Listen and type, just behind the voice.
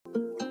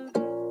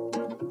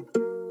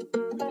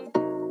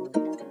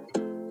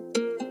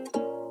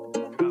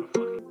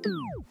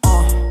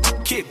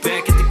Kick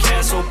back at the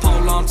castle,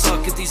 pole on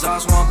tuck, get these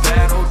odds one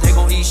battle. They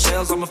gon' eat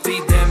shells, I'ma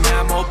feed them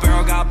ammo.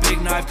 Barrel got big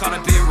knife, caught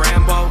a big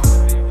Rambo.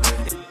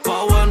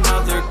 Pour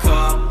another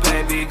cup,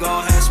 baby, go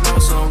ahead,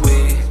 smoke some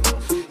weed.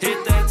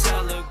 Hit that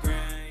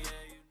telegram.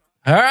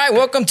 All right,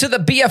 welcome to the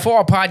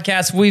BFR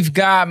podcast. We've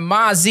got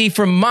Mazi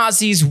from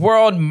Mazi's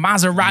World,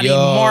 Maserati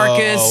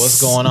Marcus.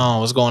 What's going on?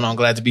 What's going on?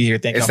 Glad to be here.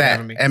 Thank you for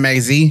having me.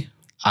 Mazi?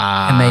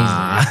 Amazing.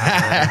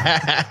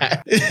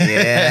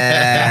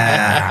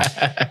 Yeah.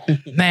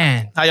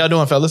 Man. How y'all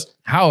doing, fellas?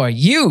 How are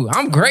you?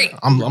 I'm great.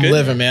 I'm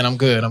living, man. I'm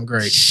good. I'm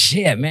great.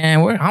 Shit,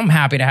 man. I'm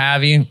happy to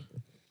have you.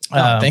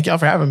 Thank y'all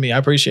for having me. I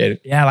appreciate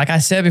it. Yeah, like I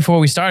said before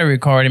we started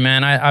recording,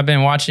 man, I've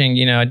been watching,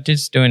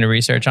 just doing the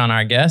research on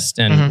our guest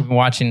and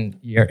watching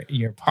your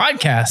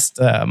podcast,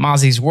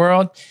 Mazi's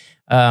World,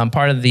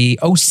 part of the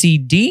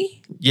OCD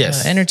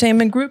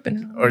Entertainment Group.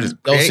 Or just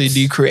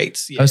OCD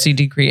Creates. Yeah.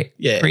 OCD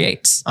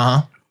Creates.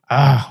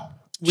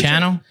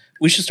 Channel.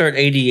 We should start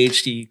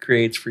ADHD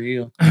Creates for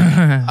you.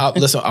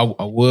 Listen, I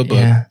would,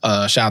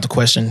 but shout out to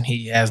Question.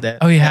 He has that.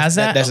 Oh, he has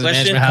that? That's his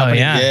Question? management company.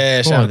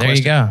 Yeah. Cool. Cool. There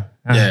you go.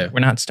 Yeah. We're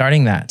not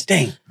starting that.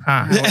 Dang.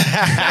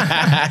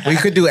 We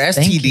could do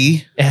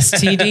STD.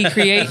 STD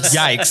Creates.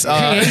 Yikes.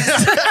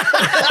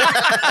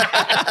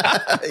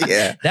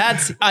 Yeah.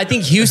 I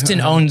think Houston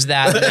owns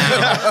that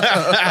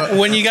now.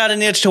 When you got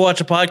an itch to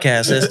watch a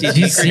podcast, SDG Did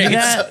you see Creates.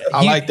 that?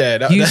 I like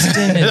that.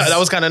 Houston is That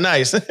was kind of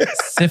nice.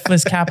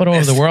 syphilis capital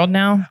of the world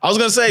now. I was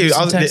going to say,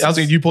 I was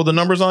thinking you pulled the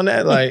numbers on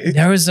that. Like,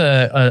 There was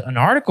an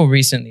article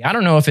recently. I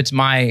don't know if it's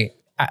my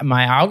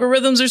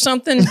algorithms or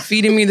something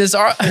feeding me this.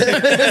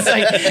 It's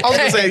like, I was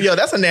going to say, yo,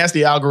 that's a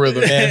nasty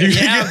algorithm, man.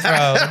 yeah,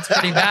 bro, it's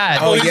pretty bad.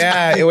 Oh,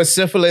 yeah. It was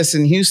syphilis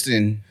in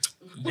Houston.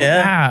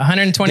 Yeah,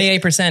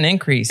 128%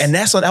 increase. And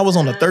that was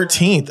on the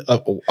 13th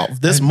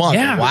of this month.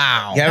 Yeah.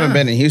 Wow. You haven't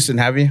been in Houston,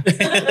 have you?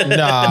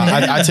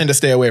 Nah, I tend to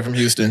stay away from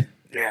Houston.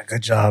 Yeah,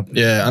 good job.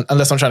 Yeah,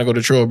 unless I'm trying to go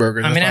to Trill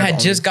Burger. I mean, I had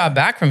just got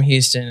back from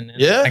Houston.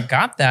 And I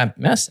got that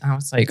mess. I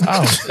was like, oh,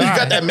 God. You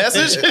got that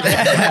message?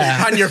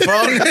 On your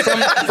phone?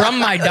 from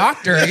my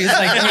doctor. He was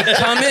like, hey,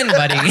 come in,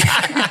 buddy.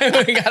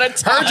 We got to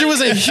talk. Heard you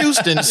was in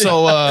Houston,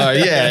 so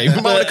you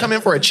might want to come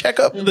in for a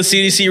checkup. The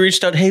CDC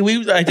reached out. Hey,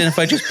 we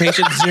identified you as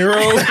patient 0.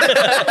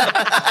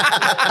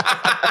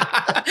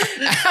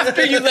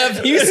 After you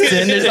left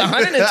Houston, there's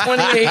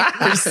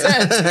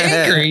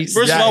 128% increase.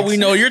 First of all, we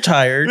know you're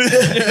tired.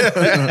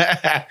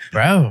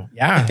 Bro,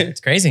 yeah,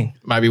 it's crazy.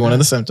 Might be one of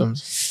the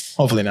symptoms.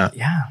 Hopefully not.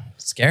 Yeah,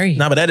 scary.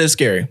 No, but that is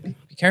scary. Be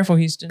careful,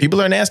 Houston.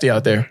 People are nasty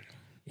out there.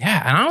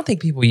 Yeah, and I don't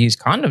think people use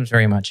condoms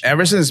very much.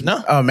 Ever since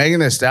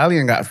Megan Thee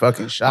Stallion got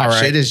fucking shot, All right.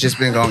 shit has just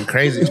been going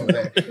crazy over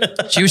there.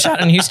 She was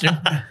shot in Houston.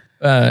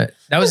 That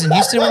was in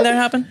Houston when that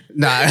happened?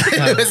 Nah,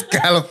 it was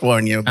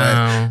California,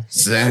 but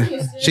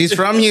she's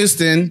from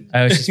Houston.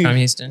 Oh, she's from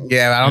Houston?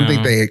 Yeah, I don't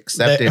think they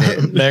accepted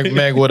it.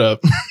 Meg, what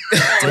up?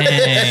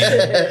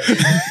 Dang.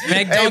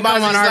 Meg, don't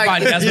come on our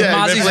podcast, but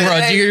Mazi's Meg,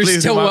 World. You're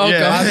please still come on.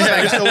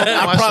 welcome. Yeah.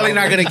 I'm probably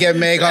not going to get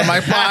Meg on my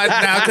pod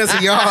now because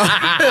of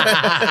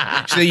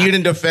y'all. So you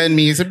didn't defend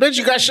me. He said, bitch,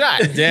 you got shot.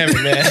 Damn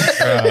it, man.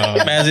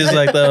 Mazi's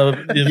like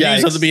the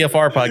views of the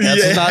BFR podcast.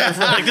 It's not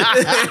like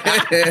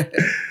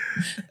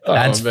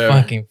That's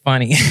fucking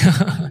funny.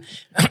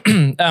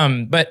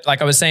 But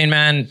like I was saying,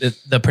 man,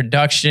 the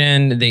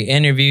production, the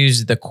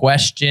interviews, the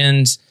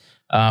questions,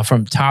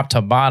 from top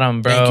to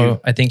bottom, bro. Thank you.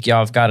 I think y'all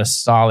have got a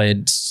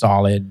solid,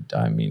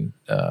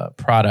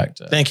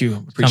 product. Thank you.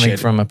 Appreciate coming it.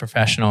 from a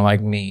professional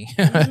like me.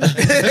 I've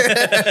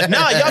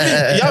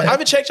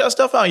been checking y'all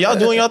stuff out. Y'all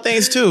doing y'all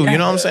things too. You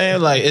know what I'm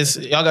saying? Like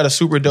y'all got a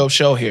super dope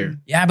show here.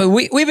 Yeah, but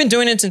we've been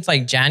doing it since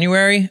like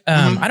January.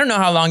 I don't know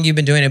how long you've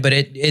been doing it, but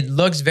it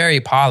looks very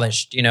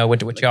polished, what y'all are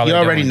doing. You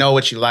already know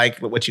what you like,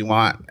 what you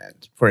want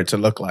for it to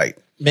look like.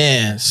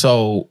 Man,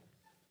 so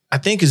I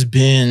think it's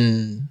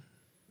been,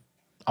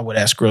 I would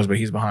ask Grills, but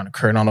he's behind the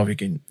curtain. I don't know if he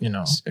can,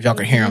 if y'all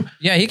can hear him.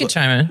 Yeah, he can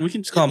chime in. we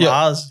can just call him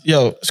Oz.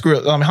 Yo,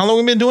 Skrill, how long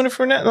we been doing it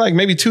for now? Like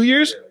maybe 2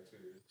 years?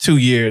 2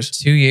 years.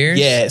 2 years?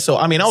 Yeah. So,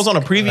 I was on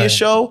a previous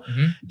show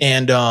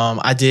and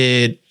I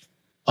did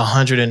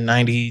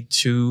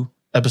 192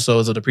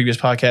 episodes of the previous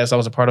podcast I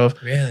was a part of.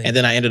 Really? And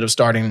then I ended up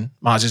starting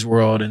Mazi's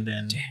World. And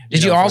then,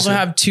 Did you also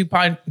have two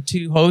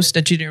hosts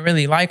that you didn't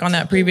really like on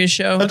that previous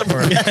show?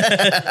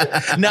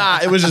 Nah,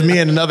 it was just me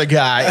and another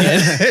guy.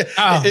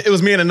 It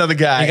was me and another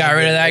guy. You got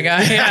rid of that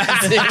guy? Yeah,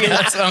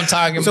 that's what I'm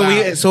talking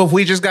about. So if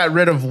we just got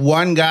rid of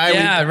one guy,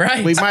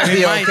 we might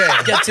be okay.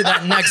 Get to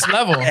that next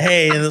level.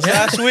 Hey, this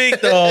last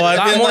week though,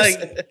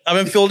 I've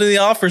been fielding the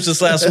offers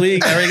this last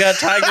week. I already got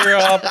Tiger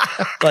up.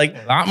 Like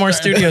a lot more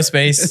studio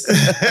space. I'll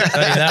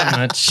tell you that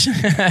much.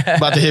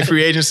 About to hit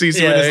free agency,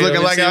 see what it's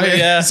looking like out here.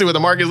 Yeah. See what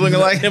the market's looking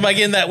like. Am I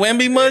getting that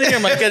Wemby money or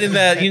am I getting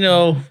that,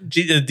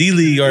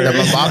 D-League or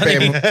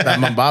That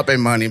Mbappe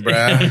money,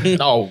 bro.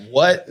 Oh,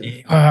 what?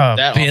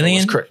 That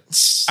billion?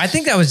 Was I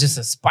think that was just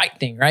a spike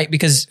thing, right?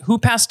 Because who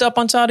passed up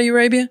on Saudi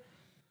Arabia?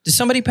 Did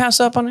somebody pass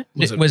up on it?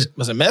 Was it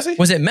Messi?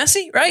 Was it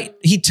Messi, right?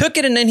 He took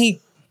it and then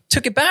he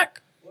took it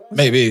back?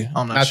 Maybe.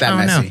 I'm not sure. That I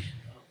don't messy. know.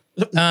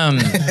 But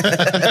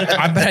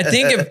I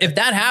think if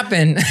that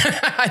happened,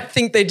 I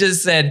think they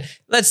just said,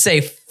 let's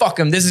say, fuck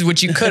him. This is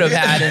what you could have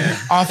had, and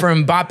offer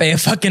Mbappe a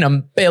fucking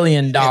 $1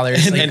 billion.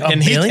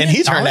 And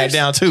he turned that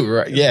down too,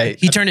 right? Yeah.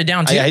 He turned it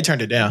down too? Yeah, he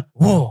turned it down.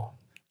 Whoa.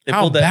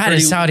 How bad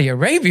is Saudi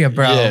Arabia,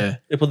 bro? Yeah.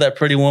 They put that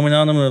pretty woman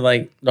on them and they're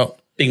like, no,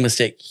 big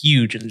mistake,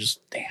 huge, and just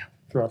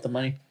throw out the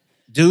money.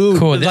 Dude,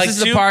 cool. This like is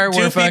the part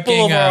where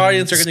fucking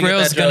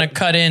Skrill's gonna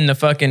cut in the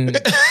fucking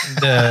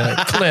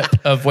the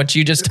clip of what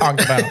you just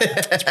talked about.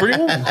 It's Pretty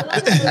Woman.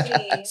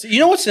 So you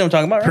know what scene I'm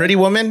talking about, right? Pretty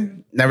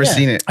Woman? Never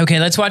seen it.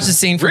 Okay, let's watch the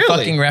scene for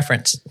fucking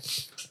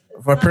reference.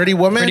 For Pretty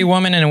Woman? Pretty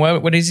Woman and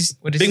what is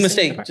Big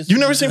mistake. You've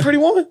never seen Pretty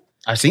Woman?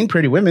 I've seen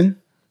Pretty Women.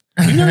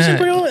 You've never seen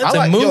Pretty Woman? It's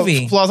a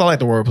movie. Flaws, I like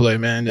the wordplay,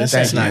 man.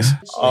 That's nice.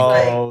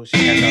 Oh,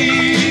 she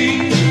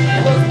has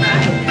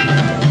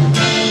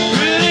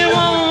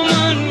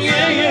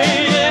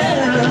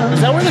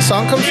Is that where the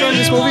song comes from,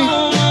 this movie?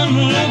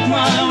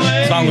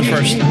 Song was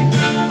first.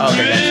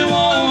 Okay.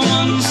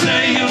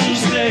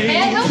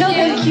 No,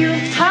 thank you.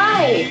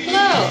 Hi.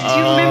 Hello.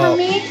 Do you remember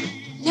me?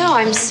 No,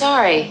 I'm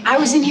sorry. I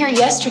was in here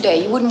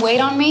yesterday. You wouldn't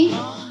wait on me?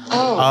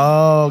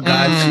 Oh,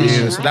 got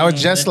you. So that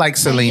was just like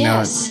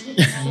Selena. Yes.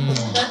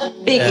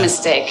 Big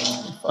mistake.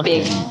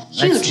 Big. Huge.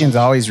 Mexicans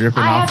always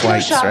ripping off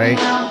whites, right?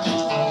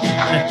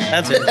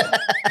 That's it.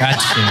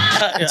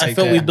 Gotcha. I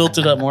felt we built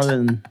it up more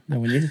than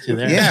we needed to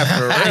there. Yeah,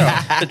 for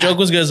real. The joke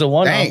was good as a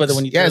one-off, but then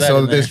when you threw that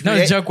in there. No,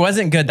 the joke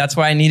wasn't good. That's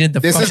why I needed the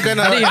This is fucking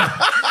gonna video.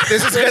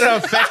 this is gonna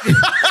affect you.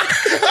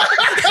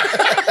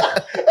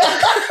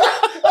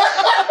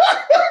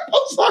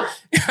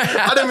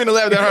 I didn't mean to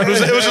laugh that hard. It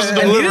was just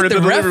the delivery. The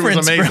delivery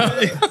was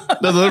amazing.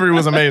 The delivery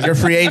was amazing. Your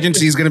free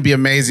agency is gonna be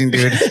amazing,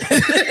 dude.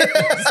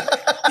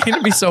 You're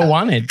gonna be so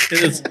wanted.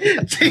 Jesus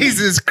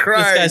This guy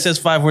Christ. says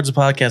 5 words of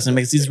podcast and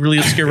makes these really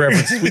obscure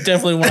references. We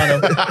definitely want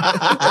them.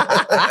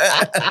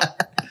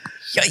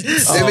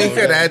 Maybe we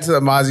could add to the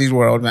Mazi's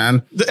world,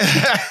 man.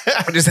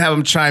 Just have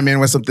him chime in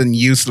with something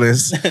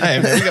useless.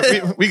 Hey,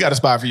 man, we got a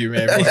spot for you,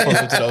 man. We're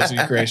closer to the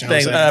OCD Creation.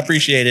 Thanks, I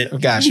appreciate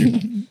it. Got you.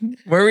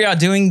 Where were y'all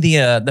doing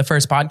the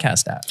first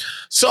podcast at?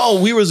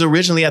 So we was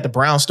originally at the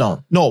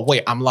Brownstone. No,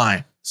 wait, I'm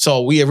lying.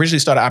 So we originally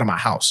started out of my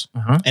house.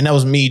 And that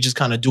was me just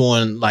kind of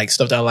doing like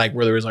stuff that I like,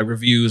 whether it was like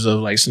reviews of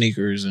like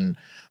sneakers and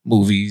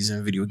movies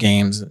and video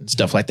games and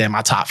stuff like that.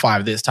 My top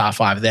 5 this, top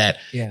 5 that.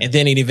 Yeah. And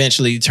then it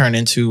eventually turned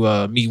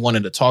into me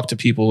wanting to talk to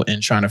people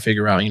and trying to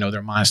figure out,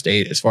 their mind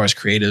state as far as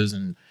creatives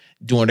and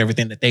doing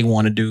everything that they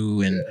want to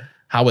do and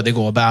how would they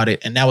go about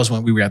it. And that was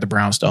when we were at the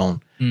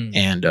Brownstone.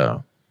 And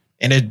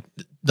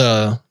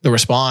the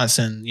response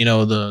and,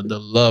 the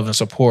love and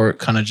support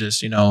kind of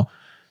just,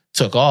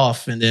 took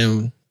off. And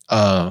then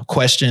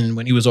Question,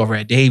 when he was over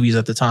at Davies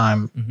at the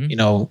time,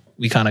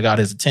 we kind of got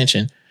his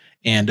attention.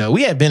 And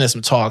we had been in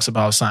some talks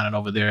about signing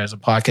over there as a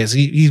podcast.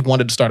 He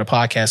wanted to start a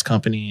podcast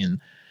company and,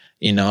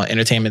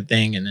 entertainment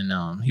thing. And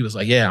then he was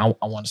like, yeah,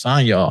 I want to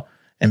sign y'all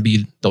and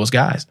be those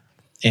guys.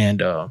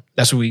 And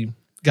that's when we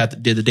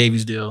did the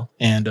Davies deal.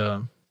 And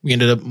we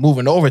ended up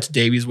moving over to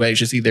Davies, where you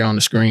should see there on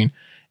the screen.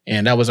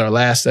 And that was our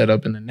last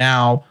setup. And then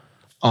now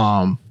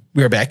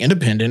we are back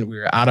independent. We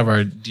were out of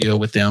our deal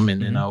with them.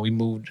 And then we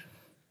moved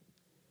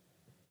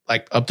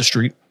like up the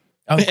street.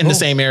 In the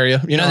same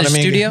area, you know what I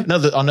mean? Studio?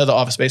 Another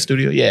office space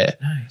studio, yeah.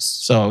 Nice.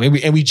 So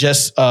we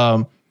just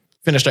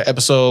finished our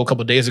episode a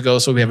couple of days ago,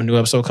 so we have a new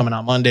episode coming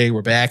out Monday.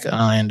 We're back,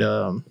 and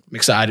I'm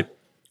excited.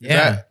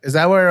 Yeah. Is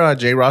that where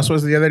Jay Ross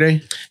was the other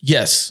day?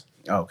 Yes.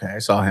 Okay, I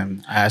saw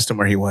him. I asked him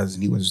where he was,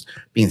 and he was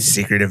being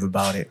secretive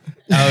about it.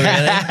 Oh,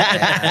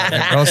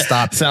 really? Bro,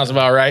 stop. Sounds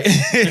about right.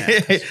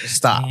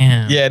 Stop.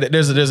 Damn. Yeah,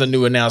 there's a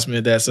new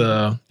announcement that's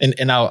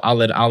and I'll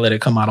let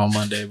it come out on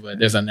Monday, but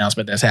there's an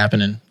announcement that's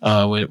happening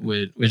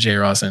with J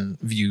Ross and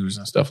views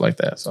and stuff like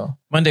that. So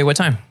Monday, what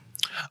time?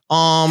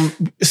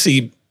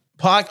 See,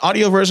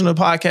 audio version of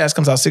the podcast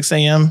comes out 6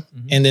 a.m.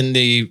 and then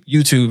the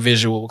YouTube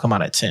visual will come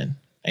out at 10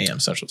 a.m.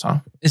 Central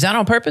Time. Is that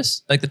on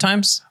purpose? Like the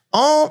times?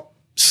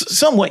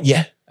 Somewhat,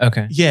 yeah.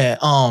 Okay. Yeah,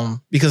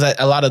 because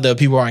a lot of the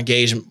people are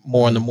engaged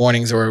more in the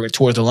mornings or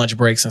towards the lunch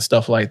breaks and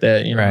stuff like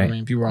that. You know what I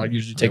mean? People are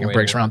usually taking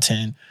breaks around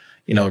 10,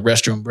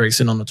 restroom breaks,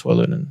 sitting on the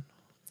toilet.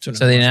 So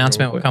the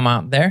announcement will come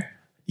out there?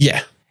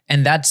 Yeah.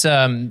 And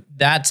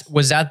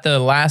was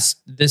that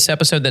this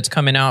episode that's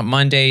coming out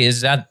Monday?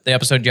 Is that the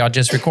episode y'all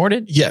just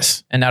recorded?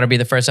 Yes. And that'll be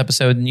the first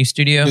episode, new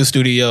studio? New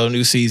studio,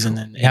 new season.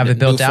 And you have it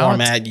built new out?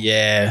 format.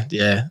 Yeah.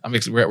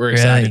 We're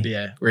excited.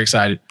 Yeah, we're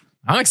excited.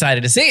 I'm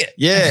excited to see it.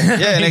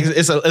 Yeah. And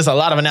it's a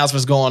lot of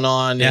announcements going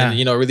on, and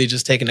really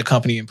just taking the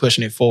company and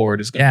pushing it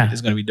forward. It's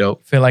gonna be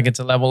dope. Feel like it's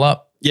a level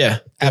up. Yeah,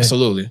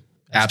 absolutely.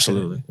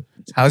 Absolutely.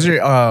 How's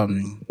your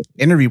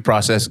interview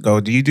process go?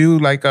 Do you do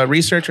like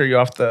research, or are you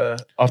off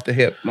the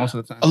hip most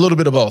of the time? A little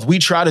bit of both. We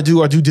try to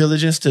do our due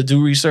diligence to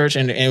do research,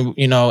 and 9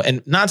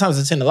 times out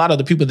of 10, a lot of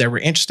the people that we're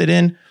interested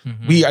in,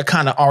 we are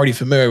kind of already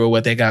familiar with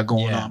what they got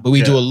going on, but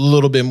we do a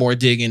little bit more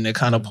digging to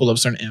kind of pull up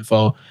certain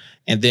info.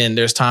 And then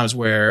there's times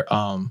where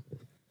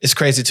it's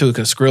crazy too,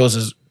 because Skrills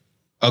is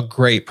a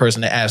great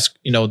person to ask,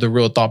 the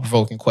real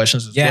thought-provoking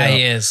questions as well. Yeah,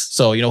 he is.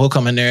 So, he'll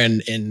come in there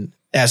and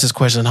ask this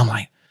question, and I'm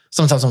like,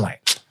 sometimes I'm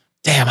like,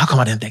 damn, how come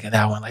I didn't think of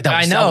that one? Like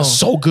that was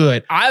so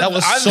good. That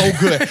was so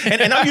good.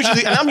 And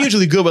I'm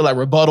usually good with like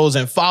rebuttals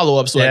and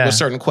follow-ups like with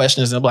certain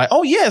questions. And I'm like,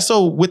 oh yeah,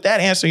 so with that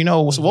answer, you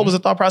know, so what was the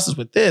thought process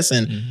with this?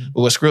 And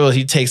with Skrill,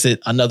 he takes it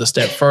another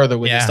step further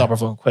with his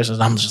thought-provoking questions.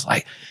 And I'm just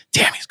like,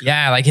 damn, he's good.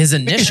 Yeah, like his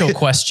initial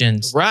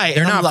questions. Right.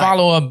 They're not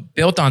follow-up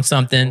built on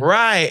something.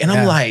 Right. And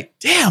I'm like,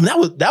 damn,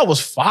 that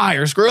was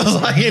fire. Skrill's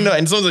like, you know,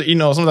 and sometimes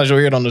you'll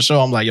hear it on the show.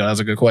 I'm like, yo,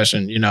 that's a good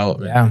question, you know.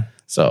 Yeah.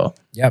 So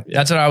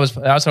that's what I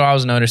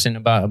was noticing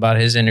about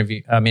his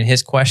interview. I mean,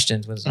 his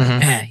questions was like,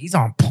 man, he's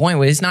on point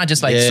with it. It's not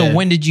just like, so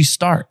when did you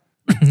start?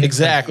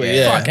 Exactly.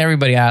 Yeah. Fuck,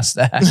 everybody asks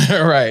that.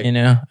 Right. You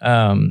know?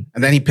 And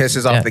then he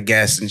pisses off the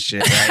guests and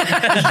shit, right?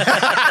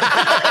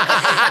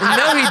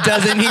 No, he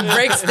doesn't. He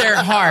breaks their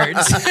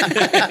hearts.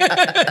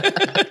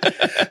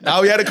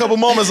 Now we had a couple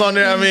moments on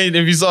there. I mean,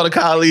 if you saw the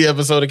Kali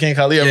episode, the King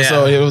Kali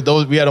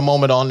episode, we had a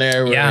moment on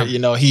there where, you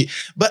know,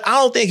 but I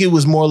don't think it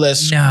was more or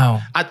less. No.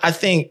 I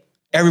think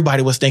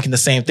everybody was thinking the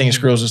same thing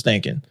Skrills was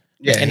thinking.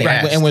 Yeah.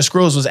 And when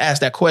Skrills was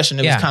asked that question,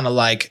 it was kind of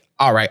like,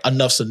 all right,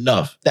 enough's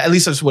enough. At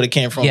least that's what it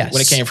came from. When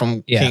it came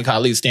from King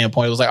Kali's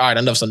standpoint, it was like, all right,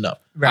 enough's enough.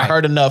 Right. I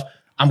heard enough.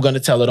 I'm going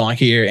to tell it on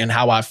here and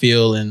how I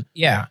feel. And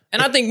and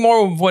I think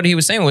more of what he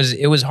was saying was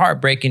it was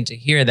heartbreaking to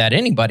hear that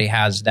anybody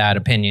has that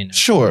opinion.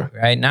 Sure.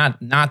 Right.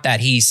 Not that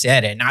he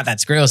said it, not that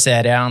Skrill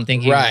said it. I don't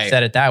think he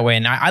said it that way.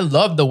 And I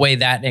love the way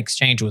that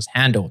exchange was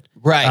handled.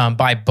 Right.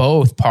 By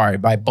both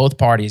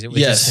parties. It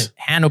was just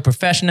handled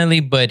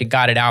professionally, but it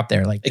got it out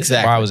there. Like, this is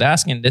why I was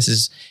asking.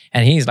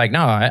 And he's like,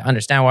 no, I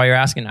understand why you're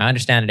asking. I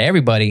understand that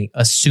everybody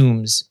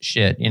assumes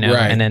shit, you know,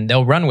 and then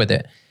they'll run with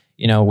it,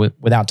 you know,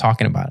 without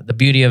talking about it. The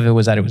beauty of it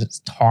was that it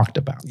was talked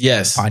about.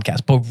 Yes.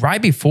 Podcast. But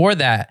right before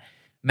that,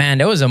 man,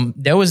 there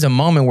was a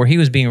moment where he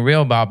was being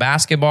real about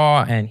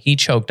basketball and he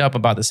choked up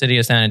about the city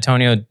of San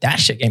Antonio. That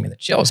shit gave me the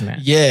chills, man.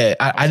 Yeah.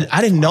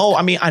 I didn't know.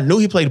 I mean, I knew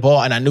he played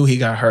ball and I knew he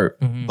got hurt,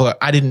 but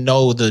I didn't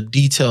know the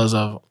details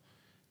of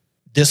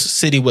this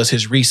city was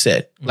his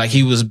reset. Like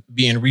he was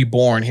being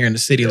reborn here in the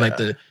city, like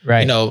you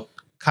know,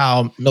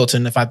 Kyle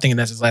Milton, if I think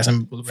that's his last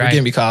name,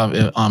 forgive me, Kyle,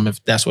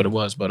 if that's what it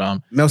was. But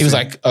Milton, he was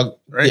like,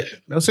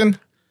 Milton,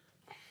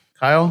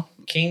 Kyle,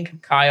 King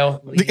Kyle,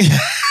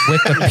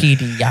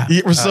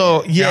 Wikipedia.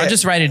 So I'll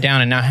just write it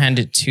down and not hand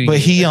it to you. But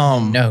he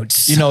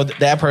notes. You know,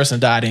 that person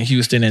died in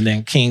Houston, and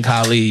then King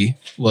Kali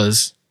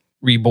was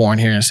reborn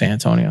here in San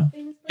Antonio,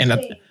 and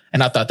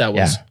I thought that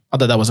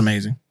was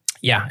amazing.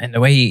 Yeah, and the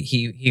way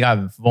he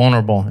got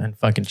vulnerable and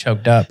fucking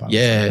choked up.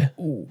 Yeah,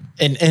 like,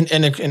 and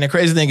the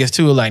crazy thing is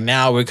too, like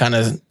now we kind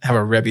of have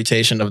a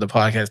reputation of the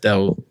podcast that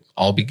will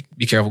all be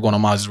careful going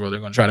on Mazi's World. They're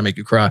going to try to make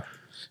you cry.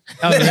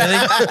 Oh, really?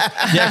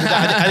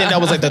 Yeah, I think that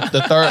was like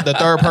the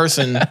third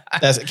person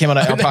that came on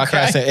our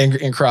podcast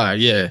and cried.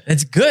 Yeah,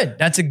 it's good.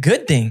 That's a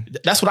good thing.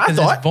 That's what I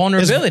thought.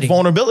 It's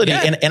vulnerability,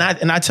 yeah.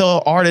 and I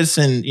tell artists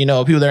and you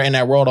know people that are in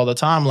that world all the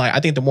time. Like I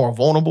think the more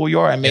vulnerable you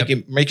are and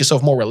make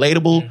yourself more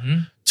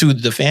relatable to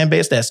the fan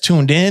base that's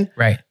tuned in,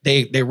 right?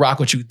 They rock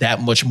with you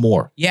that much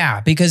more.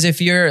 Yeah, because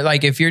if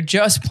you're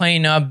just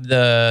playing up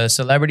the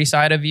celebrity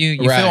side of you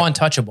feel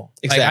untouchable.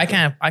 Exactly.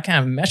 Like I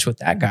can't mesh with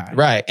that guy.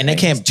 Right. And they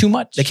can't too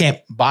much. They can't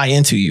buy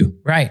into you.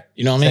 Right.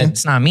 You know what I mean?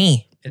 It's not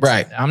me.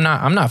 Right. I'm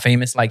not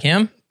famous like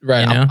him.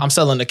 Right. You know? I'm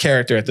selling the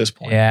character at this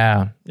point.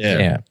 Yeah.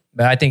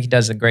 But I think he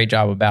does a great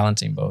job of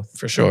balancing both.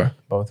 For sure.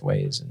 Both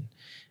ways. And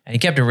he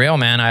kept it real,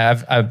 man.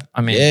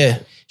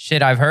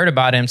 I've heard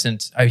about him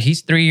since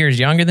he's 3 years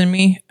younger than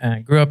me. I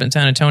grew up in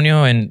San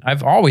Antonio, and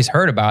I've always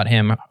heard about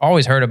him.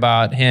 Always heard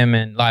about him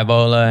and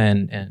Livola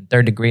and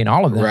Third Degree and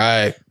all of them.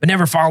 Right. But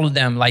never followed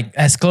them like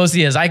as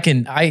closely as I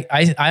can. I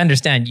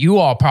understand you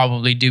all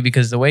probably do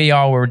because the way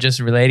y'all were just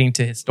relating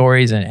to his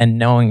stories and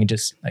knowing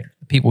just like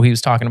the people he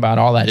was talking about,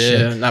 all that shit.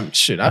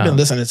 Yeah, I've been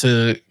listening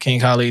to King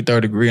Kali,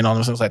 Third Degree, and all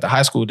them since like the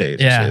high school days.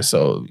 Yeah. And shit.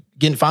 So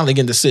finally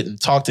getting to sit and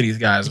talk to these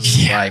guys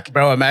was like,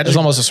 bro, imagine it's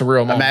almost a surreal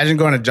moment. Imagine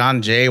going to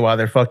John Jay while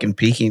they're fucking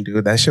peaking,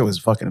 dude. That shit was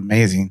fucking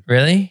amazing.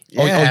 Really?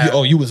 Yeah.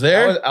 Oh, you was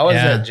there? I was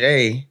at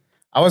Jay.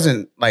 I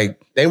wasn't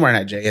like, they weren't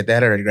at Jay yet. They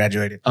had already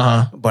graduated.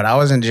 But I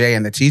was in Jay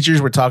and the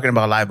teachers were talking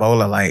about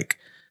Livola, like,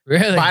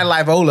 really? By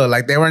Livola.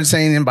 Like they weren't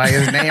saying him by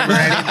his name or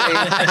anything.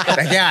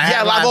 Like,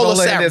 Livola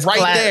sat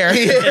right there.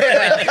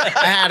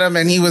 I had him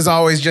and he was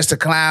always just a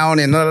clown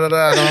and da, da,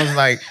 da. And I was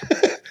like,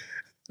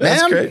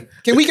 that's man, great.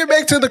 Can we get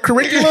back to the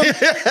curriculum?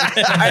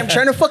 I'm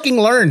trying to fucking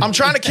learn. I'm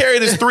trying to carry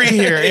this 3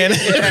 here, and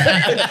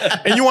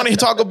you want to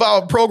talk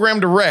about program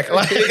direct?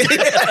 Like,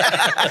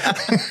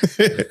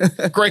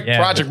 great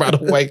project, by the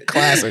way,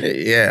 classic.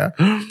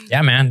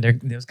 Yeah,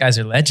 man, those guys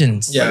are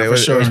legends. Yeah, for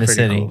sure, in the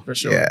city, cool. for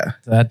sure. Yeah,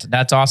 so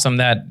that's awesome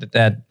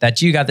that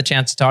you got the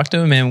chance to talk to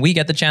him, and we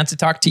get the chance to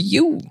talk to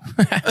you.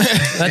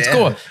 That's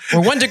cool.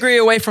 We're 1 degree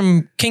away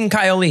from King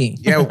Kyle Lee.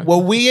 Yeah,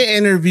 well, we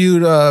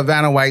interviewed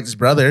Vanna White's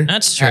brother.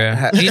 That's true.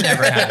 He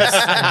never has.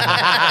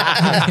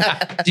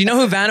 Do you know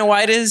who Vanna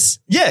White is?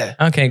 Yeah.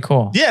 Okay,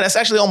 cool. Yeah, that's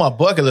actually on my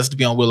bucket list to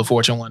be on Wheel of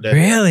Fortune one day.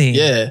 Really?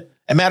 Yeah.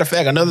 And matter of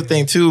fact, another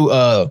thing too,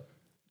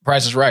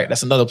 Price is Right.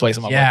 That's another place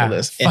on my bucket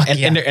list.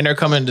 And they're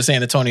coming to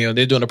San Antonio.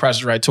 They're doing the Price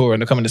is Right tour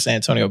and they're coming to San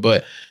Antonio,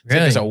 but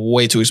tickets are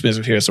way too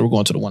expensive here. So we're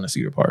going to the one in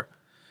Cedar Park.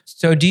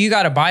 So do you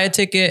got to buy a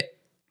ticket?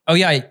 Oh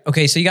yeah.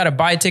 Okay. So you got to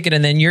buy a ticket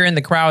and then you're in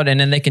the crowd and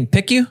then they can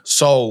pick you?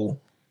 So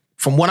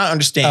from what I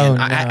understand,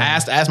 I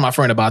asked my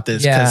friend about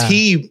this because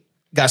he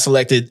got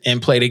selected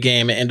and played a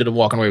game and ended up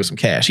walking away with some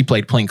cash. He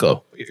played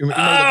Plinko. That's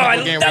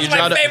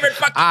my favorite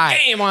fucking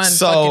game on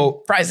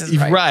fucking Price is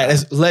Right. Right.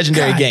 It's a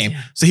legendary game.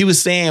 So he was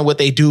saying what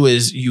they do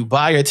is you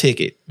buy your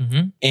ticket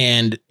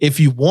and if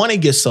you want to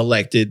get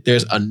selected,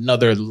 there's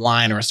another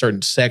line or a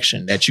certain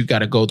section that you got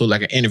to go through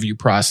like an interview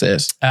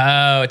process.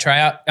 Oh, try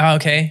out. Oh,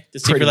 okay. To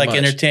see if you're like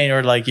entertained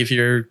or like if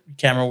you're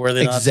camera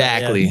worthy.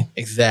 Exactly.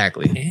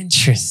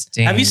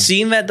 Interesting. Have you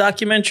seen that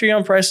documentary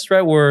on Price is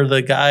Right where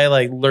the guy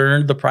like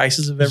learned the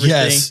prices of everything?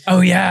 Yes.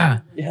 Oh yeah.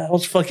 Yeah, it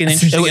was fucking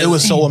interesting. It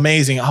was so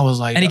amazing. I was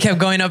like, and he kept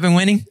going up and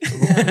winning.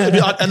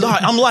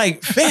 I'm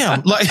like,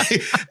 fam, like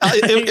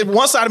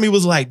one side of me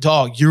was like,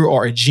 dog, you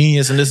are a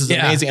genius and this is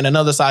amazing. And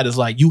another side is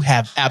like, you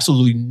have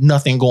absolutely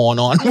nothing going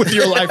on with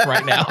your life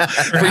right now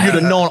for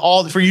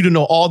you to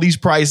know all these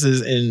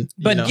prices. And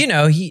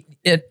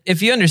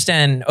if you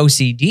understand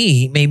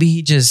OCD, maybe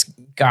he just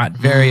got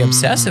very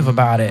obsessive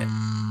about it.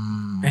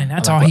 And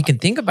that's all he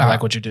could think about. I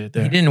like what you did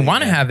there. He didn't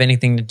want to have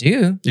anything to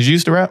do. Did you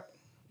used to rap?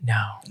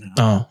 No.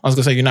 Oh, I was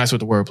gonna say you're nice with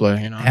the wordplay,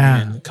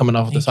 and coming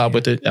off the top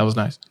with it, that was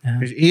nice.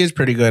 Yeah. He is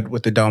pretty good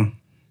with the dome.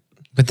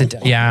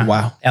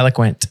 Wow.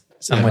 Eloquent.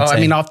 Some would say. I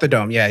mean off the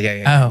dome. Yeah.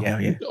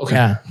 Okay.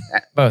 Yeah.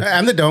 Both.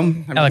 And the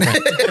dome. Eloquent.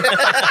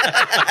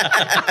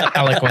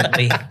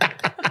 Eloquently.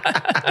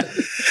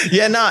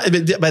 Yeah, no,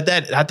 but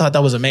that I thought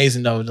that was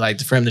amazing though. Like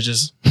for him to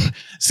just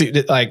see,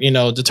 like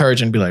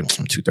detergent, be like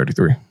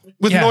 233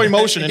 with no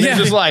emotion, and it's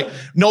just like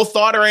no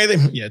thought or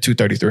anything. Yeah,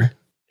 233.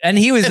 And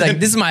he was like,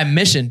 "This is my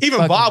mission."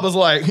 Even Bob was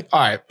like,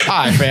 "All right,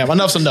 fam,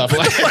 enough's enough.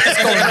 Like,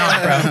 what's going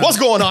on, bro? What's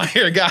going on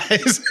here,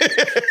 guys?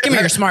 Give me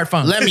your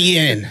smartphone. Let me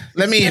in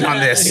on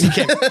this."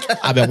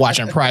 I've been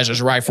watching Price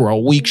is Right for a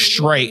week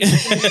straight.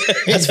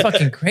 That's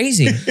fucking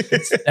crazy.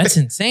 That's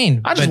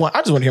insane. I just want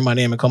to hear my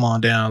name and come on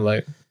down.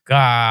 Like,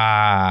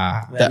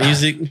 that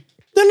music.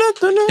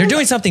 They're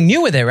doing something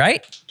new with it,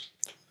 right?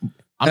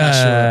 I'm not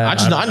sure.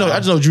 I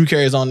just know Drew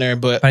Carey's on there,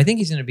 but I think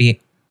he's going to be.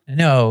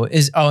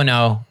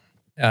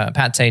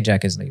 Pat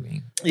Sajak is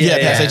leaving. Yeah,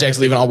 Pat Sajak's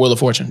leaving on Wheel of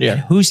Fortune.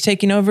 Yeah. Who's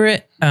taking over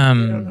it?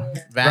 Ryan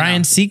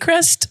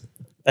Seacrest?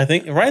 I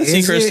think Ryan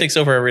Seacrest takes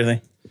over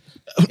everything.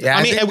 Yeah,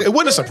 I mean, it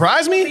wouldn't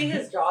surprise me.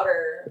 His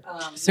daughter.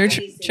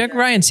 Check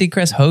Ryan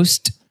Seacrest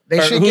host.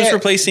 Who's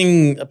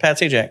replacing Pat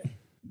Sajak?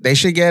 They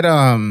should get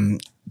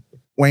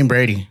Wayne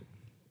Brady.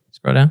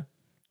 Scroll down.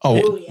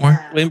 Oh,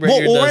 more.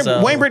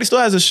 Wayne Brady still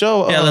has a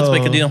show. Yeah, Let's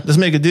Make a Deal. Let's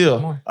Make a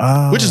Deal,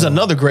 which is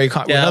another great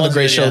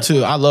show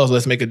too. I love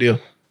Let's Make a Deal.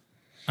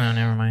 Oh,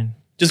 never mind.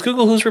 Just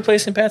Google who's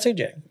replacing Pat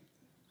Sajak.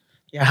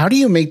 Yeah, how do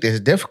you make this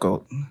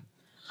difficult?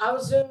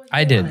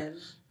 I did.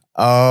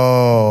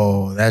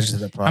 Oh, that's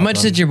the problem. How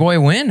much did your boy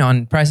win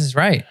on Price is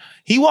Right?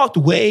 He walked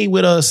away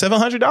with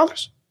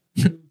 $700.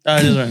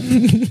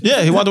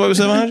 Yeah, he walked away with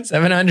 $700.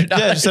 $700.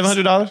 Yeah,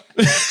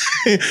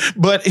 $700.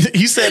 But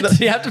he said, "Do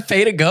you have to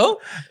pay to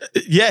go?"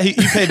 Yeah, he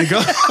paid to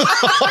go.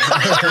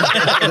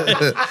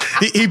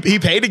 he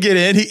paid to get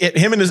in.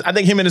 I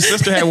think him and his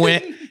sister had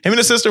went. Him and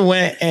his sister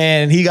went,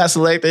 and he got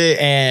selected,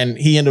 and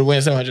he ended up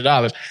winning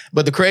 $700.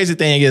 But the crazy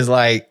thing is,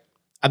 like,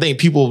 I think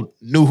people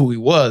knew who he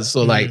was,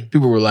 so like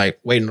people were like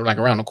waiting like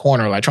around the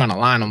corner, like trying to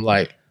line him,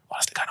 like, "Oh,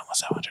 that's the guy that won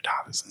 $700.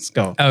 Let's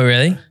go." Oh,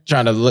 really?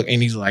 Trying to look,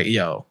 and he's like,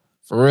 "Yo,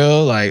 for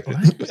real? Like,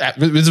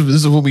 this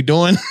is what we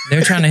doing?"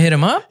 They're trying to hit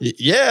him up?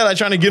 Yeah, like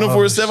trying to get him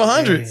for his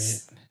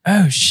 $700.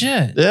 Oh,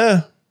 shit.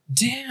 Yeah.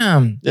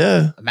 Damn.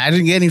 Yeah.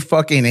 Imagine getting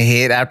fucking a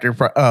hit after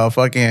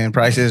fucking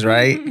Price is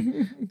Right.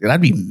 Dude,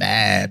 I'd be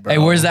mad, bro. Hey,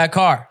 where's that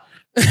car?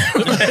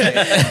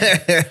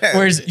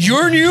 Where's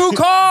your new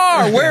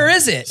car? Where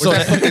is it?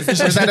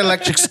 Where's that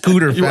electric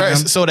scooter, fam? Right,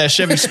 so that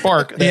Chevy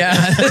Spark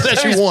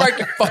that you won. Spark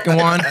you fucking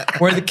won.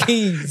 Where are the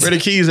keys? Where the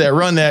keys that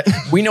run that?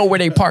 We know where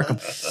they park them.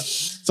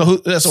 So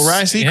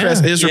Ryan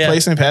Seacrest is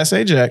replacing Pat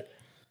Sajak.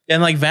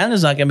 And like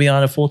Vanna's not going to be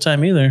on it full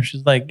time either.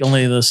 She's like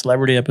only the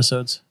celebrity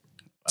episodes.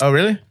 Oh,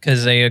 really?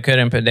 Because they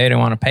didn't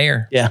want to pay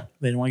her. Yeah,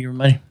 they didn't want to give her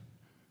money.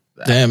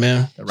 Damn,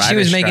 man. She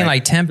was making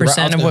like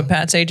 10% of what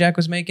Pat Sajak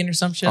was making or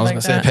some shit like that. I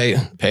was going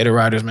to say, pay the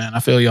writers, man. I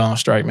feel y'all on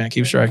strike, man.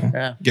 Keep striking.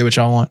 Yeah. Get what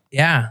y'all want.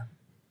 Yeah.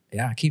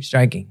 Yeah, keep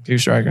striking. Keep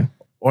striking.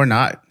 Or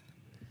not.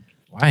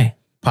 Why?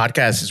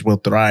 Podcasts will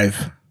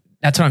thrive.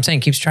 That's what I'm saying.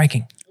 Keep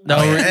striking. No,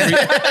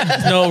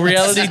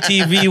 reality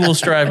TV will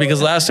strive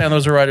because last time there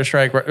was a writer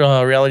strike.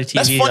 Reality TV.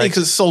 That's funny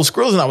because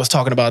Skrills and I was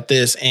talking about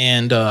this,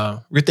 and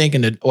we're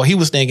thinking he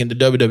was thinking the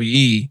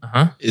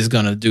WWE is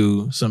gonna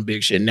do some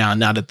big shit now.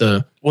 Now that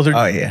they're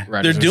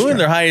doing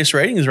their highest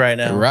ratings right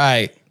now.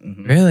 Right.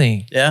 Mm-hmm.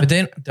 Really? Yeah. But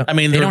they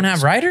don't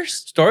have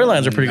writers.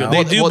 Storylines are pretty good.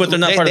 They do, but they're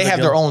not part of the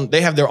guild. They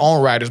have their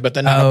own writers, but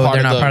they're not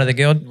part of the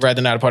guild. Right,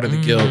 they're not a part of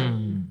the guild.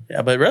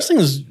 Yeah, but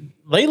wrestling is.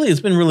 Lately, it's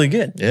been really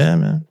good. Yeah,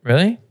 man.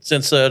 Really?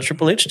 Since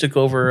Triple H took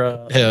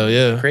over hell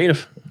yeah.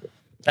 creative.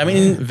 I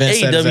mean, Vince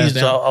set his ass AEW's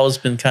down. always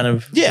been kind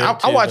of. Yeah,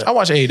 good I too,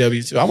 watch but-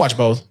 AEW too. I watch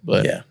both,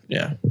 but Yeah.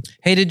 yeah.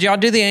 Hey, did y'all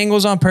do the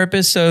angles on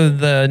purpose so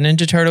the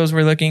Ninja Turtles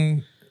were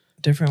looking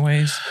different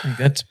ways? Like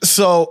that's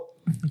So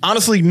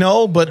honestly,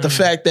 no. But the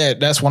fact that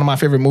that's one of my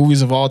favorite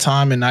movies of all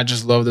time, and I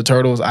just love the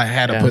Turtles, I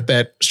had to put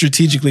that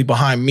strategically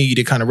behind me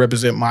to kind of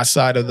represent my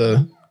side of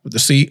the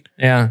seat.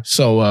 yeah.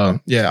 So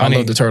yeah, Funny. I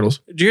love the Turtles.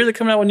 Did you hear they're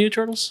coming out with new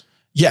Turtles?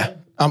 Yeah,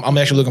 I'm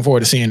actually looking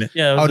forward to seeing it.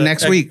 Yeah. it Oh, was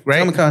next week,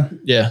 right?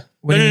 Yeah.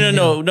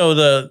 No.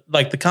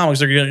 The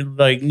comics are gonna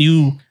like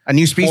new. A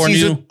new Four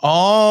species. new.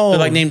 Oh, They're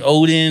like named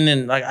Odin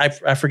and like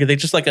I forget. They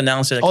just like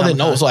announced it. At oh, then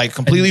Comic-Con. no, it's like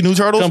completely new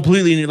Turtles.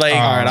 completely new. Like, All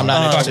right, I'm not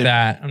Fuck interested.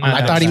 that. I'm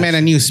not I thought he meant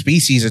a new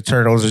species of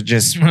turtles that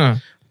just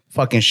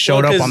fucking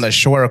showed Well, up 'cause- on the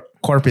shore of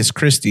Corpus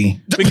Christi.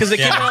 because they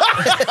came out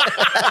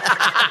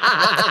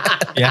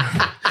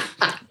Yeah.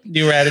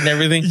 new rat and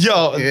everything.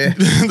 Yo, Yeah.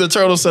 the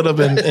turtle setup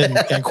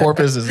in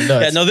Corpus is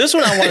nuts. Yeah, no, this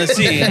one I want to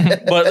see,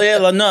 but yeah,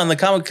 no, in the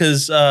comic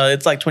because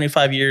it's like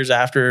 25 years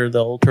after the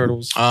old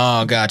Turtles.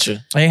 Oh,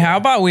 gotcha. Hey, how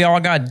about we all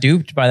got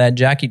duped by that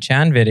Jackie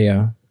Chan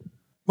video?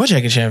 What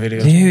Jackie Chan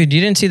video? Dude,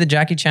 you didn't see the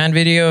Jackie Chan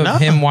video of No.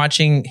 him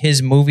watching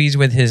his movies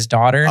with his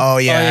daughter? Oh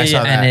yeah, I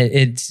saw that. And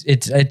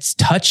it's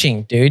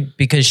touching, dude,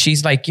 because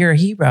she's like, "You're a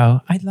hero.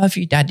 I love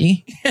you,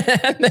 daddy."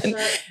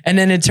 and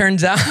then it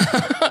turns out,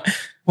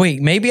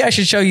 wait, maybe I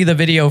should show you the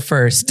video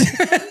first.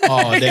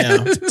 Oh,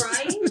 damn. Yeah,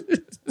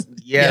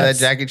 Yes.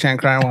 that Jackie Chan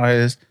crying while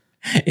his.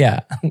 Yeah.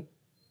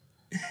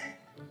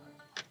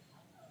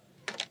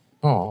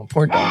 Oh,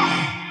 poor dog.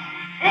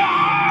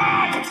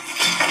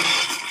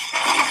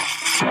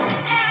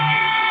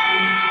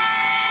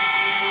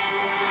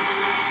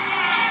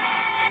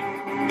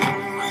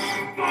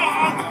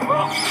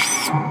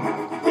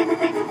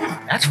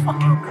 That's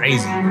fucking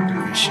crazy to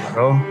do this shit,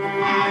 bro.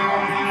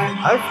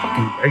 I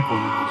fucking break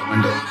one of those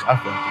windows. I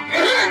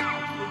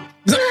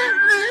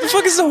What the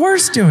fuck is the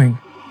horse doing?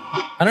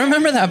 I don't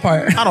remember that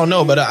part. I don't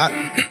know, but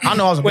I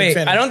know I was a big Wait,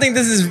 fan. I don't think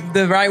this is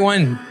the right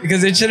one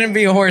because it shouldn't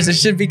be a horse. It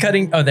should be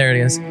cutting. Oh, there it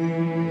is.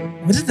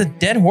 What does the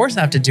dead horse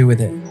have to do with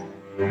it?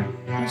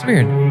 It's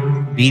weird.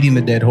 fucking beating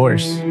the dead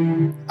horse.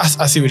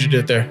 I see what you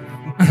did there.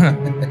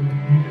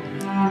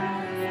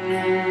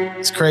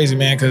 It's crazy,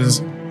 man, because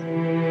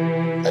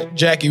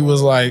Jackie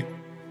was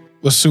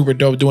super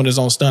dope doing his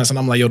own stunts, and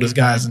I'm like, yo, this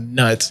guy's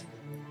nuts.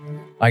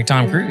 Like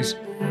Tom Cruise.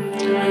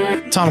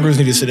 Tom Cruise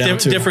need to sit down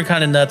too. Different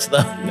kind of nuts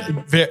though.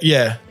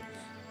 Yeah.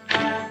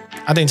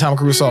 I think Tom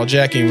Cruise saw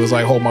Jackie and was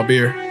like, hold my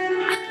beer.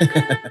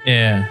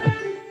 Yeah.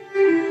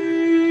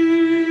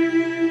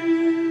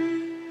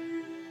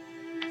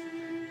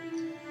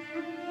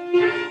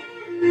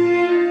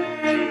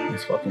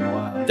 It's fucking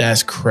wild.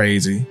 That's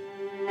crazy.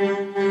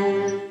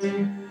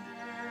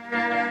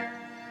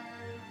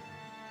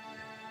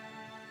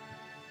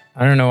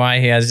 I don't know why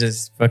he has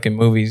his fucking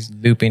movies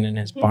looping in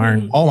his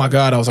barn. Oh my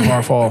God, that was a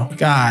hard fall.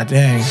 God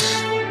dang.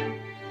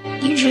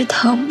 一直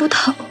疼不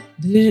疼？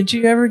 Did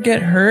you ever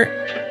get hurt?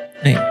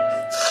 Hey,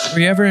 were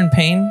you ever in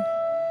pain?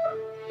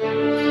 Oh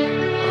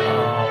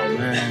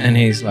man. And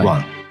he's like,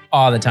 What?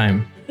 all the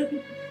time,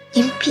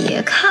 你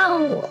别看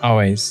我，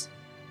 always.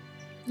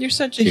 You're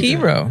such a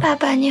hero. 爸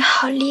爸你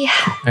好厉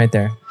害。 Right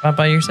there.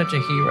 Papa, you're such a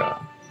hero.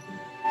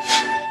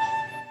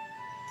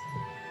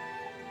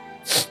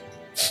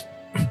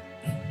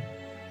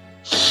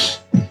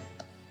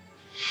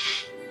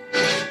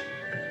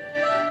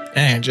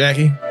 Dang,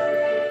 Jackie.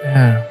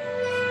 Yeah.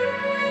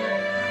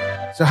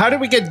 So how did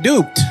we get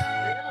duped?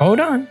 Hold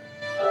on.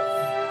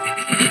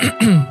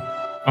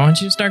 I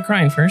want you to start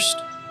crying first.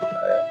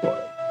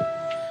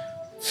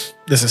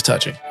 This is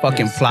touching.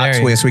 Fucking plot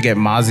Very. twist. We get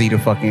Mazi to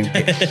fucking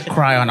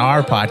cry on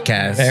our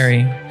podcast.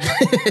 Very.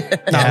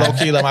 Not low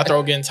key, like my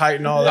throat getting tight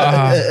and all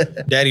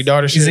that. Daddy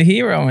daughter He's a shit.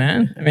 hero,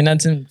 man. I mean,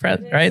 that's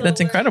right? That's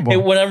incredible. Hey,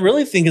 what I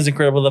really think is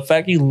incredible, the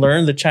fact you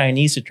learned the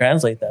Chinese to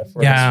translate that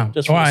for us,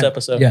 just for this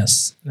episode.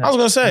 Yes. I was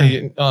gonna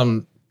say,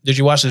 did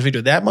you watch this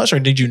video that much, or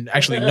did you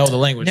actually know the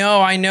language?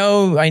 No, I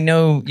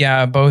know.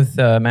 Yeah, both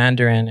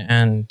Mandarin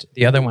and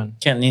the other one.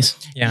 Cantonese.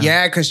 Yeah.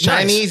 Yeah, because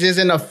Chinese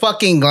isn't a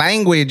fucking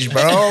language,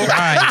 bro.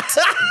 Right.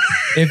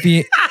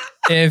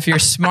 If you're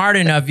smart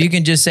enough, you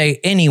can just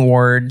say any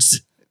words,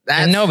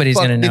 and nobody's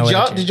gonna know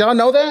it. Did y'all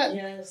know that?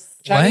 Yes.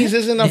 Chinese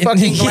isn't a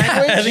fucking Yeah,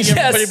 language. I think yes.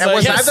 everybody- And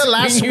was Yes, I the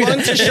last we knew one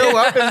that. to show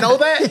up and know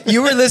that?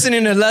 You were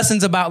listening to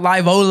lessons about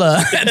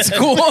Livola at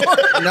school.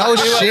 No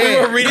shit. We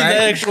were reading right?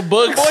 the actual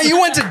books. Boy, you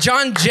went to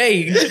John Jay.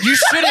 You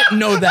shouldn't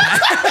know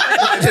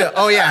that.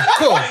 Oh yeah,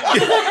 cool.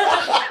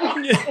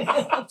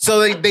 So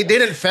they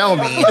didn't fail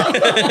me.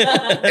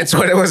 It's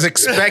what it was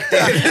expected.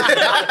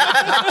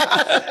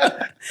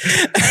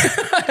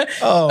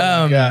 Oh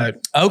my God.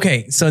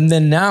 Okay, so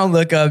then now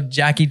look up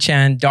Jackie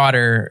Chan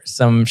daughter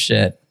some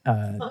shit.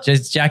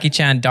 Just Jackie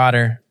Chan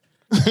daughter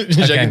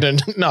Jackie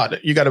didn't- no,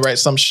 you got to write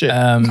some shit.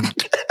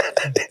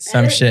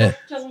 some shit.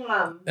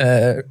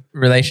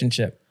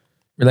 Relationship.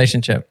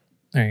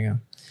 There you go.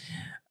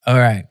 All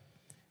right.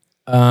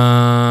 He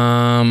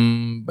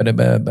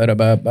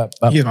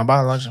is my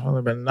biological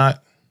father,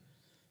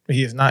 but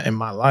he is not in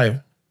my life.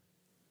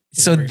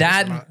 So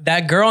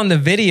that girl in the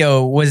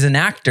video was an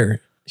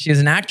actor. She was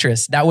an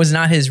actress. That was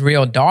not his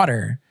real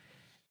daughter.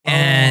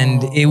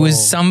 And it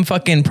was some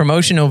fucking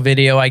promotional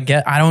video. I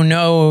don't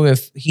know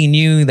if he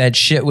knew that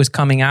shit was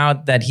coming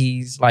out, that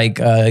he's like,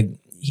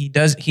 he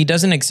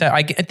doesn't accept.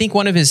 I think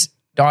one of his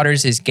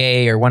daughters is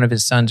gay, or one of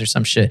his sons or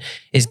some shit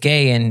is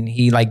gay, and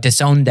he like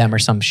disowned them or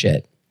some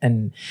shit.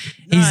 And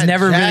he's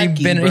never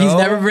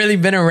really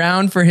been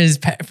around for his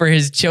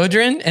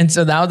children, and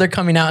so now they're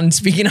coming out and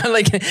speaking out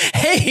like,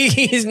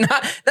 hey,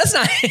 that's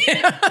not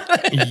him.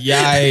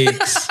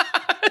 Yikes.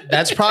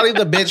 That's probably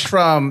the bitch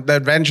from The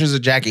Adventures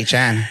of Jackie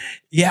Chan.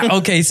 Yeah,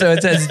 okay, so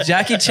it says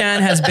Jackie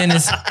Chan has been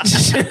his...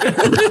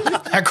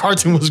 That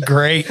cartoon was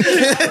great.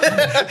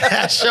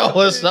 That show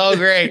was so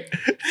great.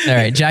 All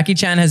right, Jackie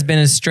Chan has been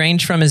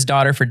estranged from his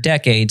daughter for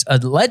decades,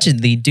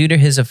 allegedly due to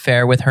his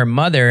affair with her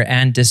mother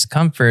and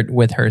discomfort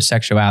with her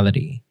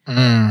sexuality.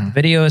 The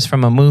video is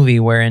from a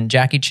movie wherein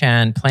Jackie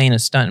Chan, playing a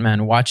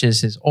stuntman,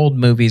 watches his old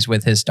movies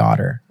with his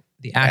daughter,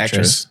 the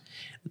actress.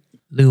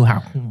 Liu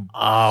Hao.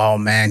 Oh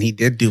man, he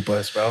did dupe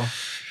us, bro.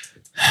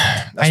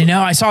 I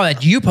know. I saw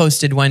that you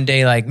posted one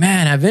day, like,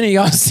 man, have any of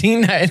y'all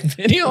seen that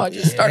video? I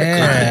just started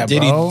crying.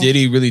 Did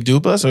he really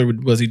dupe us, or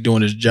was he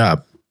doing his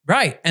job?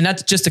 Right. And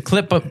that's just a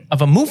clip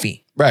of a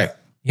movie. Right.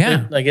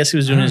 Yeah. I guess he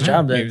was doing his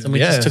job then.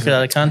 Somebody just took it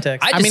out of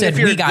context. I just said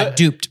we got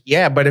duped.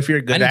 Yeah, but if you're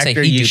a good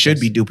actor, you should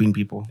be duping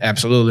people.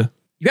 Absolutely.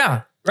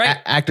 Yeah. Right.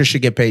 Actors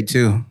should get paid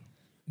too.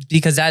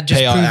 Because that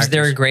just proves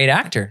they're a great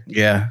actor.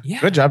 Yeah.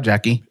 Good job,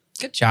 Jackie.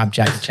 Good job,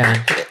 Jackie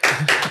Chan.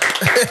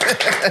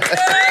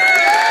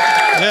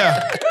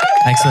 Yeah.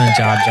 Excellent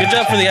job, Jackie. Good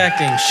job for the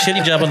acting.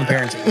 Shitty job on the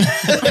parenting.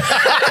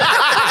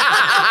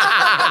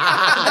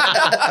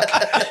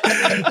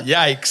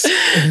 Yikes.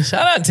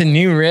 Shout out to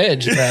New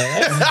Ridge, bro.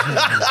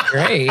 That's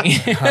great.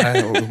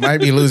 We might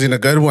be losing a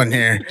good one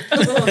here. I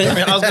was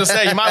going to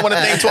say, you might want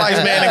to think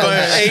twice, man. And go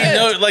ahead. Hey,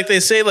 no, like they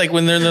say, like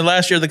when they're in the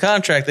last year of the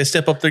contract, they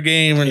step up their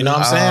game. And, You know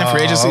what I'm saying?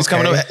 Free agency's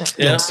coming up.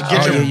 Yeah.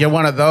 You're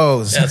one of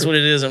those. That's what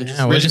it is. I'm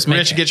just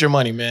Rich, get your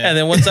money, man. And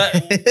then once I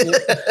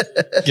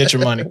Get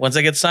your money. once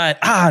I get signed,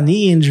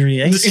 knee injury,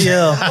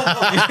 ACL.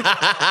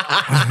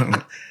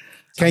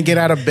 Can't get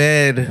out of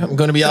bed. I'm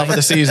going to be out for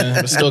the season,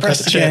 but still cut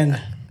the check.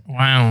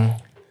 Wow.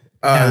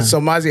 So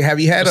Mazi, have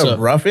you had a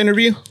rough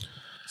interview?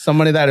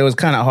 Somebody that it was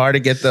kind of hard to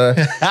get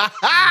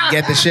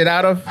the shit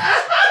out of?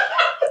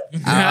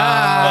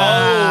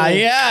 Yeah.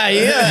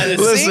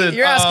 Listen, See,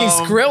 you're asking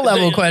Skrill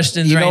level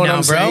questions right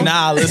now, bro.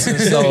 Nah, listen.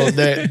 So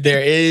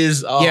there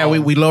is.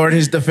 We lowered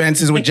his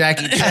defenses with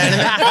Jackie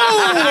Chan.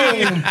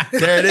 Boom!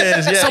 There it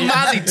is. Yeah.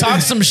 Somebody talk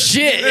some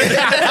shit.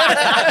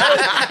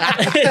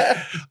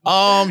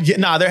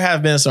 There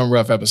have been some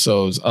rough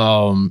episodes.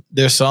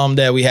 There's some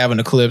that we have in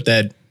the clip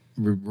that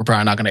we're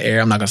probably not going to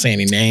air. I'm not going to say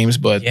any names,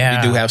 but we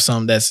do have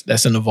some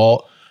that's in the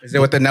vault. Is it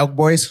with the Nelk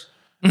boys?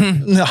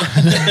 No.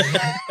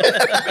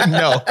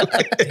 No.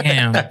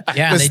 Damn.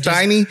 Yeah. It's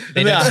tiny.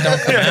 They just don't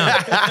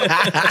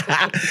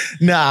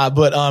come out.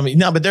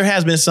 But there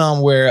has been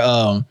some where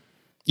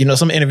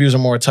some interviews are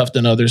more tough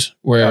than others,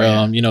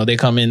 where they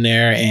come in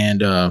there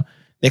and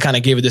they kind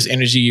of give it this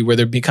energy where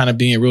they're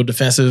being real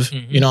defensive.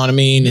 Mm-hmm. You know what I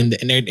mean? And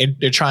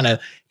they're trying to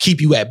keep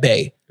you at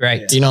bay.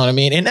 Right. You know what I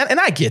mean? And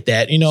I get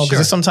that,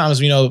 because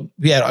sometimes, we had,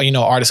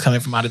 artists coming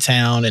from out of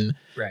town and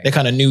they're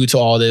kind of new to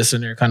all this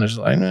and they're kind of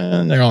just like,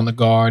 they're on the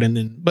guard. And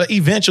then, but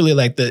eventually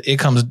like it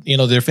comes,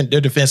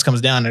 their defense comes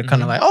down and they're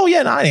kind of like, oh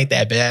yeah, no, it ain't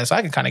that bad. So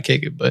I can kind of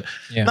kick it. But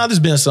there's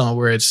been some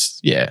where it's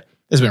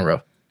been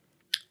rough.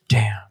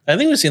 Damn. I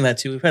think we've seen that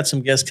too. We've had some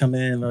guests come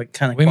in like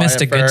kind of. We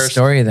missed a good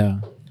story though.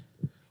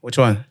 Which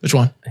one?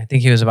 I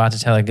think he was about to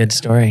tell a good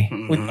story.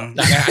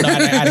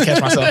 I had to catch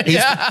myself.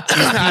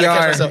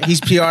 He's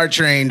PR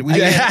trained. We need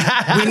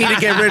to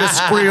get rid of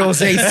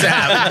Skrill's ASAP.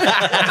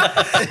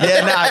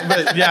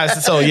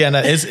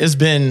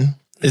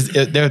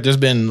 There's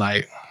been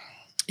like,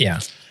 I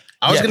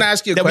was going to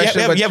ask you a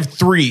question. We have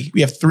three.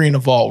 We have three in the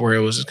vault where it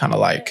was just kind of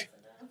like,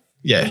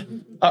 all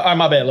right,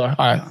 my bad, Laura.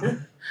 All right.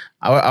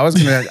 I was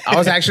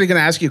actually going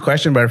to ask you a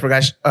question, but I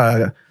forgot.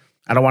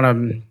 I don't want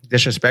to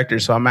disrespect her,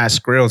 so I'm going to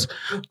ask Skrills.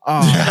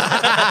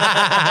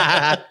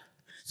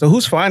 So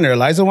who's finer,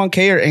 Aliza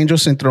 1K or Angel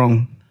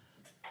Cintrón?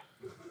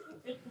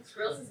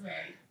 Skrills is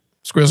married.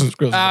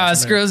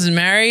 Skrills is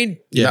married?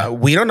 Yeah. No,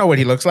 we don't know what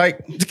he looks like.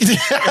 Behind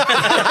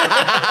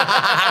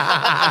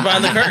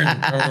the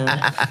curtain.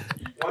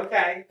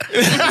 Okay.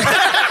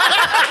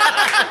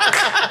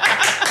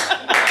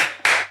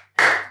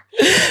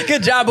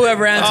 Good job,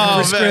 whoever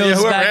answered for Skrills.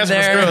 Whoever back answered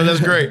there. for Skrills,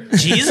 that's great.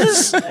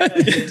 Jesus?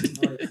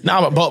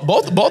 No, but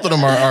both of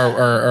them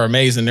are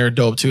amazing. They're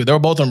dope too.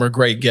 Both of them are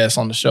great guests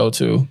on the show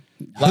too.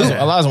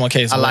 Aliza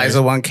 1K.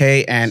 Aliza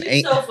 1K and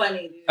She's so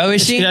funny, dude. Oh,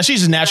 is she? Yeah, she's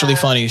just naturally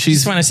funny. She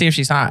just want to see if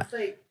she's hot.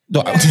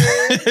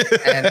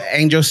 and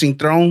Angel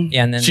Cintrón.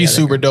 Yeah, and then she's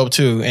super dope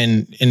too,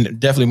 and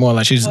definitely more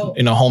like she's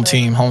home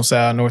team, home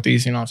side,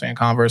 Northeast. You know what I'm saying?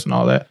 Converse and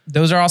all that.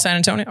 Those are all San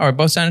Antonio, or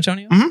both San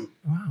Antonio?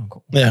 Mm-hmm. Wow,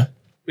 cool. Yeah.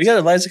 We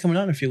got Aliza coming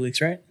on in a few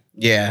weeks, right?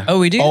 Yeah. Oh,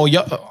 we do. Oh,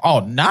 yeah. Oh,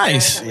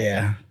 nice.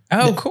 Yeah.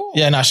 Oh, cool.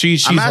 Yeah, no,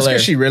 she's I'm asking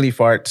hilarious. if she really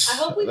farts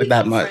like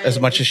that much, as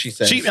much as she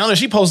says. I don't know,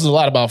 she posts a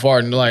lot about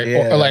farting, like,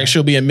 or like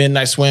she'll be at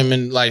midnight swim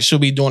and like she'll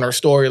be doing her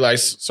story, like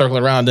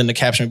circling around. Then the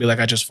caption would be like,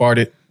 "I just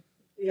farted,"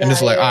 and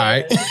it's like, all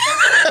right.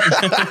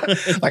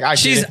 Like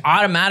she's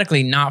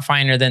automatically not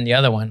finer than the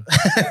other one.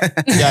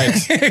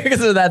 Yikes.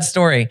 Because of that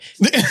story.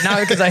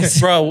 Not because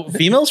bro,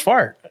 females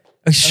fart.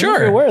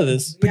 Sure. I'm aware of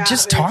this. But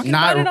just talking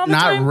about it all the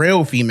time? Not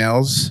real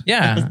females.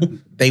 Yeah.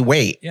 They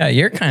wait. Yeah,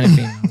 you're kind of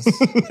females.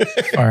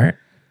 Fart.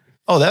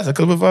 Oh, that's a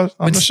clip of us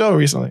on the show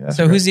recently. That's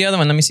so who's the other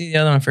one? Let me see the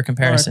other one for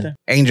comparison.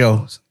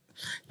 Angel.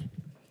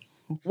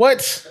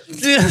 What?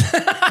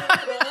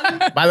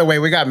 By the way,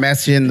 we got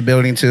Messi in the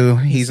building too.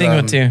 He's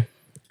single too.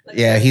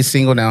 Yeah, he's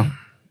single now.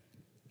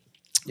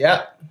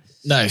 Yeah.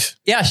 Nice.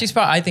 Yeah, I think she's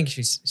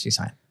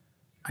fine.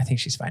 I think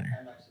she's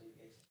finer.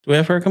 Do we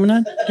have her coming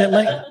on? Yeah,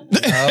 Mike?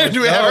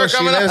 Do we have her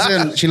coming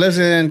on? She lives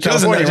in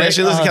California, right?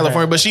 She lives in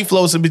California, but she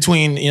floats in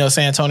between,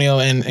 San Antonio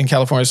and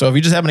California. So if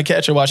you just happen to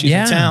catch her while she's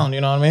in town, you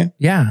know what I mean?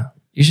 Yeah,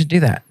 you should do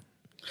that.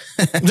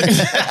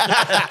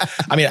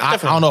 I mean, I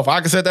don't know if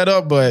I can set that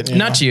up, but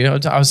not you.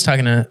 I was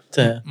talking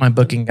to my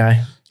booking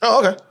guy.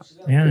 Oh, okay.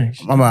 Yeah,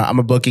 I'm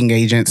a booking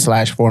agent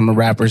 / former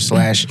rapper /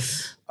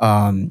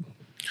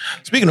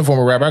 Speaking of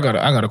former rapper, I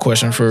got a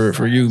question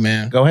for you,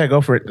 man. Go ahead,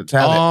 go for it. The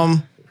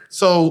talent.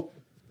 So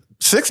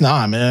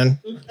 6ix9ine, man.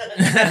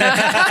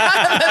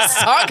 Let's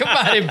talk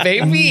about it,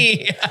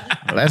 baby.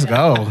 Let's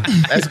go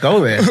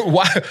there.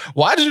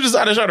 Why did you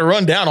decide to try to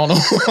run down on him?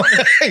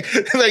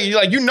 like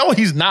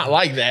he's not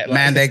like that. Like,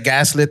 man, they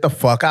gaslit the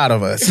fuck out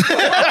of us.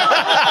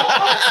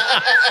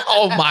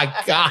 Oh my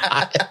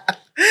God.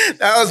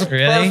 That was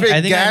Really?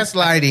 perfect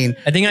gaslighting.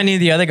 I think I need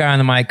the other guy on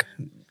the mic.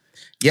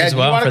 Yeah, as do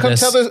well you want to for come this.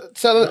 tell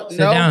the Sit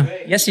no? down.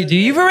 Yes, you do.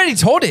 You've already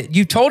told it.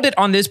 You told it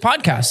on this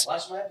podcast.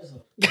 Watch my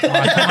episode. He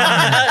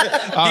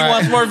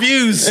wants more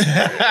views.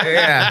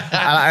 Yeah,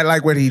 I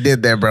like what he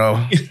did there,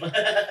 bro.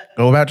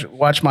 Go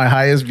watch my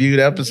highest viewed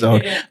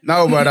episode.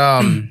 No, but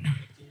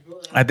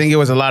I think it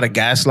was a lot of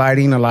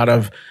gaslighting, a lot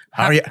of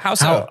How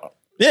so?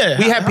 Yeah.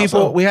 We had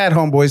people, we had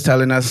homeboys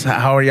telling us,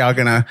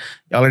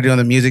 y'all are doing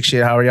the music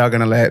shit. How are y'all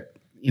gonna let,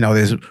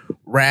 this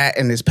rat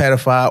and this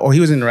pedophile, or he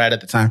was in the rat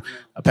at the time,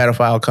 a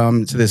pedophile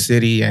come to the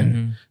city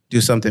and do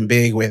something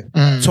big with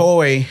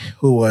Toy,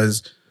 who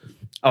was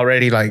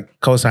already like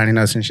co-signing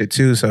us and shit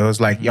too. So it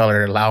was like, y'all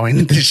are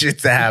allowing this shit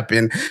to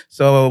happen.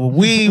 So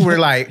we were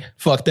like,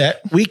 fuck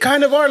that. we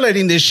kind of are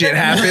letting this shit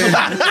happen.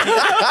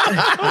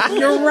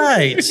 You're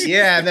right.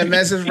 Yeah, and then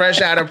Mess is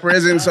fresh out of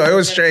prison. So it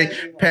was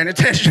straight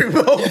penitentiary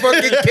mode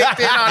fucking kicked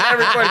in on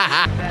everybody.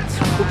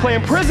 We're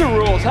playing prison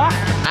rules, huh?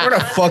 We're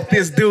gonna fuck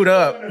this dude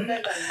up.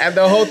 And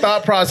the whole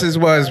thought process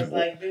was,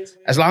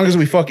 as long as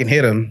we fucking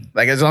hit him,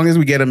 like as long as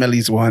we get him at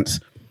least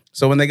once.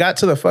 So when they got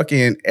to the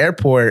fucking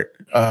airport,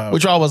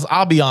 which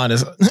I'll be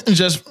honest,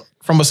 just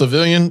from a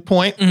civilian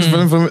point,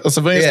 from a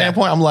civilian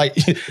standpoint, I'm like,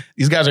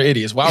 these guys are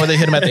idiots. Why would they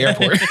hit him at the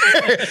airport?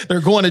 They're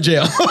going to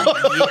jail.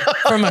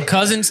 From a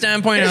cousin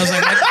standpoint, I was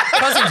like, my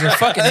cousins are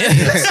fucking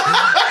idiots.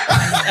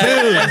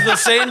 Dude, as the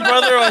same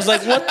brother, I was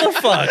like, what the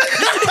fuck?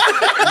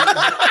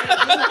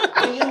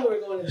 We knew we were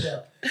going to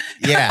jail.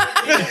 yeah.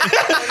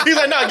 He's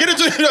like, nah, get it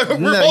to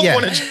we're both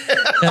going to jail.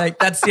 Like,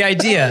 that's the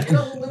idea. You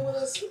know who lived with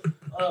us?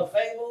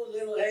 Fable,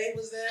 Little A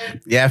was there.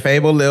 Yeah,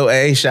 Fable, Lil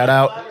A, shout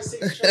out. 5 or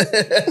 6 shows.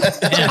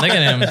 Yeah, look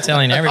at him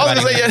telling I was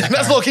everybody. gonna say, yeah,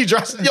 that's low key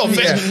drops. Yo,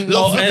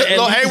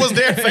 Lil Hay was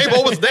there,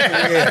 Fable was there.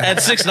 At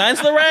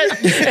 6ix9ine's the rat?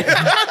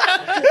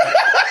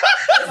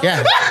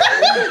 Yeah.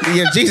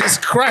 Yeah, Jesus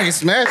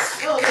Christ, man.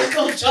 No, there's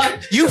no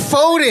charge. You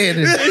folded.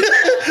 You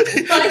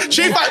heard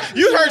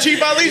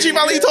Chief Ali. Chief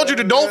Ali told you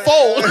to don't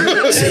fold.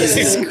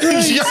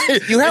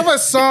 You have a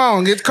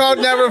song. It's called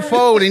Never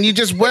Fold, and you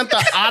just went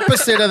the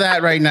opposite of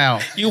that right now.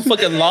 You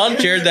fucking lawn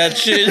chaired that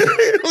shit.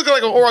 Looking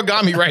like an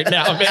origami right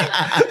now, man.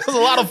 There's a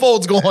lot of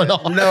folds going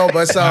on. No,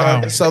 but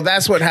so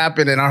that's what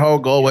happened, and our whole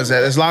goal was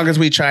that as long as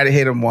we try to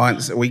hit him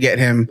once, we get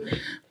him.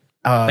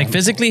 Like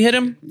physically hit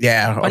him?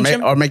 Yeah, Punch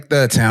him? or make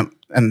the attempt,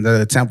 and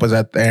the attempt was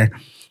up there,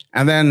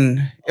 and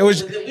then it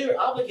was We were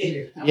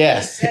obligated.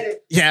 Yeah. Said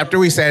it. yeah. After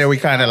we said it, we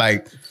kind of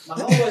like My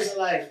homeboys are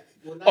like,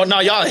 Oh no,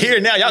 y'all here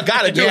now. Y'all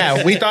gotta do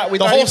it. we thought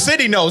The whole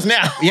city knows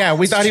now. yeah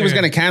we thought he was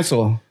gonna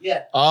cancel.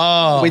 yeah.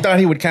 Oh. We thought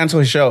he would cancel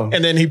his show.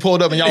 And then he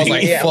pulled up and y'all was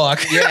like, Yeah.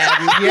 fuck.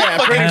 Yeah,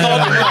 pretty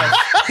much.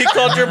 He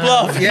called your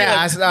bluff. Yeah,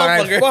 I said, all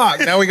right,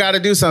 fuck. Now we got to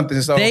do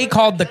something. So They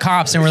called the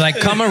cops and were like,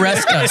 come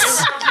arrest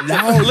us.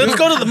 Let's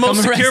go to the most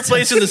Come secure arrest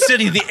place in the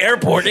city, the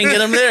airport, and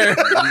get him there.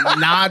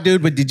 nah,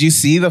 dude. But did you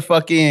see the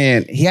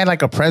fucking? He had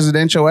like a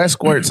presidential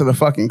escort to the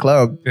fucking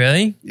club.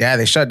 Really? Yeah,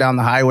 they shut down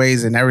the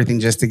highways and everything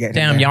just to get him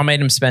Damn, there. y'all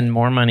made him spend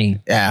more money.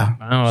 Yeah.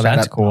 Oh, Shout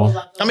that's out-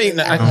 cool. I mean,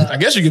 I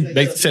guess you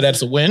could say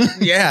that's a win.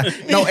 Yeah.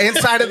 No,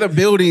 inside of the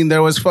building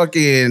there was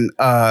fucking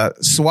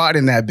SWAT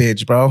in that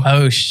bitch, bro.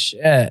 Oh,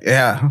 shit.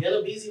 Yeah.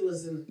 Yellow Beezy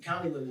was in the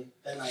county with me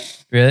that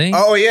night. Really?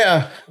 Oh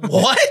yeah.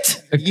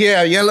 What?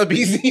 Yeah, Yellow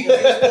Beezy. He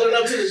was pulling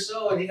up to the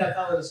show and he got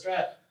caught with a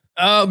strap.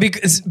 Oh,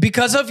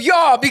 because of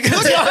y'all.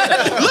 Because look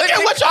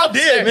at what y'all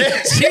did, man.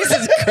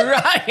 Jesus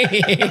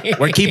Christ.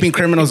 We're keeping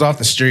criminals off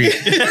the street.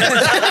 Hey,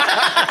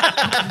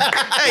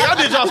 y'all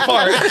did y'all's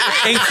part.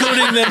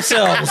 Including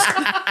themselves.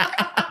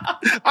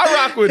 I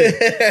rock with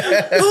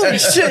it. Holy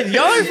shit.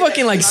 Y'all are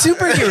fucking like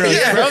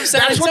superheroes, bro.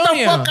 San That's what the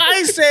Antonio. fuck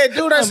I said,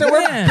 dude. I said,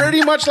 man. we're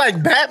pretty much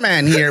like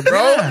Batman here,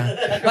 bro.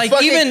 Like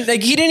Fucking- even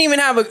like he didn't even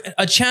have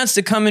a chance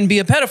to come and be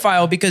a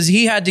pedophile because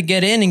he had to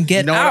get in and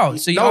get out.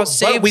 So y'all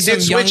saved some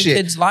young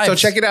kids' lives. So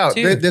check it out.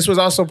 too. This was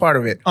also part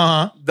of it.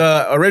 Uh-huh.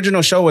 The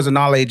original show was an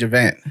all-age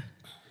event.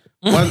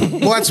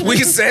 Once we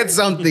said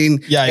something,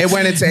 Yikes. it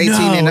went into 18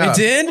 and No, up.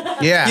 it did?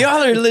 Yeah.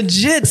 Y'all are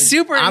legit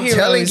superheroes, I'm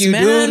telling you,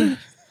 man. dude.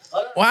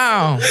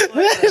 Wow.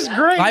 That is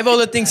great.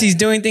 Livola thinks he's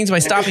doing things by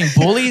stopping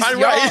bullies. I'm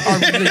Y'all right. are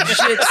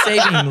legit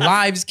saving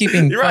lives,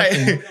 keeping You're right.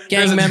 fucking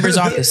gang members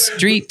off the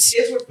streets.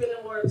 Kids were feeling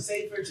more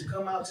safer to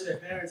come out to their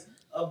parents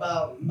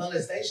about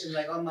molestation.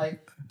 Like I'm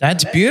like,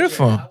 That's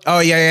beautiful. Oh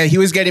yeah. He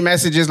was getting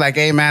messages like,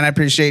 "Hey man, I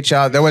appreciate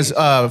y'all." There was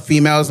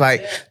females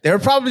like they were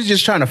probably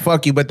just trying to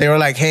fuck you, but they were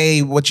like,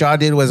 "Hey, what y'all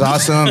did was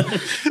awesome."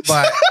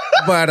 but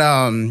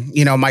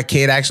you know, my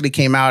kid actually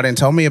came out and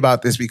told me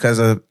about this because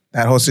of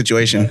that whole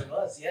situation.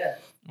 yeah.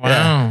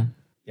 Wow.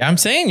 Yeah, I'm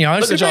saying y'all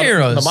are Look at y'all,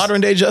 superheroes. the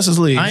modern day Justice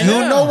League. I You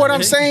know what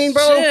I'm saying,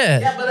 bro?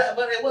 Shit. Yeah,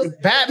 but it was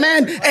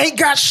Batman ain't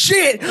got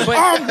shit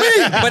on me.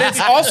 But it's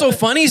also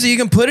funny, so you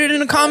can put it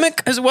in a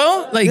comic as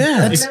well. Like, We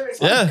that's, never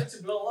expected it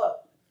to blow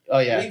up. Oh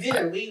yeah. We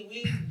didn't.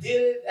 We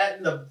did it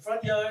in the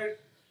front yard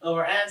of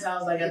our aunt's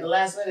house, like at the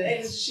last minute. Hey,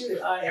 let's just shoot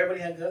it. All right,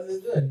 everybody had guns.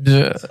 It's good.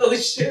 yeah. So we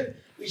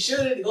shoot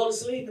it, go to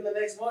sleep, and the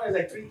next morning,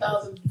 like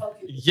 3,000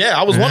 fucking. Yeah,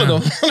 I was one of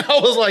them. I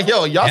was like,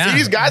 yo, y'all Yeah. see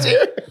these guys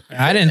here?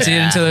 I didn't see it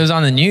until it was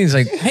on the news.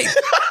 Like, hey,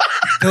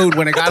 Dude,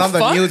 when it got on the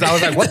fuck? news, I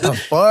was like, what the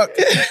fuck?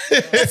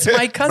 it's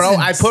my cousin.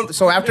 Bro,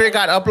 so after it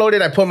got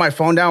uploaded, I put my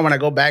phone down. When I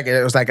go back,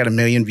 it was like at 1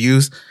 million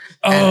views.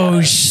 Oh,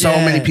 And shit. so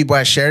many people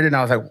had shared it, and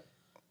I was like,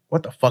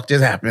 what the fuck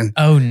just happened?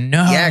 Oh,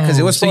 no. Yeah, 'cause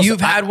it was So supposed you've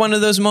to- had one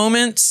of those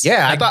moments?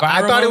 Yeah, Like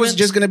I viral thought it was moments?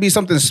 just gonna be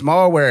something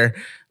small where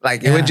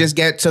like it would just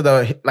get to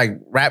the like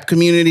rap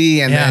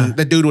community and Yeah. then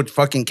the dude would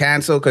fucking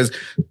cancel because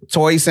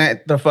Toy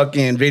sent the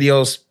fucking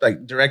videos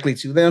like directly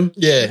to them.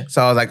 Yeah.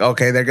 So I was like,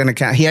 okay, they're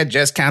gonna he had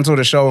just canceled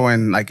a show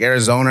in like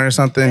Arizona or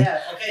something.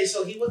 Yeah. Okay,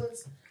 so he wasn't.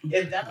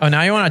 If that Oh,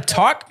 now you want to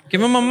talk? Give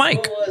him a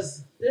mic.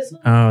 was this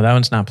one. Oh, that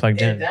one's not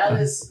plugged If in.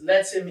 Dallas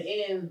lets him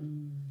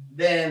in,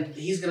 then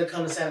he's gonna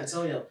come to San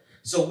Antonio.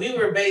 So we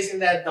were basing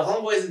that the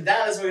homeboys in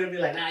Dallas were gonna be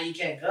like, nah, you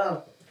can't come.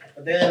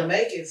 But they let him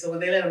make it. So when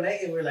they let him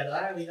make it, we're like, all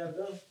right, we gotta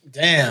go.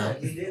 Damn.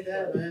 Like, we did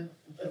that, man.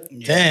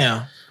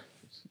 Damn.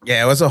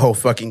 Yeah, it was a whole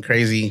fucking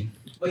crazy.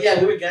 But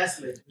yeah, we were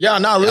gaslit. Yeah,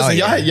 no, listen, Oh,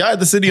 yeah. y'all had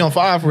the city on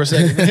fire for a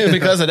second.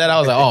 Because of that, I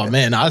was like, oh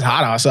man, it's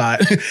hot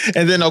outside.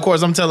 And then of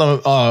course I'm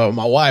telling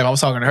my wife, I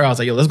was talking to her, I was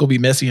like, yo, let's go be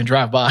messy and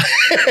drive by.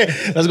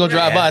 Let's go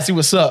drive by and see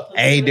what's up.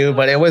 Hey, dude,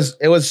 but it was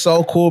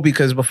so cool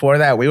because before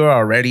that we were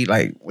already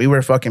like we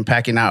were fucking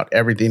packing out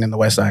everything in the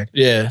West Side.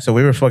 Yeah. So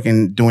we were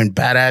fucking doing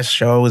badass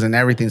shows and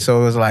everything. So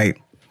it was like,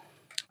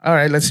 all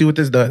right, let's see what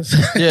this does.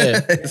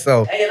 Yeah.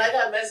 So Hey, and I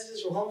got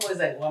messages from homeboys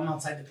like, well, I'm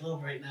outside the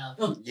club right now.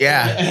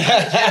 yeah.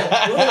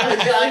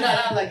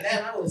 I was like,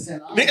 damn, I would have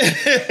sent all.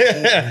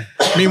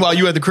 Meanwhile,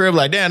 you at the crib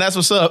like, damn, that's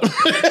what's up.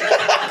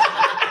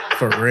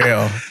 For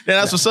real. Damn,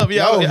 that's what's up.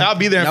 Yeah, I'll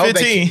be there in No,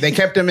 15. They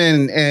kept him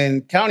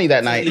in county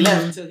that night.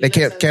 They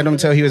kept him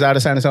until he was out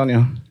of San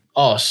Antonio.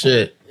 Oh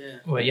shit.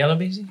 What, Yellow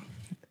Beezy?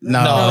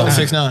 No. No,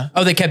 6'9".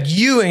 Oh, they kept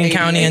you in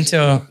county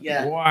until.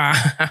 Yeah. Wow.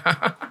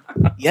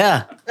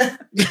 Yeah.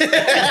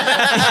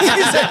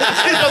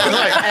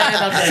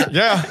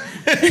 Yeah.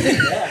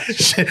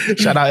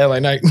 Shout out LA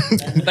Night.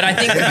 But I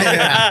think.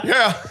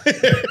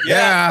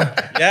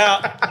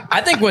 Yeah.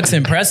 I think what's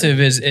impressive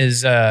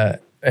is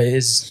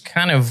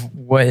kind of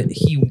what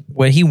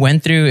he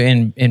went through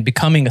in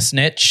becoming a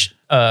snitch.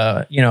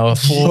 A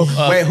full.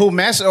 Wait, who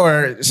Mess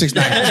or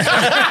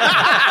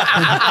 6ix9ine?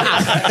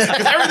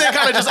 Because everything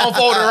kind of just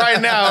unfolded right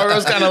now. It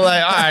was kind of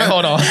like, all right,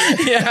 hold on.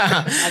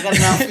 Yeah.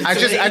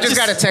 I just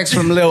got a text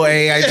from Lil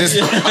A. I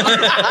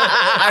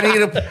need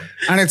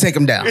to take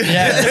him down.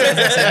 Yeah,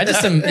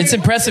 it's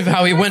impressive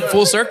how he went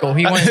full circle.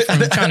 He went from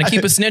trying to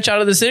keep a snitch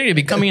out of the city to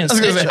becoming a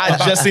snitch. I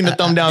just seen the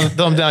thumb down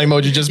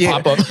emoji just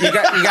pop up. You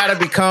got to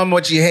become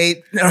what you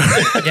hate.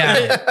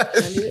 Yeah.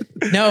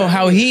 No,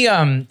 how he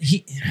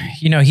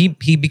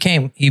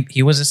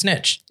was a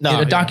snitch.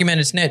 A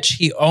documented snitch.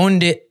 He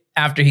owned it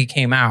after he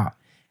came out,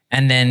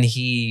 and then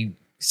he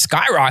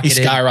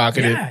skyrocketed.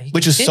 Yeah, he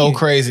which is so continued.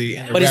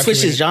 crazy. But he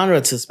switched his genre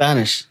to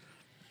Spanish.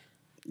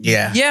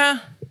 Yeah. Yeah,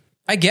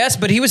 I guess.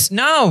 But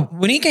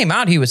when he came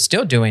out, he was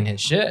still doing his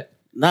shit.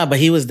 Nah, but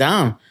he was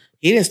down.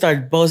 He didn't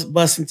start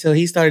busting until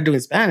he started doing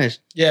Spanish.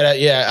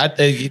 Yeah, I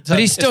think. But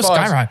he's still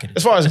skyrocketed.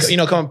 As far as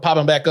coming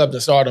popping back up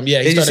to stardom, yeah,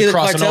 he Did you see started the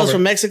crossing cartels over.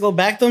 from Mexico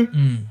backed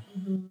him?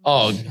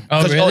 Oh,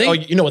 really?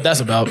 you know what that's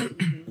about?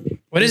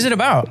 What is it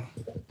about?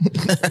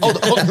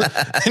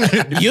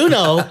 You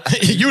know.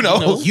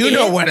 You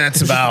know what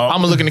that's about. I'm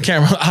gonna look in the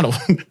camera. I don't.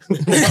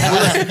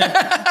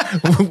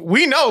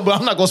 We know, but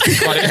I'm not gonna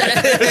speak on it.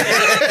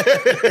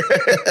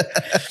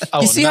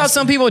 You see how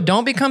some people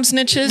don't become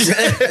snitches?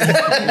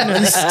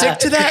 Stick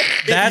to that.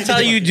 That's how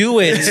you do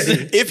it.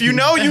 If you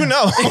know, you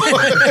know.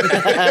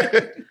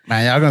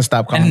 Man, y'all gonna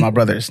stop calling my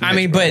brother a snitch, I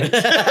mean,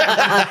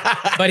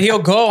 but he'll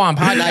go on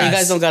podcasts. Nah, you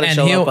guys don't gotta and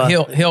show up.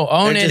 He'll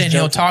own They're it just and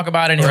he'll joking. talk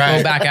about it and he'll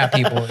go back at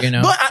people. You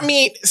know. But I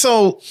mean,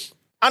 so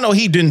I know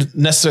he didn't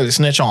necessarily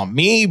snitch on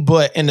me,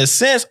 but in a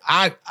sense,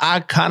 I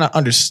kind of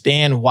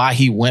understand why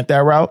he went that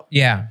route.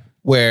 Yeah.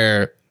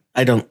 Where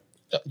I don't.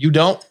 You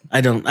don't? I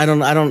don't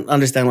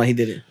understand why he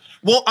did it.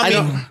 Well, I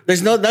mean, don't.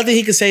 There's nothing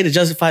he could say to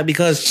justify it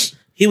because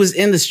he was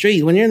in the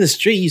street. When you're in the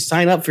street, you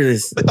sign up for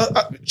this.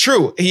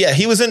 True. Yeah,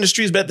 he was in the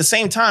streets, but at the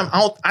same time,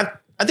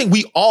 I think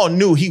we all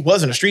knew he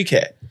wasn't a street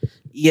cat.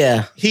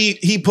 Yeah.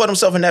 He put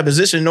himself in that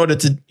position in order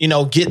to,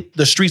 get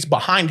the streets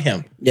behind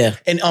him. Yeah.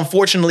 And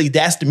unfortunately,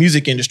 that's the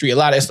music industry. A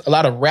lot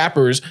of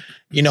rappers,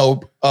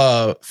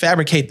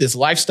 fabricate this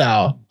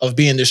lifestyle of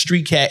being the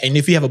street cat. And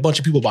if you have a bunch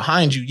of people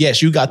behind you,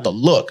 yes, you got the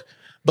look.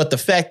 But the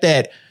fact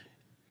that,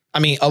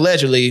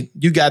 allegedly,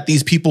 you got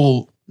these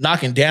people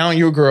knocking down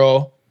your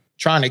girl,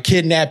 trying to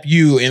kidnap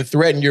you and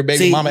threaten your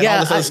baby mama and all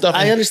this other stuff.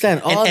 I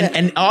understand all that.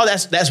 And all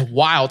that's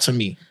wild to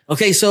me.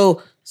 Okay,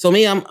 so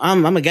me,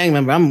 I'm a gang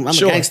member. I'm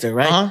Sure. a gangster,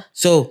 right? Uh-huh.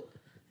 So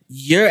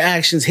your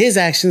actions, his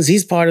actions,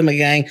 he's part of my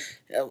gang.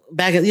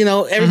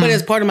 Everybody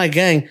that's part of my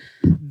gang,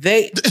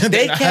 they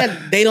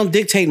don't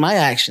dictate my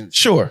actions.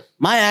 Sure.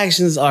 My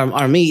actions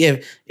are me.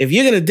 If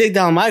you're gonna dig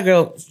down my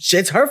girl,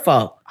 it's her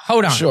fault.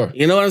 Hold on. Sure.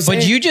 You know what I'm saying?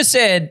 But you just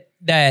said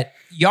that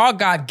y'all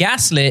got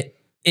gaslit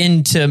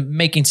into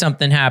making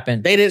something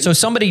happen. They did. So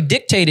somebody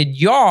dictated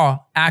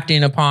y'all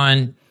acting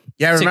upon.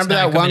 Yeah, remember 6ix9ine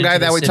that one coming guy into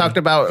that the we city. talked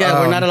about? Yeah,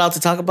 we're not allowed to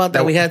talk about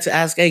that. We had to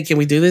ask, hey, can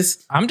we do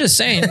this? I'm just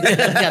saying. Yeah,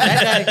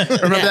 that guy.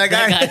 Remember that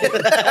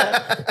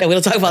guy? Yeah, we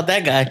don't talk about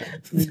that guy.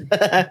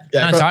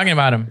 I'm not talking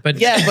about him,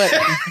 but Yeah, but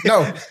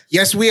No.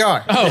 Yes, we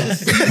are.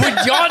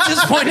 but y'all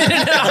just pointed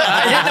it out.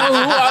 I didn't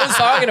know who I was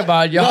talking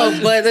about. Y'all.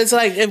 no, but it's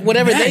like if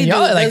whatever Man, they do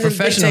y'all are like doesn't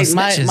professional dictate snitches.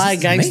 my This is amazing.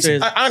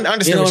 gangsters. I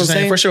understand You know what you're what I'm saying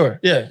saying? for sure.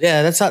 Yeah.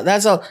 Yeah, that's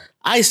how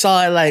I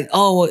saw it. Like,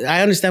 oh,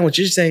 I understand what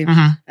you're saying,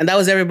 and that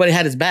was everybody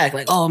had his back.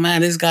 Like, oh man,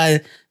 this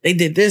guy they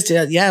did this.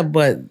 Yeah,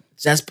 but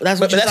that's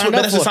what you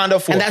signed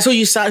up for, and that's who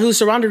you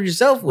surrounded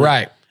yourself with.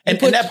 Right. And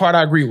that part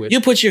I agree with.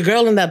 You put your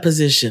girl in that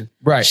position.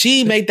 Right.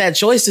 She made that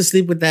choice to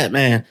sleep with that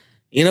man.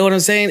 You know what I'm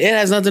saying? It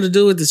has nothing to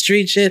do with the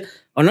street shit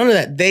or none of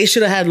that. They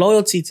should have had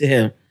loyalty to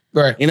him.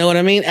 Right. You know what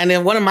I mean? And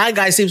then one of my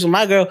guys sleeps with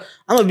my girl.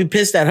 I'm going to be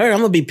pissed at her. I'm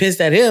going to be pissed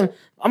at him.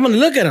 I'm going to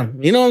look at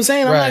him. You know what I'm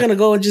saying? I'm not going to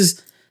go and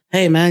just,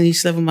 hey, man, you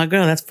slept with my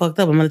girl. That's fucked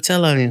up. I'm going to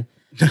tell on you.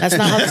 That's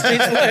not how the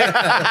streets work.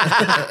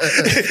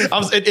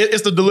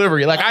 It's the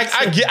delivery. Like I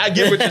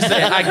get what you're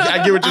saying.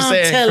 I get what you're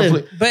saying.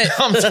 telling. But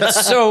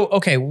so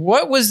okay,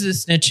 what was the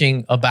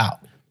snitching about?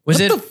 Was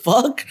What it the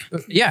fuck?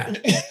 Yeah.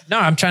 No,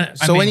 I'm trying.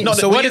 So when you-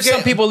 so what when if you some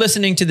get- people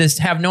listening to this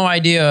have no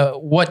idea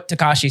what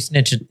Tekashi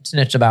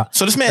snitched about?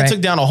 So this man Right. took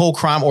down a whole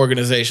crime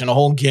organization, a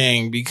whole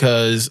gang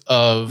because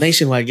of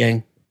Nationwide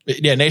gang.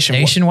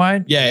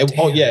 nationwide. Yeah.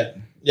 Damn.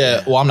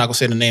 Yeah. Well, I'm not gonna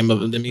say the name of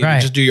them. Right.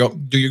 Just do your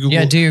Google.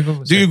 Yeah, do your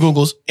Googles. Do your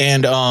Googles.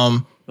 And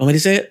Want me to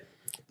say it?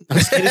 The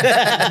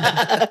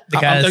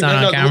guy that's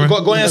not on camera.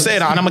 Go ahead and say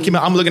it. I'm looking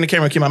at the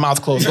camera and keep my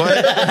mouth closed. Go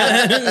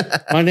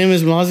ahead. My name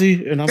is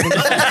Mazi, and I'm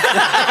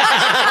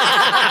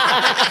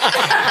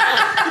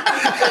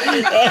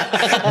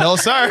No,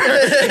 sir.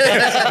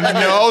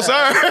 No,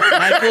 sir.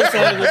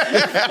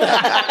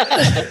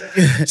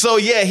 So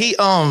yeah, he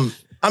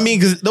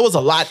because there was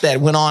a lot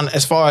that went on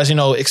as far as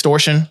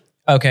extortion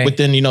Okay.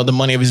 within the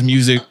money of his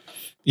music,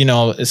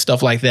 and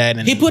stuff like that.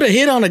 And He put a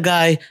hit on a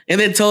guy and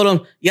then told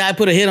him, yeah, I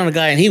put a hit on a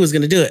guy and he was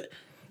going to do it.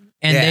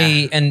 And Yeah.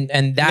 they and that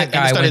And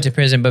guy started- went to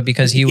prison, but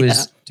because he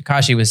was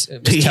Tekashi was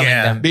telling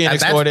them. being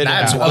extorted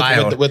That's and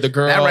wild. with the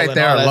girl. That right and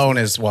there all that. alone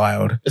is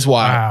wild. It's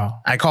wild. Wow.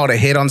 I called a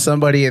hit on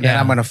somebody, and then Yeah.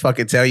 I'm gonna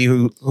fucking tell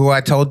you who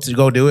I told to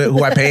go do it,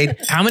 who I paid.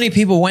 How many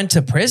people went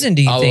to prison,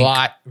 do you A think?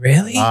 lot.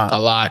 Really? A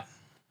lot.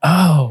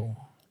 Oh.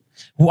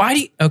 Why do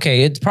you,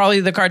 okay, it's probably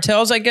the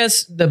cartels, I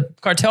guess, the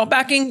cartel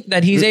backing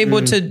that he's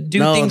able to do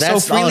No, things so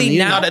that's all freely new.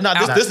 now. No,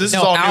 this is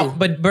all new.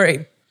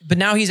 But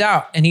now he's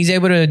out and he's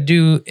able to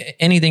do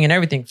anything and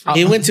everything.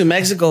 He went to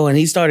Mexico and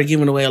he started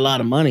giving away a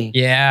lot of money.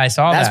 Yeah, I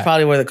saw That's that.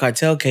 probably where the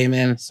cartel came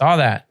in. Saw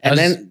that. And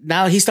That was- then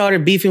now he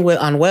started beefing with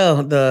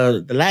Anuel,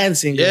 the Latin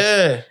singer.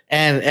 Yeah.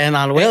 And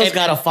Anuel's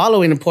got a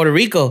following in Puerto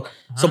Rico.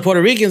 So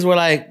Puerto Ricans were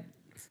like,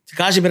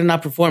 Tekashi better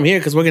not perform here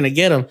because we're going to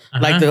get him.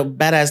 Like the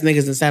badass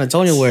niggas in San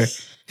Antonio were.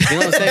 You know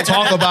what I'm saying?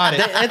 Talk about it.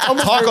 It's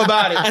almost Talk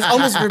about it. That's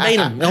almost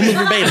verbatim. Almost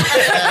verbatim.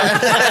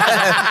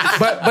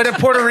 but in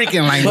Puerto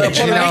Rican language,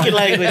 Puerto Rican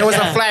language, there was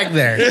yeah. a flag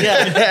there.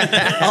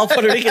 Yeah. All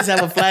Puerto Ricans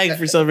have a flag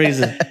for some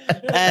reason.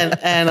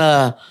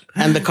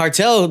 And the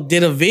cartel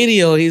did a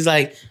video. He's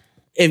like,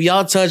 if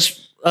y'all touch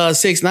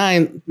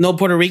 6ix9ine, no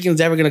Puerto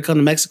Rican's ever gonna come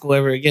to Mexico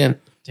ever again.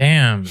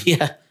 damn.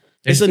 Yeah.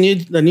 It's the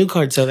new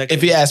cartel.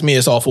 If you ask me,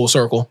 it's all full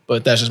circle,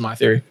 but that's just my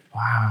theory.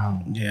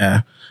 Wow.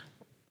 Yeah.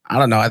 I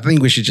don't know. I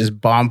think we should just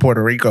bomb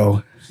Puerto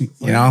Rico. You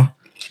know?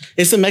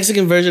 It's the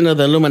Mexican version of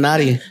the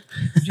Illuminati.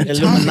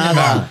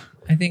 Illuminada.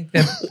 I think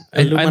that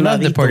I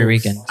love the Puerto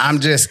Ricans. I'm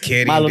just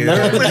kidding, dude.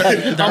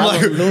 I'm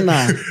like,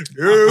 Luna.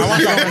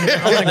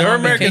 They're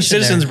American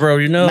citizens, bro.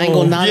 You know.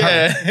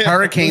 yeah.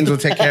 Hurricanes will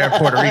take care of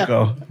Puerto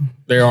Rico.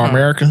 They are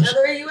Americans.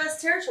 Another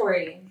U.S.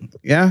 territory.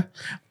 Yeah.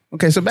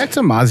 Okay, so back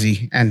to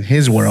Mazi and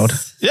his world.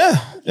 Yeah.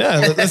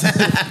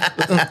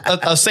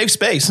 A safe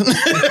space.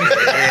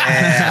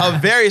 A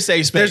very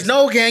safe space. There's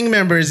no gang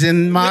members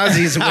in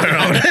Mazi's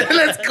world.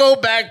 Let's go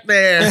back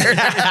there.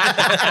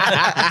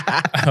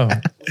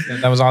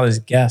 That was all his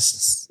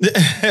guests.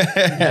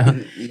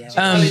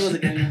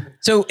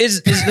 So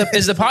is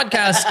the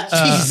podcast?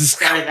 Jesus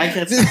Christ, I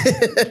can't.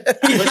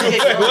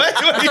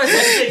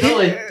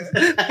 What?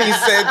 He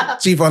said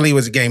Chief Ali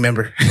was a gang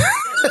member.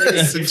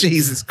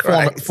 Jesus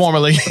Christ.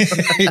 Formerly.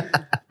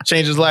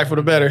 Changed his life for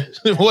the better.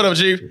 What up,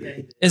 Chief?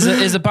 Is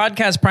the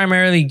podcast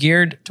primarily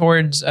geared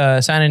towards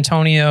San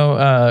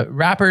Antonio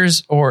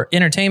rappers or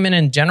entertainment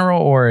in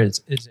general, or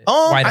is it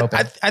wide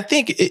open? I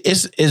think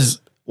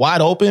it's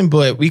wide open,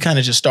 but we kind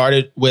of just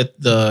started with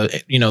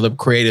the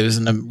creatives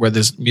and whether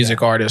it's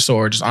music artists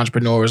or just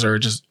entrepreneurs or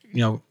just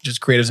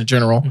just creatives in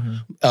general.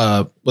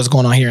 What's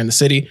going on here in the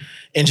city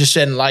and just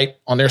shedding light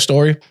on their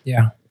story.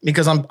 Yeah,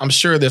 because I'm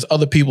sure there's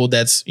other people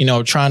that's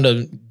trying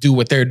to do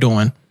what they're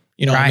doing.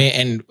 You know what I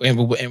mean?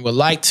 And would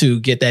like to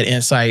get that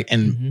insight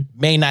and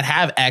may not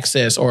have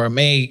access or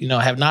may,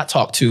 have not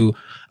talked to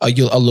a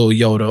Lil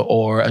Yoda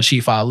or a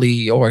Chief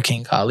Ali or a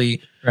King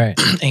Khalid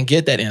and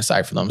get that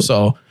insight from them.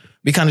 So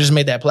we kind of just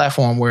made that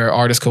platform where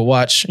artists could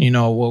watch,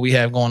 what we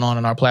have going on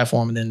in our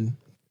platform and then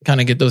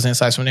kind of get those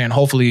insights from there. And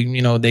hopefully,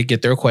 they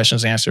get their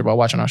questions answered by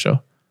watching our show.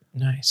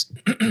 Nice.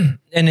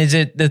 And is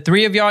it the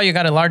three of y'all? You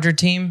got a larger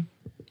team?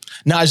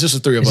 No, it's just the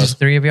three of us. Just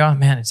three of y'all?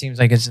 Man, it seems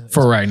like it's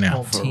for right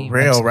now. For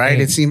real, right?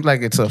 It seems like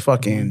it's a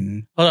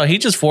fucking... Hold on, he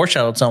just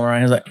foreshadowed something,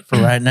 right? He's like, for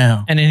right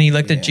now. And then he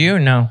looked at you?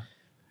 No.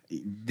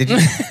 Did you?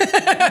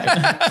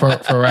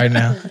 for right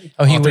now.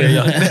 Oh, he would.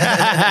 All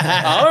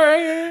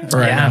right. For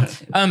right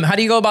now. How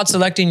do you go about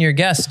selecting your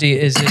guests?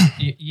 Is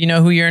it you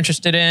know who you're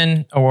interested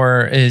in,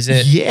 or is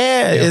it?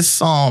 Yeah,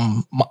 it's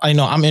I'm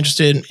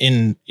interested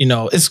in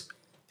it's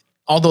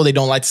although they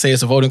don't like to say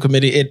it's a voting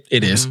committee,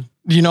 it is.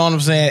 You know what I'm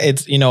saying?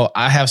 It's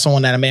I have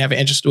someone that I may have an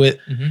interest with,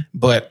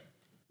 but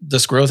the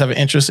Skrills have an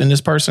interest in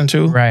this person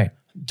too. Right.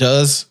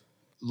 Does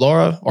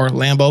Laura or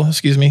Lambo,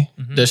 excuse me,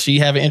 does she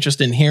have an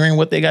interest in hearing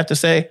what they got to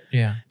say?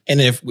 Yeah. And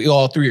if we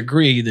all three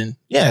agree, then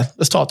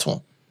let's talk to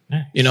them.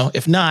 Nice.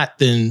 If not,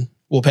 then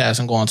we'll pass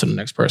and go on to the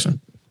next person.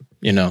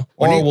 We'll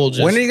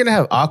just. When are you gonna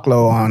have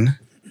Aklo on?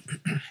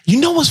 You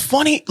know what's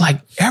funny?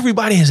 Like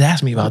everybody has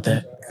asked me about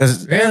that.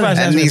 Because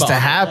that needs to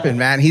happen,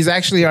 man. He's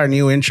actually our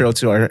new intro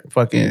to our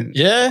fucking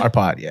our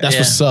pod. Yeah, that's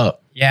what's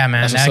up. Yeah,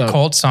 man, that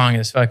Colt song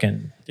is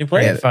fucking. You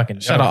play it?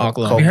 Fucking. Shout out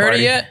Aklo. Have you heard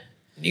it yet?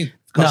 Is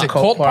it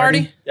Colt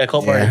Party? Yeah,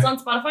 Colt Party. It's on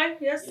Spotify.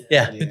 Yes.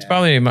 Yeah, it's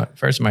probably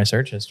first in my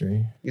search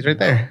history. He's right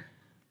there.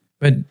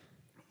 But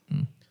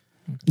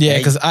yeah,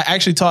 because I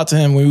actually talked to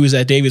him when we was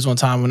at Davies one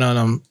time when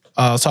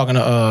I was talking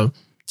to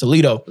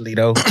Lido,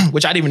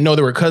 which I didn't even know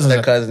they were cousins.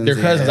 They're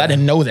cousins. I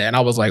didn't know that, and I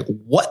was like,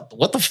 "What?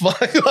 What the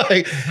fuck?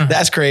 Like,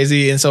 that's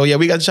crazy." And so,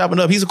 we got to chop it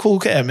up. He's a cool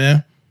cat,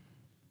 man.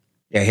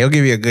 Yeah, he'll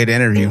give you a good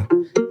interview.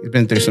 He's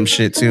been through some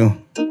shit too.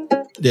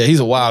 Yeah, he's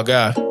a wild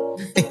guy.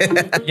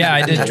 Yeah,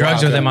 I did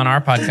drugs with him on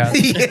our podcast.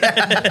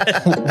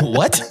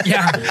 What?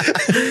 Yeah.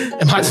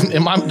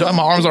 Am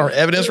my arms are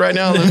evidence right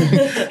now?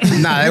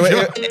 Nah,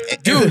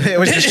 dude, it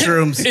was just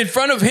shrooms. In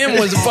front of him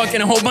was a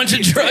whole bunch of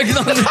drugs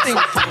on the thing.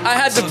 I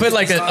had to put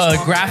like a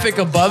graphic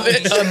above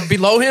it,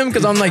 below him,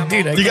 because I'm like,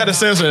 dude, you got to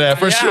censor that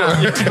for sure.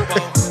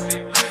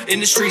 In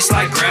the streets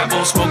like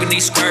Grabo, smoking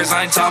these squares,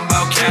 I ain't talking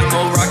about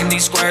camo. Rocking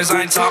these squares,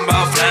 I ain't talking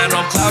about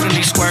flannel. Clouding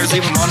these squares,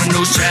 leave them on the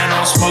news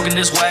channel. Smoking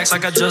this wax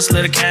like I just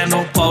lit a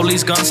candle.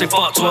 Police guns say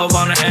fuck 12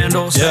 on the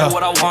handle. Say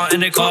what I want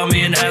and they call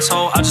me an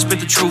asshole. I just spit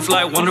the truth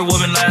like Wonder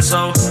Woman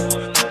lasso.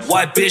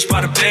 White bitch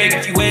by the bag.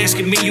 If you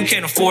asking me, you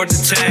can't afford the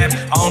tab.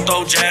 I don't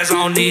throw jazz, I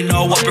don't need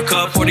no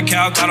uppercut. 40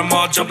 cal, got them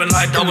all jumping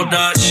like double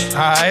dutch.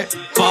 Alright.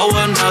 Pour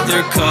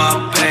another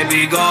cup,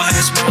 baby, go ahead,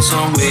 smoke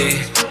some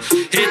weed.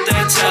 Hit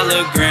that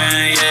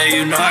telegram,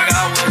 you know I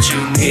got what you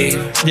need.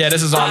 Yeah,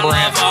 this is on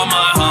brand. All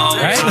my hoes,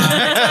 right?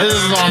 This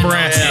is on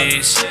brand.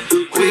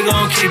 We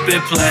gon' keep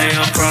it playing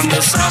from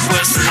the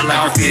southwest. I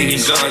like repeating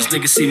in guns.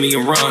 Niggas see me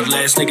and run.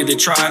 Last nigga that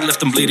tried left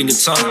them bleeding a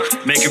tongue.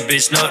 Make your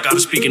bitch nut, got her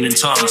speaking in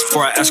tongues.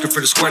 Before I ask her for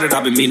the square that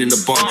I've been meaning to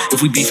bump.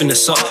 If we beefing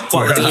this up,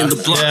 quality in the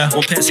blunt.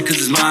 Won't pass it cause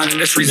it's mine and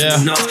that's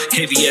reason enough.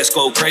 KVS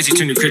go crazy,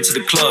 turn your crib to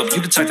the club.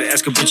 You the type to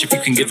ask a bitch if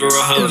you can give her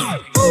a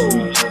hug.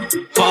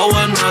 Pour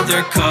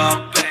another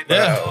cup, baby.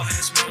 Yeah.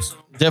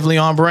 Definitely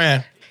on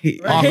brand.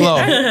 On glow.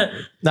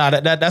 Nah,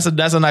 that's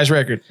a nice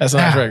record. That's a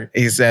nice record.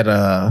 He said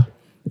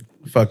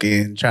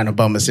fucking trying to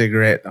bum a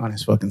cigarette on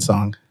his fucking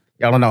song.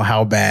 Y'all don't know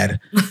how bad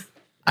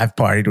I've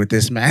partied with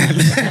this man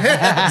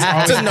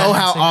to know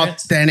how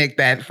authentic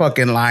that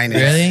fucking line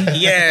is. Really?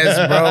 Yes,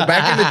 bro.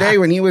 Back in the day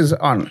when he was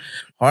on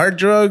hard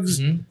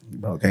drugs,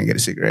 bro, can't get a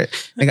cigarette.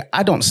 Nigga,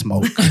 I don't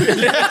smoke.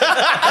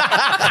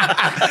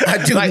 I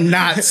do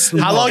not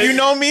smoke. How long you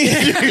know me?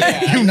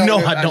 you know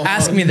I don't.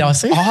 Ask me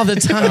those all the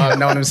time. I've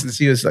known him since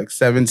he was like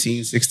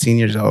 17, 16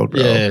 years old,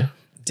 bro. Yeah.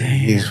 Damn.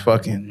 He's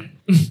fucking...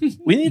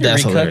 We need to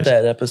That's recut hilarious.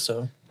 that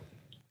episode.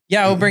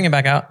 Yeah, we'll bring it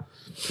back out.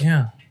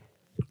 Yeah.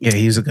 Yeah,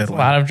 he's a good A one.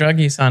 lot of drug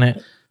use on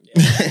it.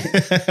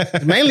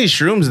 Mainly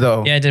shrooms,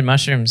 though. Yeah, I did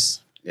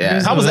mushrooms.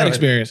 Yeah. How was that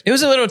experience? It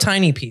was a little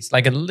tiny piece,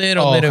 like a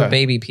little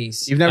baby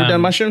piece. You've never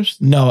done mushrooms?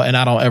 No, and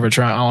I don't ever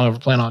try. I don't ever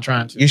plan on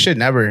trying to. You should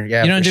never.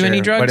 Yeah, You don't for do any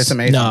sure. drugs? But it's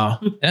amazing. No.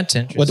 That's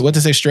interesting. What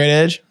to say? Straight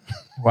edge?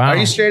 Wow. Are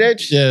you straight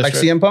edge? Yeah, Like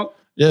straight- CM Punk?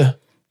 Yeah.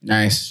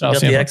 Nice.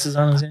 Got the X's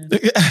on his hand.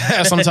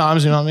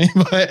 Sometimes, you know what I mean?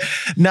 But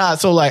nah,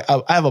 so like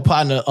I have a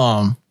partner,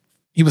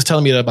 he was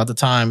telling me about the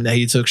time that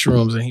he took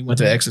shrooms and he went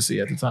to ecstasy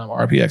at the time,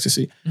 RP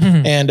ecstasy.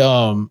 And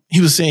he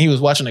was saying he was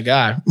watching a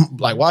guy,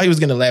 like while he was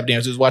getting a lap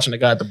dance, he was watching a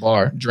guy at the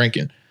bar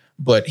drinking,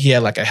 but he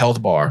had like a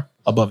health bar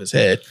above his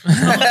head.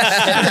 and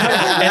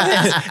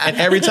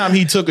every time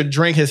he took a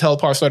drink, his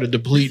health bar started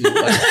depleting.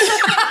 Like,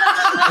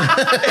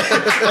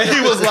 and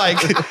he was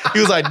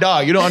like,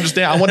 dog, you don't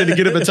understand. I wanted to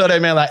get up and tell that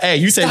man, like, hey,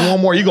 you take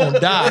one more, you're gonna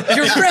die.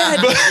 You're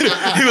red. But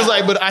he was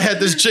like, but I had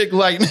this chick,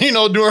 like, you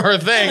know, doing her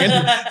thing,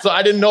 and so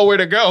I didn't know where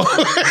to go.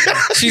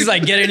 She's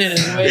like getting in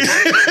his way.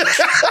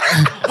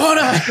 Hold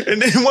on.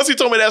 And then once he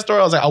told me that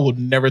story, I was like, I would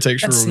never take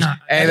That's shrooms. not.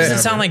 That doesn't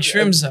sound like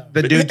shrooms though.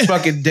 The dude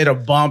fucking did a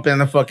bump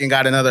and fucking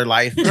got another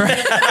life. Yeah,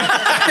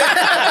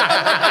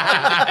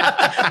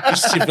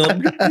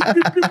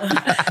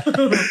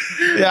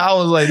 I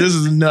was like, this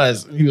is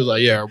nuts. He was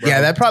like, yeah, bro.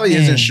 Yeah, that probably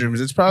Dang. isn't shrooms.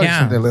 It's probably Yeah.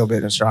 something a little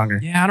bit stronger.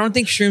 Yeah, I don't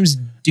think shrooms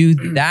do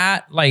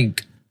that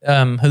like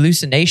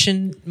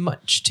hallucination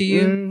much to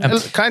you.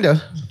 Kind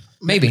of.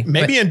 Maybe.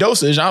 Maybe in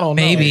dosage, I don't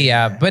know. Maybe,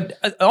 yeah. But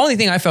the only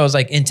thing I felt was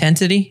like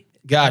intensity.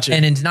 Gotcha.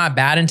 And it's not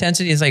bad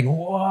intensity. It's like,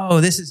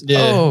 whoa, this is,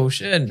 oh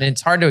shit. And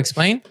it's hard to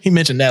explain. He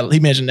mentioned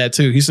that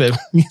too. He said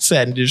he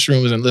sat and did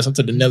shrooms and listened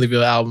to the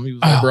Nellyville album. He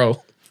was like,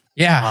 bro.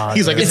 Yeah.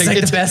 He's like, it's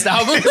like the best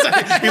album. He's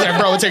like,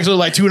 bro, it takes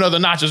like 2 other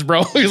notches,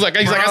 bro. He's like,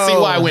 I see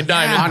why I went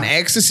diamond. On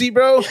ecstasy,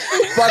 bro.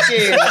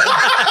 Fucking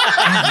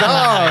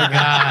dog.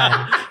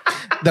 God.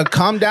 The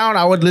Calm Down,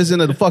 I would listen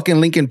to the fucking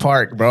Linkin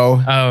Park,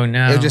 bro. Oh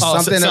no. It was just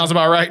something sounds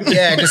about right.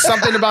 Yeah, just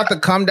something about the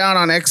Calm Down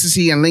on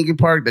ecstasy and Linkin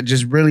Park that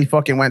just really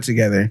fucking went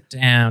together.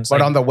 Damn.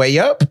 But on the way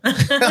up,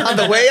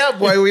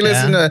 boy, we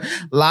listened to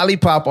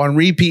Lollipop on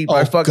repeat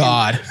by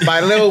by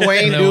Lil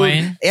Wayne, Lil dude.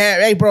 Wayne? Yeah,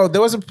 hey, bro,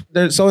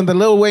 so in the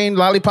Lil Wayne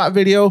Lollipop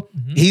video,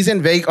 he's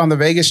in on the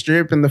Vegas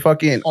Strip in the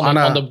fucking on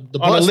a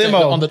bus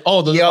limo. Okay.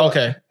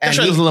 That's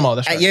right, it was a limo.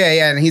 That's right.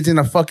 Yeah, and he's in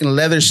a fucking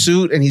leather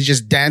suit and he's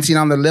just dancing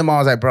on the limo. I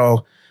was like,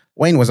 bro,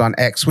 Wayne was on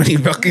X when he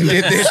fucking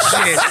did this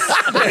shit.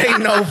 There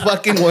ain't no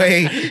fucking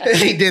way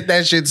he did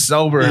that shit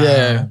sober.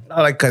 Yeah.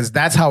 Like, cause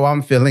that's how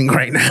I'm feeling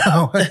right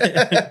now.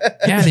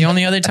 Yeah. The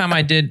only other time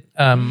I did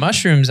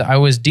mushrooms, I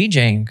was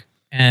DJing.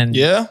 And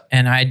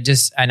and I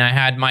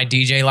had my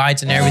DJ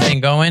lights and everything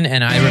going.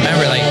 And I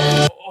remember like,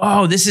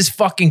 oh, this is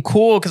fucking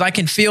cool because I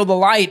can feel the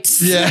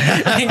lights.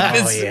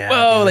 Yeah.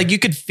 Whoa, like you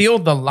could feel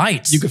the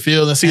lights. You could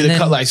feel and see the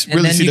color. Like, and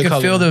really then see you the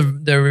could color. feel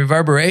the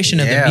reverberation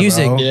of the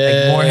music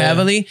like, more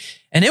heavily.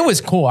 And it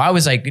was cool. I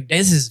was like,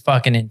 this is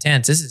fucking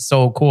intense. This is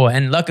so cool.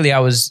 And luckily I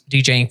was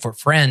DJing for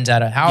friends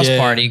at a house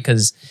party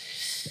because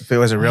if it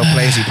was a real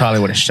place, you probably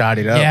would have shot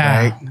it up,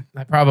 right?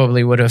 I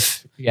probably would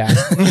have. Yeah.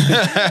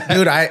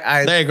 Dude,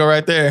 I there you go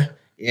right there.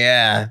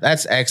 Yeah,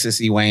 that's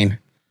ecstasy, Wayne.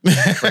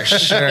 For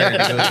sure, dude.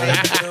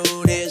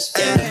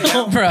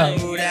 Bro.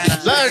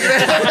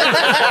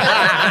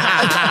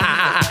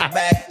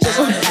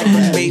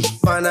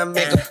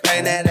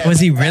 Was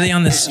he really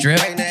on the strip?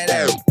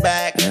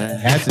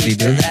 Had to be,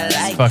 dude.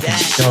 That's fucking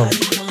dope.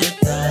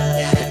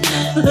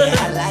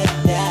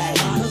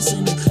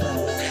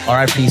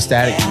 R.I.P.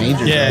 Static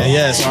Major. Yeah, bro.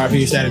 yes,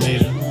 R.I.P. Static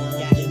Major.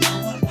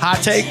 Hot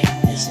take.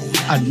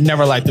 I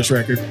never liked this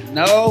record.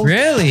 No.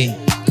 Really?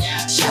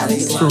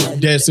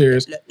 Dead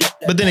serious.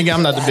 But then again,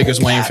 I'm not the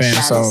biggest Wayne fan,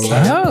 so.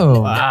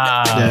 Oh.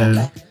 Wow.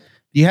 Yeah.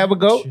 You have a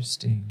goat?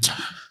 Interesting.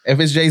 If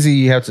it's Jay-Z,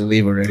 you have to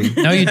leave already.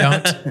 No, you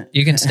don't.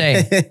 You can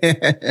stay.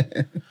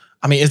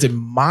 I mean, is it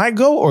my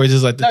goat or is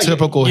this like the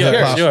typical hip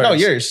hop? No,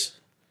 yours.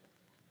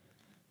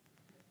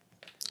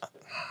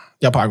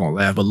 Y'all probably gonna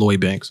laugh, but Lloyd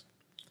Banks.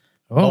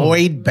 Oh.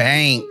 Lloyd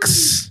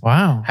Banks.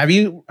 Wow. Have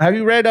you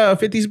read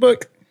 50's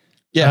book?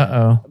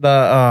 Yeah.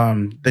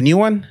 The new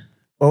one?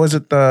 What was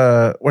it?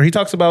 Where he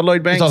talks about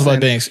Lloyd Banks? He talks about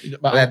and Banks.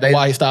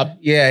 Why he stopped.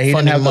 Yeah, he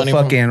didn't have the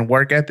fucking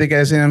work ethic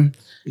as him.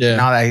 Yeah.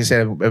 Now that he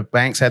said if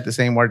Banks had the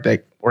same work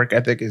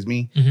ethic as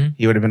me,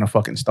 he would have been a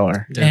fucking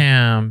star.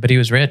 Damn, but he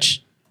was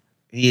rich.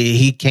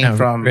 He came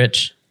from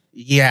rich.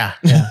 Yeah.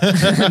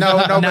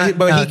 no,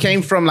 but he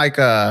came from like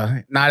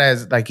not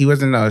as like he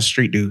wasn't a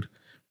street dude.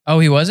 Oh,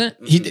 he wasn't?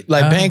 He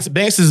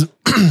Banks is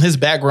his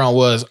background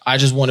was I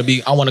want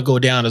to go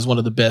down as one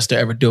of the best to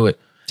ever do it.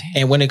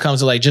 And when it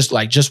comes to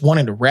just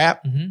wanting to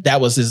rap,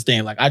 that was his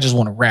thing. Like, I just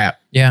want to rap.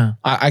 Yeah.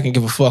 I can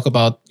give a fuck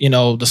about,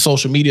 the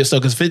social media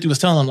stuff. Because 50 was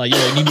telling him, like,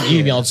 yo, you need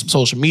to be on some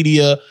social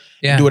media.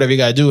 Yeah. Do whatever you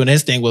got to do. And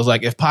his thing was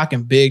like, if Pac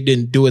and Big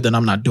didn't do it, then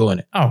I'm not doing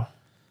it. Oh.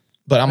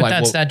 But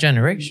that's that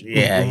generation.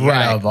 Yeah, you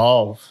gotta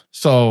evolve.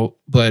 So,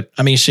 but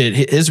I mean,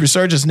 shit, his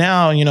resurgence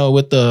now,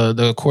 with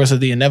the Course of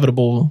the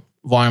Inevitable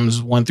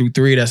volumes 1 through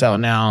 3 that's out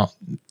now,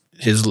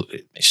 his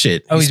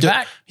shit. Oh, he's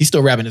back? He's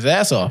still rapping his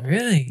ass off.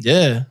 Really?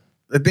 Yeah.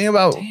 The thing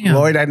about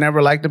Lloyd I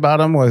never liked about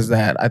him was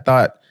that I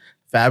thought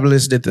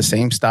Fabulous did the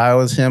same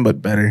style as him,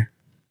 but better.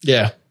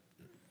 Yeah.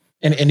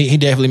 And he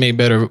definitely made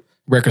better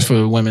records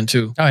for women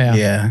too. Oh, yeah.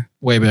 Yeah.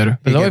 Way better.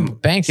 But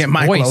Lloyd Banks'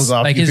 my voice, clothes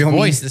off, like you his feel me?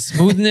 voice, the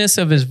smoothness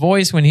of his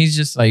voice when he's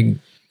just like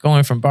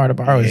going from bar to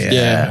bar. Was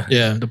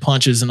Yeah. The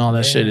punches and all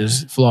that shit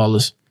is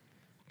flawless.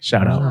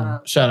 Shout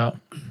out. Shout out.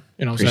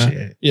 You know what I'm saying?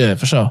 Appreciate it. Yeah,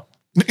 for sure.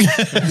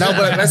 No,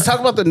 but let's talk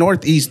about the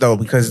Northeast though,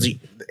 because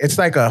it's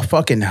like a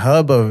fucking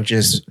hub of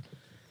just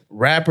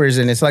rappers,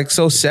 and it's like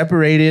so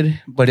separated,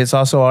 but it's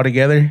also all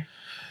together.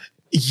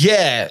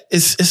 Yeah,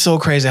 it's so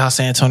crazy how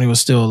San Antonio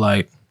was still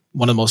like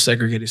one of the most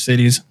segregated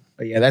cities.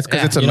 But yeah, that's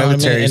because it's a You know what I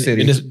mean? military And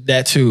city. it's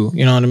that too,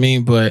 you know what I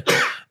mean? But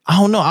I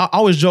don't know. I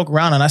always joke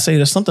around and I say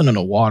there's something in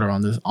the water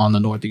on the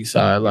Northeast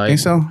side. Like, Think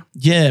so?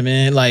 yeah,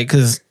 man. Like,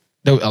 because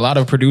a lot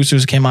of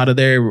producers came out of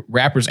there,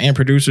 rappers and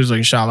producers,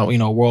 like shout out,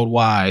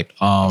 worldwide.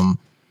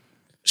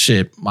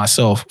 Shit,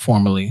 myself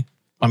formerly.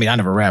 I mean, I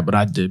never rapped, but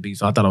I did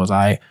beats, so I thought it was all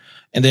right.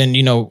 And then,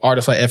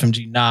 artists like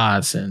FMG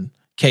Nods and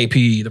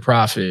KP, The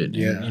Prophet.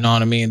 Yeah. You know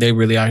what I mean? They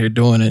really out here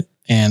doing it.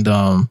 And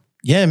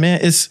yeah,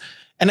 man, it's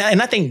and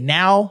I think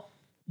now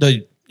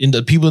the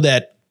people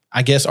that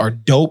I guess are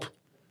dope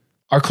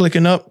are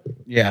clicking up.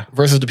 Yeah.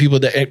 Versus the people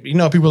that,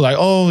 people are like,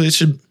 oh, it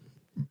should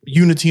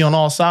unity on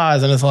all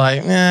sides. And it's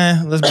like,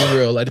 let's be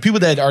real. Like the people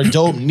that are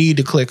dope need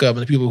to click up,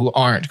 and the people who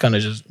aren't kind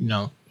of just,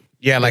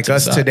 Yeah, like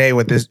us today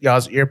with this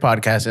your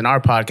podcast and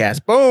our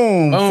podcast.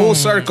 Boom. Full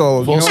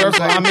circle. Full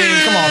circle. I mean,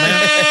 come on,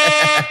 man.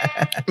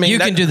 You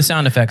can do the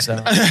sound effects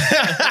though.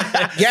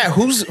 Yeah,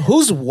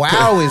 whose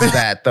wow is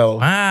that though?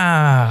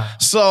 Wow.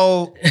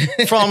 So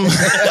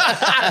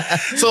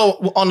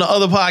so on the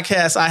other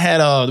podcast, I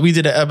had we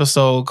did an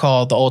episode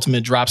called The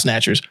Ultimate Drop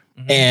Snatchers.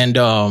 And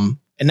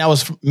that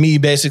was me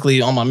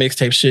basically on my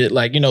mixtape shit,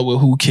 like, with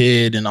Who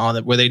Kid and all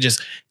that, where they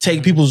just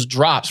take people's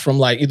drops from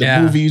like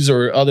either movies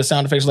or other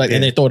sound effects, like,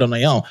 and they throw it on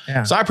their own.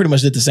 Yeah. So I pretty much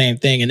did the same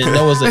thing. And then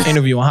there was an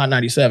interview on Hot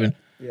 97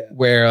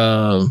 where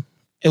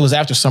it was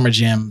after Summer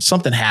Jam.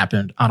 Something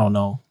happened. I don't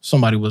know.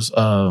 Somebody was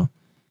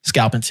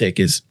scalping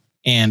tickets,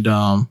 and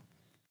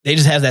they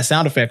just has that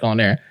sound effect on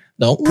there.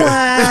 The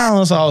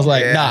wow. So I was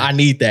like, nah, I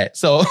need that.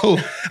 So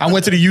I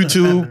went to the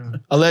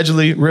YouTube,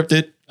 ripped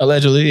it,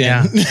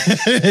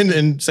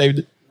 and saved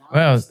it.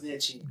 Well,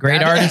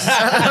 great artist.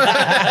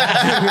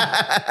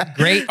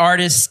 Great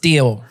artist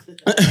steal.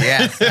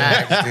 Yeah,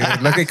 facts,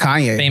 dude. Look at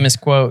Kanye. Famous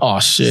quote. Oh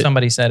shit.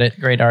 Somebody said it.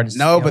 Great artist.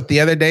 No, steal. but the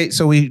other day,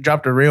 so we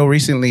dropped a reel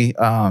recently.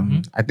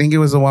 I think it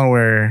was the one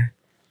where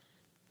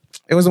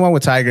it was the one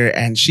with Tiger,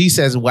 and she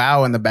says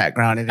 "wow" in the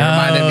background, and it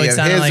reminded me of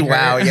his like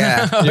 "wow." her.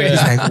 Yeah, Oh, He's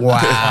yeah. like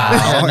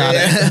 "wow."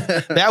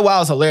 That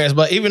wow is hilarious.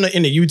 But even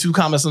in the YouTube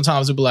comments,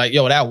 sometimes it'll be like,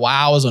 yo, that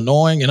wow is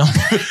annoying. Yo,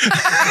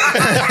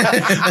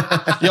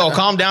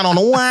 calm down on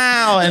the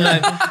wow.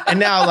 And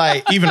now,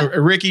 like, even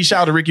Ricky,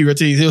 shout out to Ricky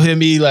Ortiz, he'll hit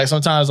me like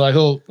sometimes, like,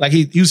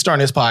 he was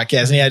starting his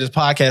podcast, and he had his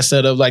podcast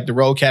set up, like the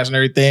roadcast and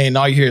everything, and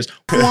all you hear is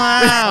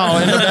wow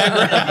in the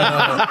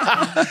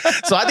background.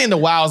 So I think the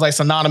wow is like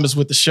synonymous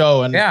with the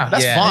show, and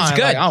that's fine. It's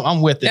good. Like,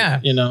 I'm with it. Yeah.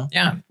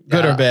 Yeah.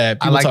 Good or bad.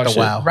 I People like talk the shit.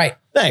 wow. Right.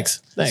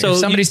 Thanks. So if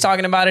somebody's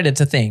talking about it,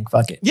 it's a thing.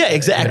 Fuck it. Yeah,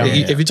 exactly.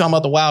 If you're talking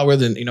about the wow,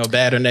 whether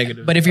bad or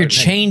negative. But if you're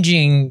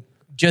changing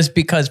just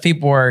because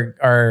people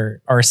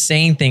are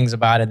saying things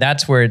about it,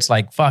 that's where it's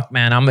like, fuck,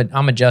 man,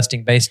 I'm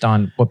adjusting based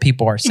on what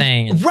people are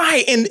saying.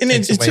 Right. And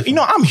it's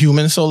I'm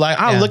human. So like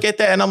I look at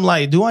that and I'm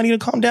like, do I need to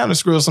calm down? And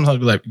Screw sometimes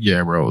be like,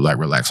 yeah, bro, like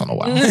relax on a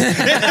while.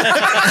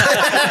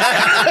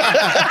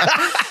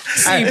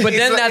 See, but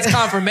then that's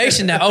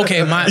confirmation that,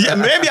 okay,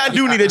 maybe I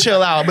do need to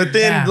chill out. But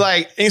then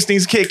like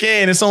instincts kick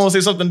in and someone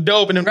says something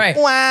dope and then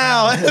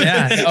wow.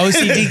 Yeah. The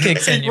OCD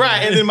kicks in. Right.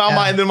 And then my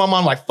mind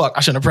like, fuck,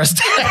 I shouldn't have pressed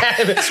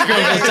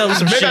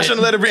that. Maybe I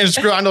shouldn't let it be. And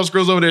Screw, I know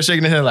Screw's over there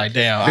shaking his head like,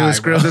 damn. Dude,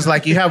 Screw's is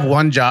like, you have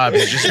one job.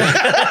 It's just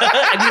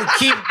and you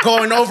keep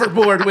going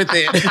overboard with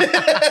it.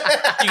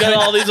 You got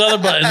all these other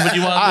buttons, but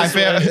you want this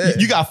one.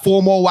 You got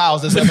 4 more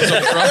wows this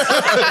episode, bro.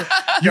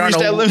 You reached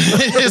that limit.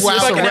 You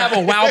fucking have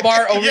a wow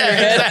bar over your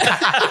head.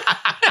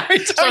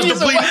 Starts to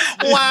bleed.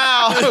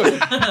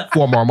 Wow.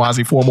 4 more,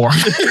 Mazi. 4 more.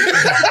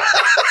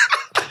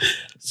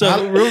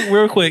 So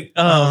real quick,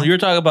 you were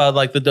talking about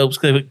like the dopes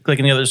clicking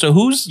together. So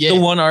who's the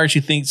one artist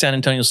you think San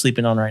Antonio's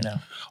sleeping on right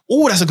now?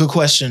 Oh, that's a good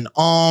question.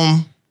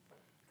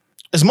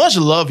 As much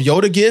love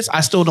Yoda gets,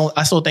 I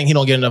still think he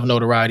don't get enough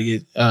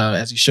notoriety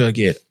as he should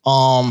get.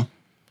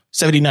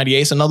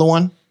 7098 is another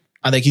one.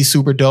 I think he's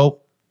super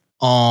dope.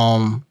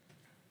 Damn,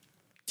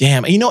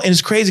 and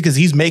it's crazy because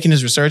he's making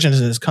his resurgence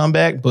and his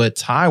comeback, but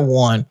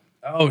Taiwan.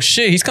 Oh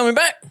shit, he's coming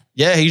back.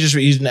 Yeah,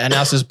 he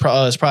announced his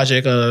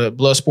project,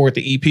 Bloodsport,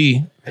 the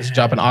EP. It's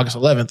dropping August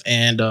 11th.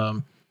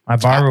 And my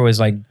barber was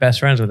like best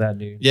friends with that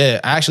dude. Yeah,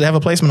 I actually have a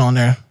placement on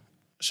there.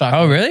 Shocking.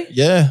 Oh, really?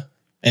 Yeah.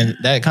 And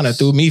that kind of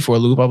threw me for a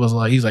loop. I was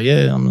like, he's like,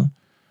 yeah,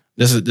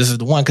 this is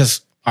the one.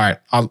 Cause all right,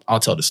 I'll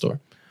tell the story.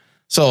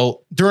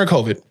 So during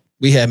COVID,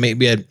 we had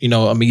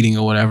a meeting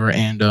or whatever,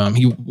 and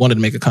he wanted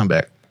to make a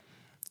comeback.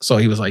 So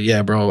he was like,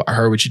 yeah, bro, I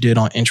heard what you did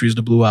on Entries,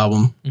 the Blue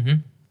album. Mm-hmm.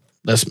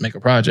 Let's make a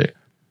project.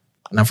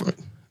 And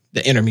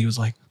the inner me was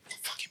like,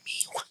 fucking me.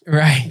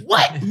 Right.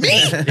 What?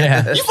 Me?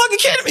 Yeah. You fucking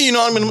kidding me? You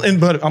know what I mean?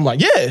 But I'm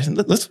like, yeah,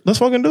 let's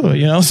fucking do it,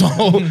 you know? So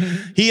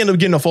he ended up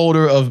getting a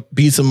folder of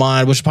beats of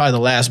mine, which is probably the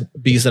last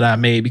beats that I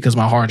made because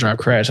my hard drive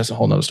crashed. That's a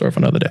whole nother story for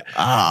another day.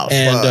 Oh,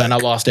 and I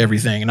lost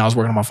everything. And I was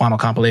working on my final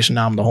compilation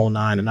album, the whole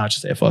 9, and I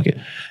just said, fuck it.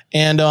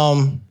 And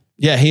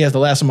yeah, he has the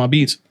last of my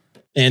beats.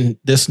 And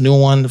this new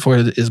one for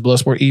his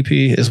Bloodsport EP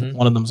is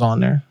one of them's on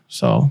there.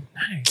 So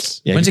nice.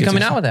 Yeah, when's he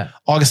coming out with that?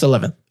 August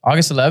 11th.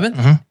 August 11th?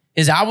 Mm-hmm.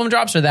 His album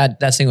drops or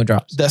that single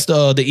drops? That's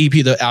the EP,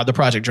 the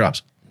project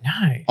drops.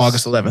 Nice.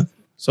 August 11th.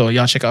 So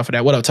y'all check out for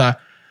that. What up, Ty?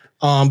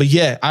 But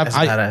yeah,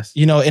 I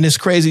you know, and it's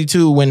crazy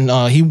too when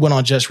he went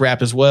on Just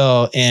Rap as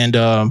well, and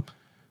the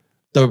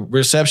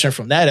reception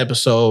from that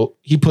episode,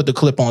 he put the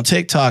clip on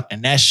TikTok,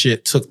 and that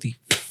shit took the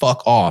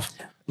fuck off.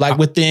 Like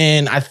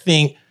within, I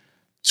think,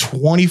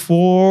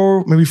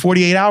 24, maybe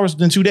 48 hours,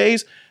 within 2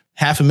 days,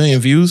 500,000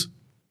 views.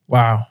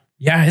 Wow.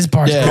 Yeah, his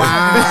bars. Yeah.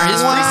 Wow.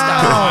 His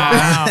freestyle.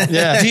 Wow.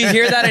 Yeah. Do you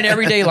hear that in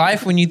everyday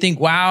life when you think,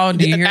 wow?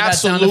 Do you hear that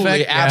sound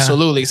effect?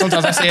 Absolutely.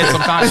 Sometimes I say it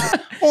subconsciously.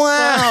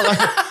 Wow.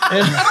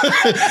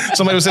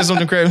 Somebody would say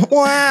something crazy.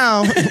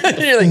 Wow.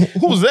 You're like,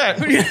 who was that?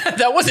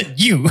 That wasn't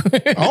you.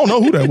 I don't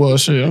know who that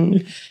was.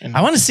 Shit.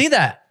 I want to see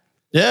that.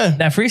 Yeah.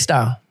 That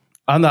freestyle.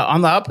 On the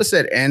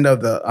opposite end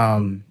of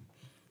the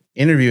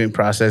interviewing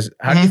process,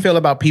 how do you feel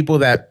about people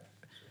that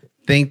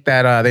think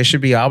that they should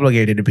be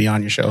obligated to be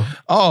on your show?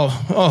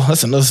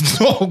 Listen.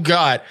 Oh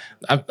God,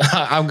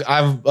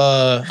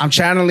 I'm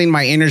channeling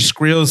my inner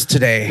Skrills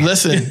today.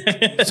 Listen,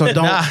 so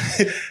don't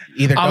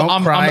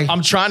cry.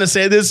 I'm trying to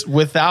say this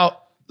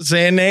without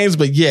saying names,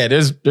 but yeah,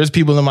 there's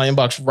people in my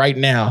inbox right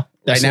now.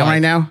 Right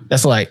now.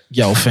 That's like,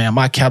 yo, fam,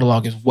 my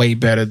catalog is way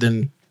better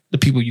than the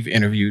people you've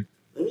interviewed.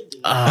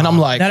 And I'm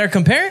like, that are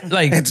comparing?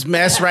 Like, it's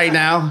mess right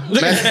now.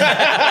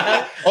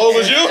 Oh, it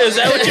was you? Is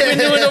that what you've been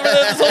doing over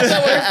there this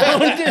whole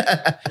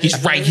time?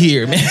 He's right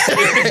here,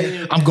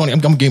 man. I'm gonna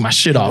get my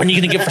shit off. When are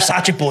you gonna get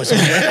Versace boys?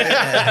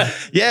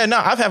 Yeah, no,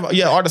 I've had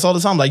artists all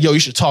the time like, yo, you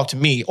should talk to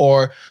me.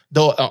 Or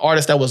the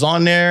artist that was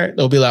on there,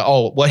 they'll be like,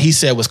 oh, what he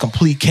said was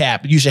complete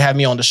cap. You should have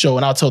me on the show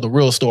and I'll tell the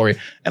real story.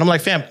 And I'm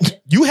like, fam,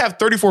 you have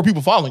 34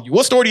 people following you.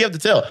 What story do you have to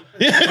tell?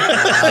 What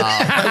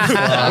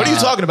are you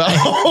talking about?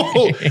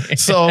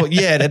 So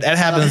yeah, that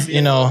happens,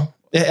 you know.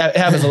 It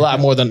happens a lot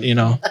more than, you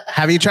know.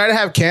 Have you tried to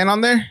have Ken on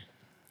there?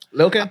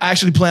 Lil Ken? I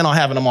actually plan on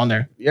having him on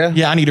there. Yeah?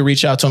 Yeah, I need to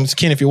reach out to him.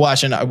 Ken, if you're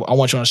watching, I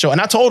want you on the show.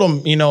 And I told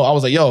him, you know, I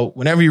was like, yo,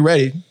 whenever you're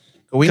ready.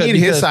 We need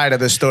his side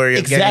of the story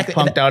of getting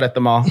punked out at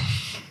the mall.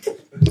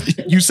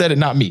 You said it,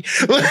 not me.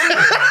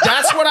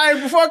 That's what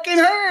I fucking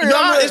heard.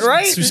 No, it's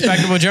right? It's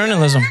respectable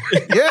journalism.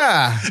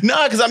 Yeah.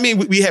 No, because I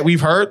mean,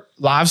 we've heard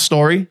Live's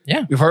story.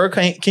 Yeah. We've heard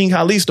King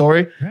Khalid's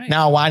story. Right.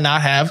 Now, why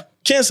not have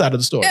Ken's side of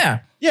the story? Yeah.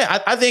 Yeah,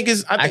 I think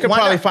I could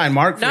probably find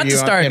Mark for Not you to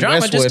start in drama,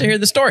 Westwood. just to hear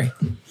the story.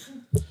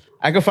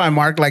 I could find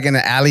Mark like in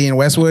an alley in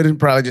Westwood and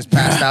probably just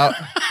passed out.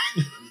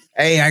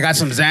 Hey, I got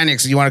some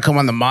Xanax. You want to come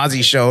on the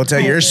Mazi show? Tell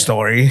your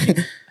story.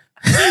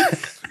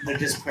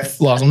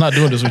 Lost. I'm not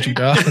doing this with you,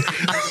 dog.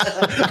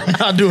 I'm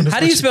not doing this. How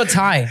do you spell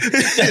Ty?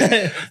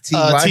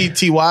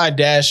 T-Y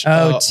dash.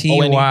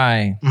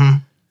 T-Y.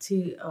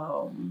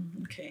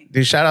 Okay.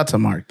 Dude, shout out to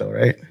Mark though,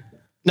 right?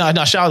 No,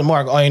 shout out to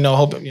Mark.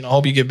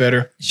 Hope you get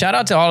better. Shout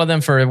out to all of them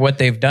for what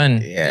they've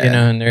done, Yeah. you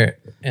know,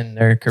 in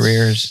their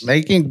careers.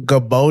 Making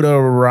Gabota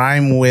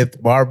rhyme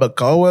with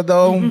barbacoa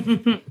though,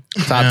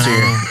 top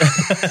tier.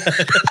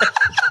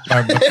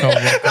 Barbacoa.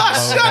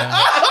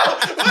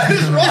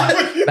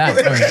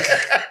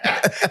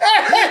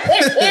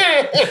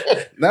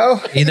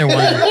 No, Either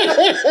one.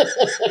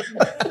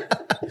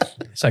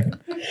 Second.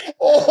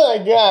 Oh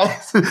my God,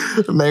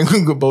 man,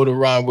 Gabota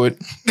rhyme with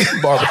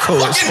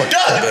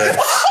barbacoa.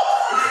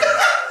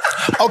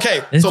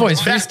 Okay, This so boy's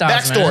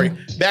freestyles,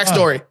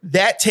 backstory.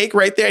 That take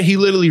right there, he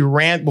literally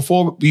ran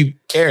before we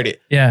aired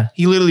it. Yeah.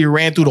 He literally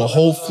ran through the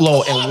whole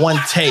flow in one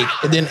take,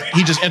 and then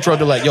he just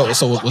interrupted like, "Yo,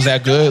 so was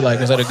that good? Like,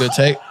 was that a good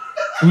take?"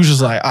 He was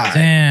just like, "All right."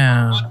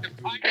 Damn.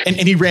 And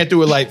he ran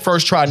through it like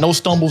first try, no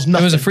stumbles, It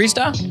nothing. was a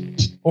freestyle?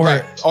 Or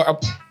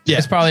yeah,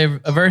 it's probably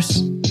a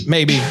verse?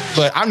 maybe,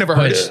 but I've never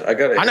heard it.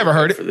 I never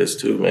heard it for this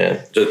too, man.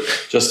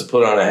 Just to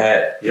put on a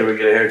hat. You ever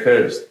get a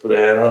haircut? Just put a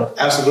hat on.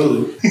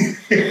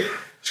 Absolutely.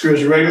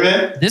 Screws, you ready,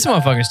 man? This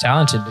motherfucker's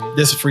talented, dude.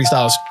 This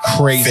freestyle is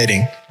crazy.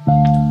 fitting.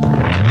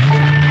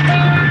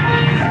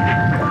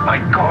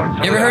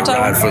 You ever heard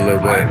Tyler? For a little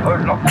bit.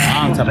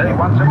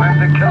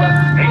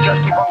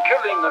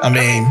 I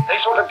mean,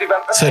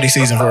 it's hoodie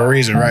season for a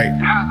reason, right?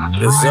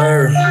 Yes,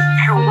 sir.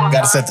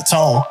 Got to set the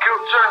tone.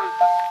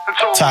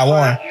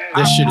 Taiwan.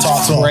 This shit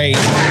talks great.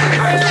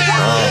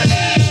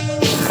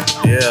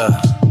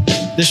 Yeah.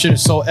 This shit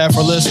is so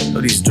effortless.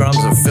 Oh, these drums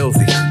are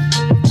filthy.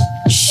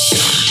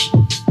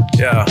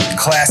 Yeah.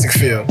 Classic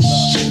feel.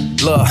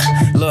 Look,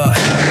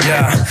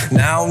 yeah.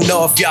 Now I don't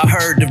know if y'all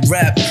heard the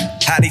rap.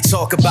 How they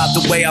talk about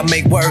the way I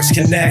make words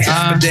connect.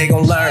 But they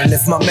gon' learn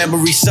if my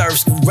memory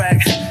serves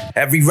correct.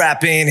 Every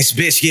rapper in this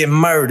bitch get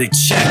murdered.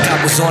 Check,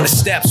 I was on the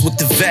steps with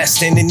the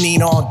vest and the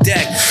Nina on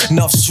deck.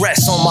 Enough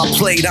stress on my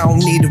plate, I don't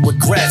need the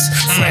regrets.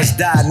 Friends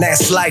died and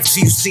that's life, so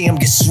you see him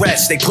get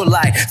stretched. They put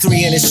like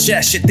 3 in his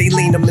chest, shit, they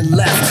lean him and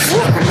left.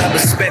 I remember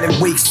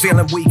spending weeks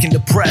feeling weak and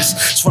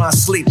depressed. Trying to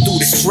sleep through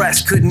the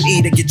stress, couldn't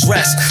eat or get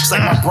dressed. It's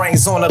like my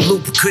brain's on a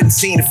loop, couldn't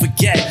seem to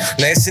forget.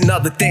 Now it's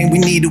another thing we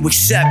need to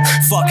accept.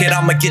 Fuck it,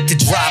 I'ma get the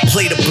drop,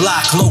 play the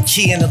block, low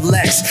key in the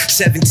Lex.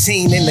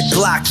 17 in the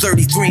Glock,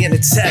 33 in the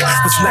tech.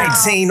 Was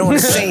 19 on the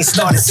scene,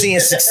 started seeing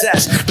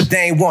success. But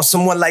they ain't want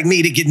someone like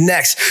me to get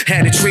next.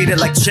 Had to treat it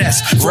like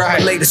chess,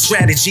 formulate a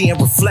strategy and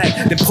reflect.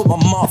 Then put my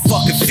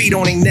motherfucking feet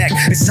on their neck.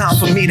 It's time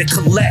for me to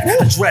collect.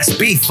 Address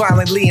beef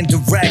violently and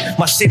direct.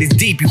 My shit is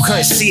deep, you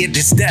couldn't see it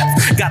this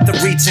depth. Got the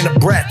reach and the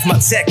breath. My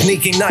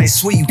technique ain't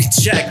nice, sweet you can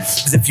check.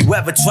 Cause if you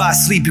ever try to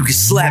sleep, you get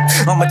slept.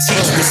 I'ma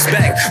teach you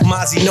respect.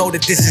 Mazi know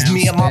that this is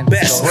me at my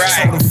best. So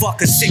them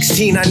fuckers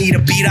 16, I need a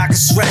beat I can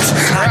stretch.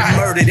 I done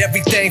murdered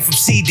everything from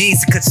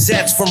CDs to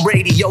cassettes, from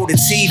radio to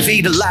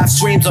TV to live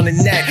streams on the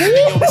net.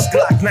 Yo, this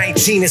Glock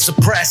 19 is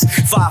suppressed.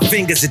 5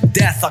 fingers of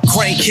death. I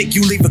crane kick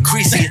you, leave a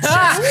crease in your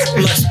chest.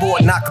 Bloodsport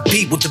and I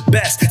compete with the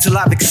best till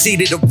I've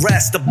exceeded the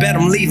rest. I bet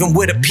I'm leaving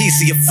with a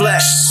piece of your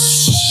flesh.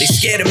 They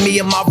scared of me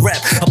and my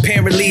rep.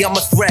 Apparently I'm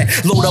a threat.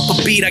 Load up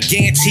a beat, I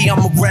guarantee I'm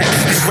a wreck.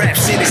 This rap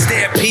shit is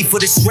therapy for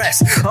the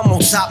stress. I'm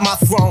on top my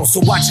throne, so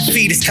watch your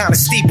feet, it's kinda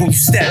steep when you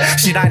step.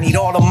 Shit, I need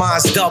all of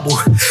mine's double.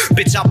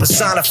 Bitch, I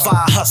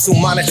personify, hustle,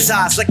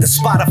 monetize like the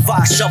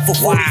Spotify shuffle.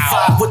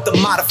 45 with the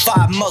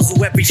modified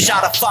muzzle. Every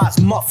shot of fire's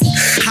muffled.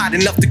 Hot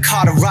enough to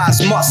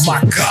cauterize muscle.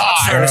 My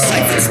God. Turn a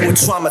cypher to a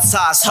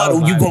traumatized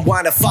huddle. You gon'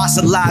 wind up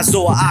fossilized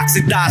or an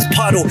oxidized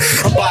puddle.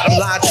 A bottom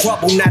line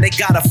trouble, now they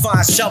gotta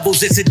find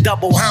shovels. It's a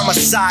double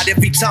homicide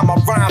every time I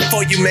rhyme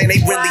for you, man. They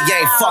really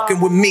ain't fucking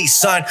with me,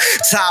 son.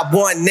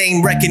 Taiwan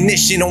name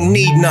recognition, don't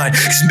need none.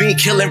 Cause me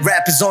killing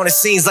rappers on the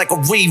scenes like a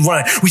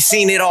rerun. We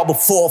seen it all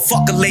before,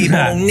 fuck a label,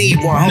 don't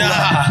need one.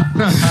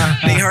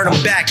 They heard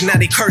I'm back, now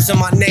they cursing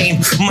my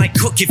name. Might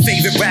cook your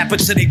favorite rapper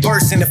till they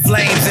burst into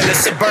flames. In the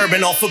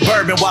suburban off of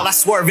bourbon while I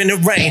swerve in the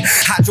rain.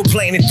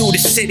 Hydroplaning through the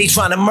city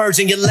trying to merge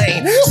in your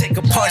lane. Take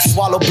a punch,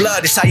 swallow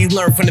blood, it's how you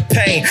learn from the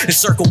pain. And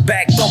circle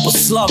back, bump a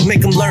slug,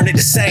 make them learn it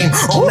the same.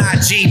 On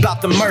IG,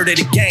 about to murder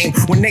the game.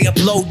 When they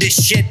upload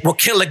this shit, we'll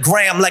kill a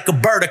gram like a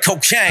bird of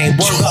cocaine.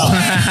 Word up.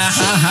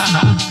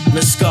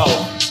 Let's go.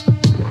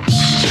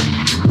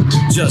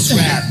 Just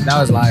rap. That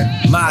was live.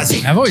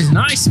 Mazi. That was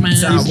nice, man.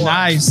 That was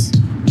nice.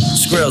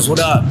 Skrills, what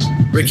up?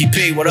 Ricky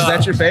P, what up? Is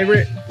that your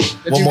favorite?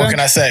 What more can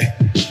I say?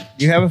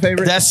 You have a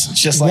favorite? That's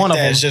just like one of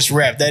them. It's just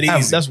rap. That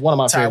easy. That's one of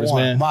my favorites,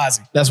 man.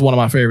 Mazi. That's one of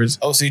my favorites.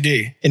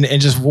 OCD. And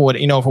just for what,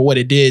 for what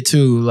it did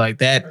too, like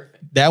that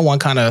one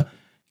kind of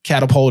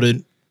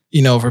catapulted,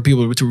 for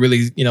people to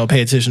really,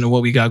 pay attention to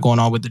what we got going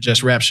on with the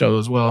Just Rap show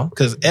as well.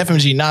 Because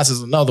FMG Nas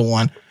is another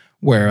one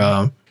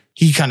where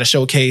he kind of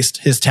showcased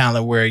his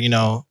talent where,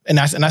 and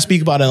I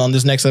speak about it on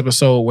this next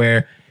episode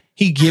where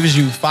he gives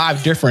you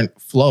 5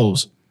 different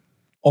flows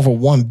over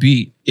one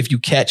beat if you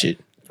catch it.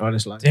 Oh,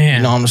 that's like, damn.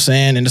 You know what I'm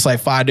saying? And it's like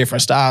 5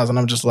 different styles. And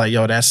I'm just like,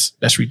 yo, that's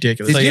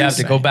ridiculous. So you have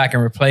to go back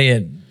and replay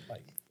it.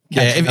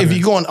 Yeah, if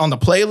you go on the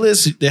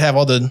playlist, they have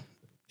all the,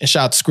 and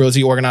shout out to Skrills,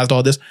 he organized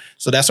all this.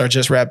 So that's our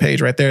Just Rap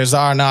page right there.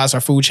 Zara Nas,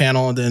 our food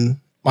channel, and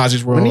then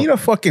Mazi's World. We need a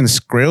fucking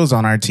Skrills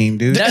on our team,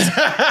 dude.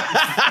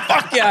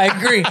 Fuck yeah, I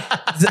agree.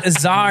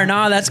 Zara,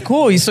 that's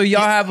cool. So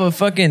y'all have a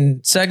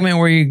fucking segment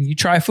where you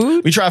try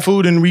food? We try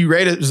food and we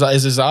rate it. Is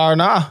it Zara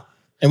Nah?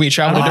 And we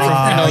travel to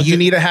different. You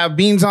need to have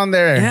beans on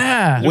there.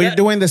 Yeah. We're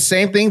doing the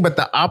same thing, but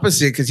the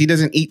opposite because he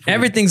doesn't eat food.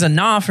 Everything's a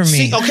nah for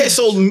me. See, okay,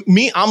 so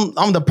me, I'm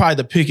probably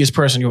the pickiest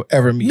person you'll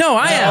ever meet. No,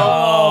 I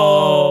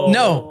am.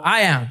 No,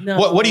 I am. No.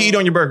 What do you eat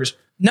on your burgers?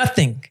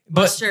 Nothing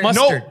but mustard.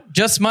 Nope.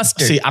 Just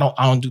mustard. See, I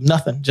don't do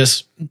nothing.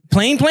 Just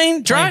plain,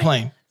 dry,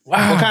 plain.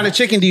 Wow. What kind of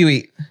chicken do you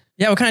eat?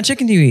 Yeah, what kind of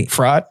chicken do you eat?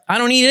 Fried. I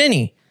don't eat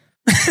any.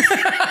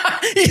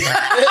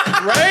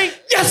 Right?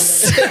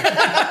 Yes.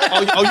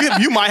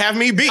 You might have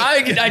me beat.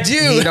 I do.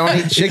 You don't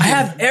eat chicken. I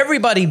have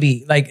everybody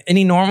beat. Like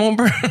any normal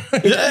bro.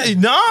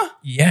 Nah.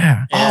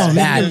 Yeah. Oh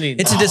man.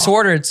 It's a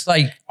disorder. It's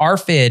like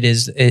ARFID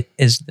is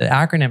the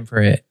acronym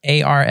for it.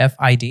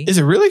 ARFID. Is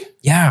it really?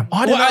 Yeah.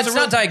 Well, it's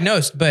not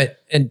diagnosed, but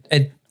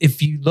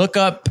if you look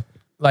up,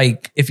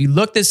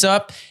 this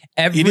up,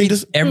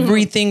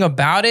 everything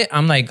about it,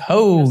 I'm like,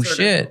 oh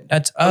shit.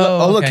 That's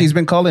look, he's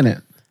been calling it.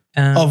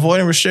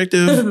 Avoiding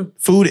restrictive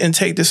food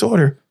intake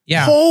disorder.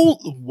 Yeah.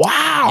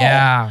 Wow.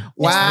 Yeah.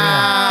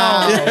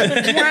 Wow.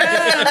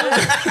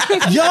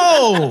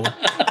 Yo.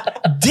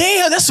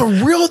 Damn, that's a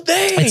real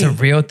thing. It's a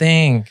real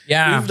thing.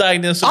 Yeah. We've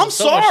diagnosed. I'm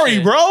sorry,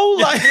 bro.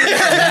 Like,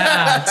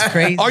 Yeah, it's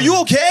crazy. are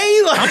you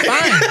okay? Like, I'm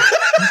fine.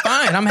 I'm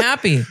fine. I'm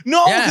happy.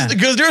 No, Yeah.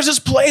 because there's this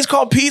place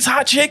called Pete's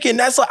Hot Chicken.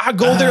 That's like I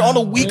go there on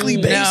a weekly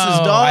basis,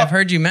 dog. I've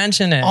heard you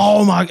mention it.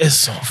 Oh my, it's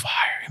so fire.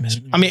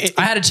 I mean,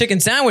 I had a chicken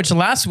sandwich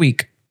last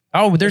week.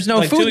 Oh, there's no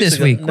Like 2 food weeks this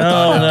ago. week. What the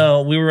fuck?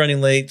 No, we were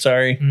running late.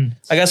 Sorry.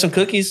 I got some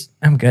cookies.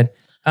 I'm good.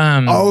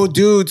 Oh,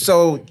 dude.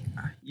 So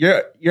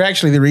you're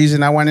actually the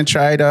reason I went and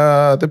tried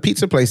the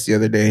pizza place the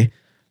other day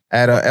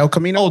at El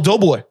Camino. oh,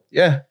 Doughboy.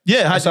 Yeah.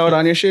 Yeah, I saw it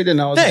on your shit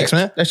and I was Thanks, like,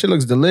 man. that shit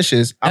looks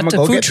delicious. I'm That's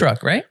gonna a go food get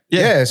truck, right?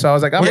 Yeah. So I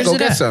was like, I'm Where's gonna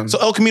go it get at? some. So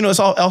El Camino is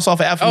off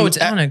of Avenue. Oh, it's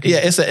on a- yeah,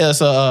 it's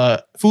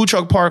a food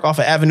truck park off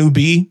of Avenue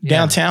B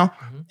downtown.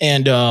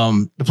 And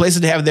the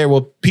places they have there,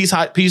 well,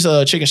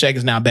 Pizza Chicken Shack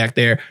is now back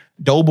there.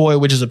 Doughboy,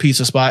 which is a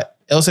pizza spot.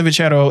 El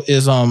Cevichero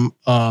is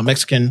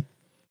Mexican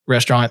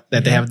restaurant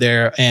that they have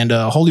there. And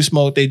Holy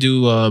Smoke, they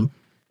do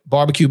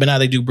barbecue, but now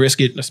they do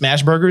brisket and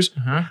smash burgers.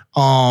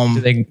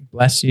 Do they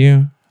bless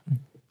you?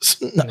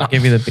 They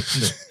give you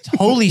the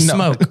holy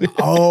smoke.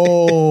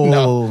 Oh,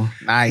 No.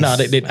 nice. No,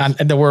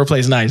 the wordplay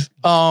is nice.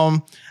 I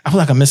feel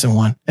like I'm missing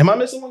one. Am I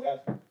missing one, guys?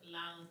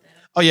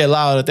 Oh yeah,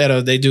 La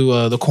Arotera. They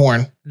do the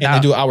corn and they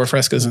do our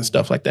frescas and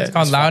stuff like that. It's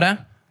called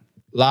Lauda.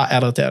 La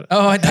Arotera.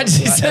 Oh, I thought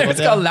you said it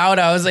was called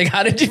Lauda. I was like,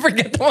 how did you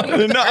forget the one? No.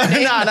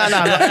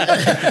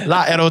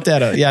 La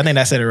Arotera. Yeah, I think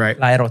I said it right.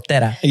 La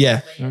Erotera.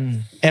 Yeah.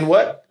 And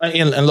what?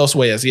 In Los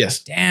Huellas, yes.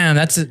 Damn,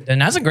 that's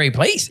a great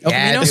place. Okay,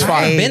 Yeah, you know, it's I've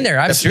fine. been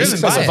there. I've driven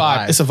It's by a it.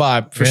 vibe. It's a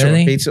vibe for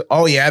Really? sure. Pizza.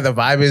 Oh yeah, the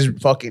vibe is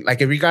fucking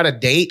like if you got a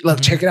date, look,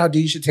 check it out,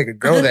 dude. You should take a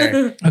girl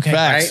there. Okay.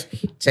 Facts.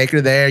 Right? Take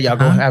her there. Y'all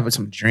go have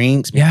some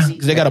drinks. Yeah.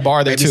 Because they got a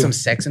bar there Maybe too. some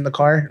sex in the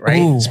car,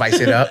 right? Ooh. Spice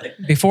it up.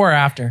 Before or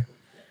after?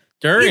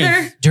 During.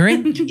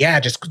 During?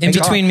 Yeah, just In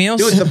take off. between meals?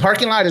 Dude, the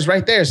parking lot is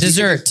right there. So you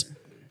can Dessert. just-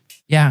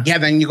 Yeah. Yeah,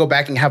 then you go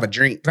back and have a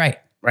drink, Right.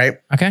 right?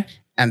 Okay.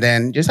 And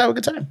then just have a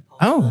good time.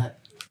 Oh.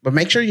 But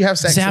make sure you have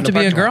sex. Does it have to in the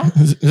be a parking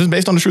girl? lot. Is this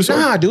based on the true story?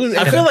 Nah, dude.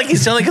 I feel like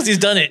he's telling because he's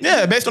done it.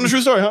 Yeah, based on the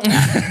true story, huh?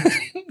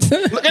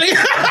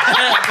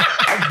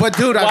 But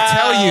dude, I'll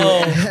tell you.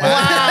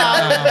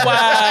 Wow.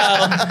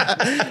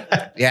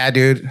 Yeah,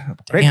 dude.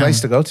 Great Damn. place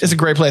to go to. It's a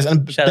great place.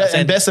 And, Shout out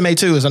and Sandy. Besame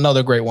too is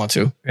another great one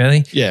too.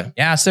 Really? Yeah.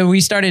 Yeah. So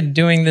we started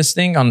doing this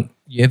thing on,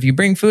 if you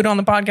bring food on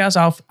the podcast,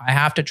 I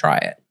have to try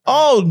it.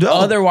 Oh, no.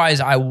 Otherwise,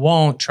 I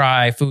won't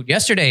try food.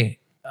 Yesterday,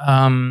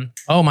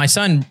 my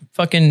son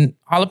fucking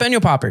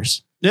jalapeno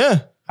poppers. Yeah.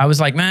 I was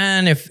like,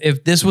 man,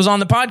 if this was on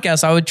the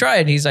podcast, I would try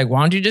it. He's like,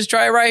 why don't you just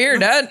try it right here,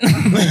 Dad?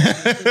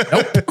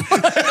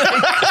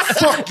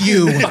 Fuck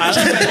you.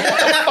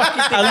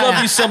 I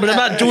love you, son, but I'm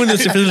not doing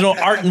this if there's no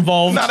art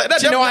involved. Nah, that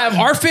Do you know I have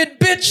ARFID,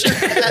 bitch?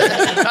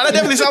 that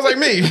definitely sounds like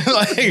me.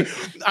 Like,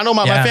 I know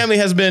my Yeah. family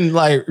has been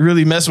like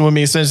really messing with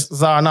me since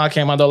Zara Nah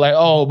came out. They're like,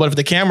 oh, but if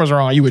the cameras are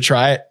on, you would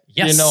try it.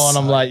 Yes. You know, and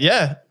I'm like,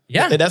 yeah.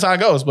 Yeah. That's how it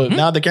goes. But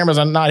now the cameras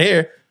are not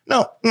here.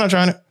 No, I'm not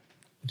trying it.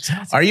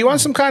 Are you on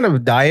some kind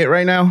of diet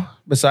right now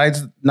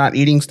besides not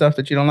eating stuff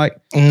that you don't like?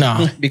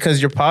 No.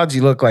 Because your pods,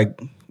 you look like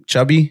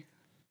chubby.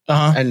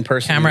 Uh-huh. And in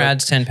person, Camera you look-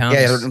 adds 10 pounds.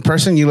 Yeah, in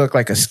person, you look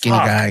like a skinny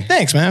guy.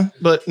 Thanks, man.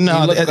 But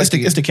no, You look it's,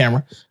 like it's the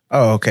camera.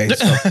 Oh, okay.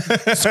 So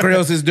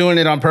Skrills is doing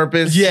it on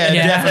purpose. Yeah,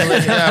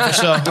 definitely. Yeah, for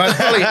sure.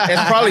 Well,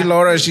 it's probably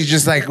Laura. She's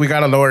just like, we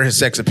got to lower his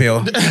sex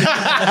appeal. Make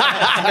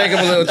him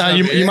a little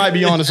You might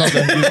be onto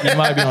something. You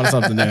might be onto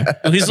something there.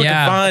 Oh, he's looking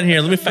Yeah. fine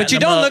here. Let me fatten But you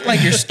him don't up. look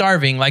like you're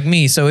starving like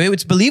me. So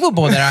it's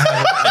believable that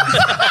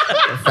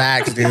I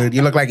Facts, dude.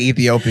 You look like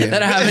Ethiopian.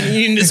 have an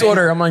eating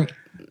disorder. I'm like,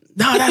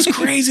 No, that's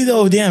crazy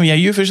though. Damn, yeah,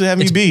 you officially have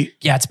me beat.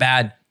 yeah, it's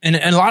bad. And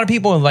a lot of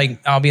people like,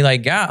 I'll be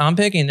like, yeah, I'm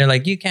picking. They're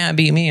like, you can't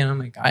beat me. And I'm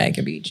like, I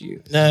can beat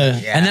you.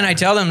 And then I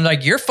tell them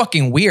like, you're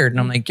fucking weird. And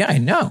I'm like, yeah, I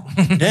know.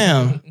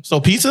 Damn. So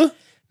pizza?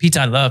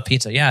 Pizza, I love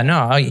pizza. Yeah,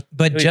 no,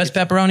 but just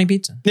pepperoni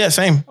pizza. Yeah,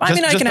 same. I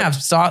mean, I can have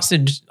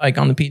sausage like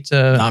on the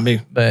pizza. Not me.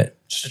 But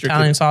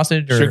Italian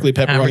sausage or Strictly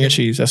pepperoni hamburger. and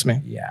cheese. That's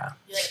me. Yeah.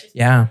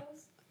 Yeah.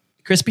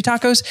 Crispy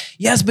tacos?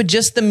 Yes, but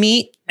just the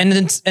meat. And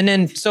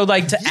then so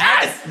like to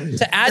add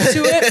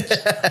to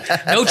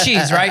it, no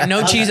cheese, right?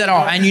 No cheese at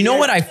all. And you know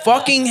what I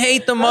fucking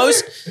hate the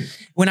most?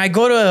 When I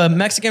go to a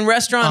Mexican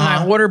restaurant and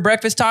I order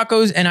breakfast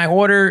tacos and I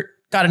order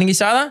carne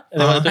guisada,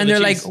 and they're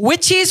like,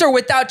 with cheese or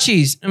without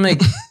cheese? I'm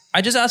like,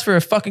 I just asked for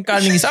a fucking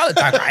carne guisada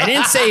taco. I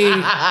didn't say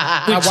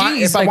with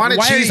cheese. If I wanted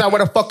cheese, I would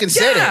have fucking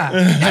said it. Yeah,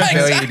 I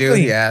feel exactly. you,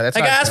 dude. Yeah, that's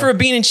like I how I asked feel. for a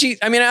bean and cheese.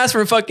 I mean, I asked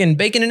for a fucking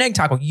bacon and egg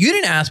taco. You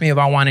didn't ask me if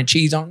I wanted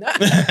cheese on that.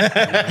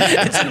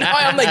 It's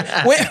why I'm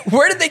like,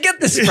 where did they get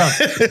this from?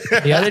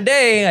 The other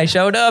day, I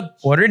showed up,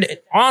 ordered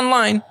it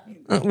online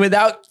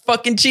without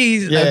fucking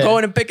cheese. I go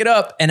in and pick it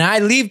up, and I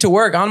leave to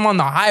work. I'm on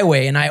the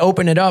highway, and I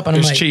open it up, and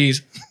There's I'm like,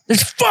 cheese.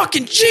 "There's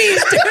fucking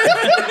cheese, dude."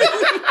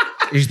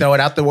 You throw it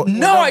out the window?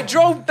 No, I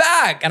drove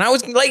back and I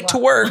was late to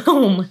work.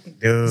 Oh my.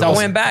 Dude. So I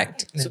went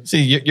back.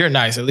 See, you're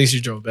nice. At least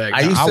you drove back.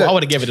 I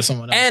would have given it to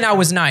someone else. And I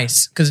was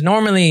nice because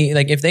normally,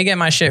 like, if they get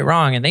my shit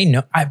wrong and they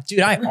know,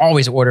 I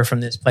always order from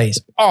this place.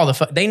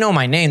 They know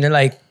my name. They're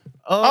like,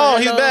 oh,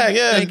 he's back.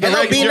 Yeah. Like,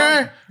 hello,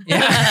 Beaner.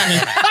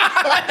 yeah.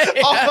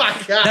 Oh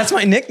my God. That's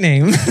my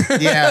nickname.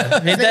 Yeah.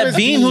 Hey, that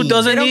Bean who They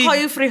doesn't don't eat. call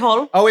you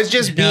frijol. Oh, it's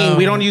just Bean. No.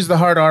 We don't use the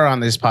hard R on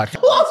this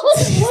podcast.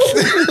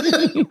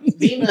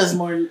 Bina's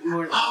more.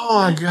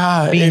 Oh my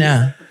God.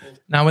 Bina.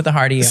 Not with the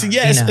hearty. So,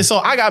 yes. So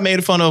I got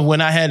made fun of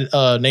when I had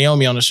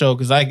Naomi on the show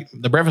because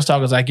the breakfast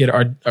tacos I get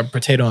are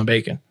potato and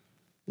bacon,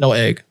 no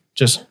egg.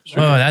 Just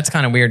Oh, that's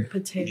kind of weird.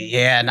 Potato.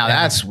 Yeah, now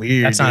that's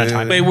weird. That's not a dude.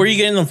 taco. Wait, where are you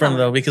getting them from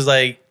though? Because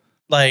like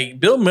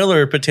Bill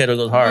Miller potato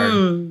goes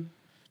hard.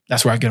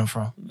 that's where I get them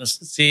from.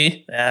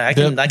 See, I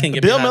can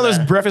get Bill behind Miller's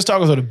that. breakfast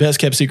tacos are the best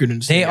kept secret in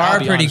the city. They I'll are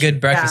be pretty honest good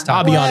with breakfast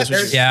I'll tacos. be honest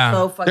with you. Yeah.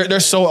 So you. fucking They're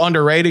so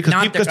underrated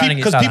Not because their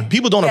carne asada.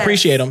 people don't Yes.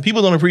 appreciate them.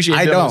 People don't appreciate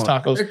I Bill Miller's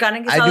don't. tacos. They're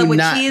carne I do asada with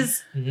not.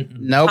 cheese.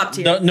 Nope. Top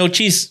tier. No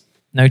cheese.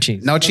 No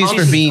cheese. No cheese I'll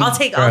for Bean. I'll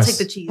take Gross.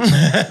 the cheese.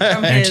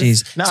 From No his.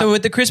 cheese. Nah. So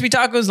with the crispy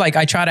tacos, like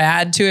I try to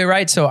add to it,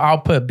 right? So I'll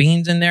put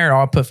beans in there, or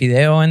I'll put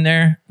fideo in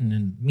there, and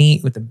then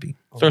meat with the bean.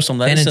 Throw some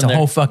Then lettuce it's in a there.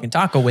 whole fucking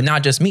taco with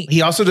not just meat.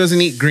 He also doesn't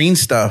eat green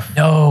stuff.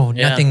 No,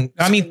 Yeah. nothing.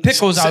 I mean,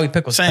 pickles. I'll eat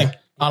pickles. Same.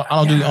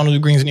 I don't do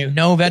greens neither.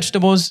 No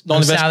vegetables, no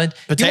Only veg- salad. You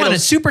want a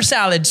potatoes? super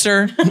salad,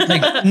 sir?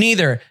 Like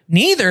neither.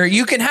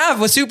 You can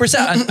have a super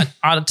salad.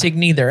 I'll take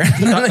neither.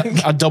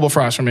 A double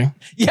fries for me.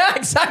 Yeah,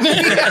 exactly.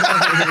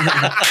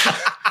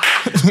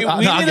 We I'll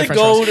need get to french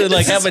go fries. to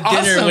like have a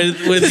dinner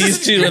awesome. with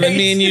these two and then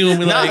me and you and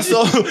be Nah, like,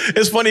 so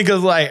it's funny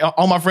because like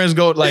all my friends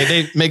go like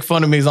they make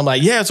fun of me. So I'm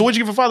like, yeah. So what'd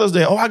you get for Father's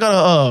Day? Oh, I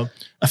got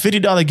a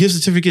 $50 gift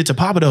certificate to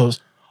Papados.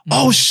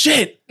 Oh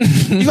shit!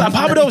 You got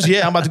Papados?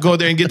 Yeah, I'm about to go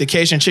there and get the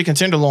Cajun chicken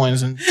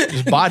tenderloins and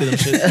just body them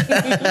shit.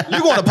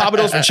 You going to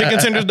Papados for chicken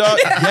tenders, dog?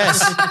 Yes,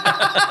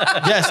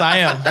 yes, I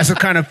am. That's the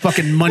kind of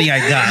fucking money I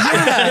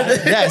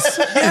got. Yes,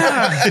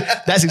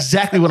 that's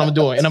exactly what I'm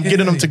doing, and I'm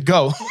getting them to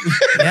go.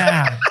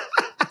 Yeah.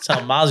 that's how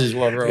Mazi's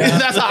world rolls.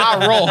 That's how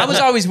I roll. I was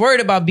always worried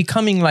about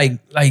becoming like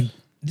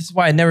this is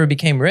why I never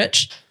became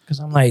rich. Because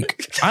I'm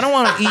like, I don't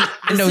want to eat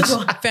in those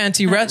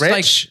fancy restaurants.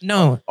 Rich? Like,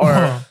 no. Or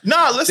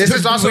Nah, listen. this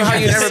is also how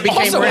you never became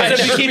Also why I rich.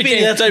 never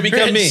became That's how you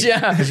become me. rich,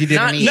 Yeah. 'Cause you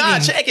didn't Not eat. Nah,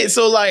 eating. check it.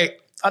 So like,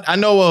 I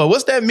know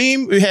what's that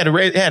meme? We had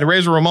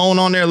Razor Ramon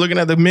on there looking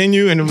at the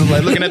menu, and it was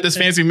like looking at this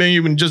fancy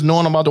menu and just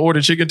knowing I'm about to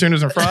order chicken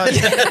tenders and fries.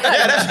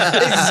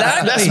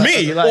 Exactly. That's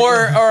me. Like,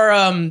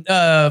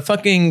 or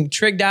fucking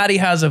Trick Daddy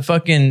has a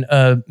fucking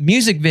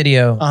music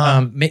video.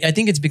 I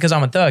think it's because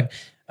I'm a thug.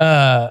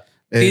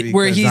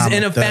 Where Because he's I'm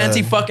in a a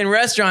fancy thug. fucking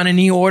restaurant and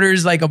he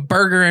orders like a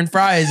burger and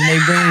fries and they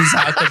bring these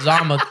out because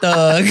I'm a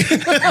thug.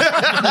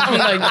 I'm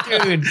like,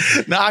 dude.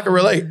 Now I can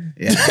relate.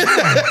 Yeah.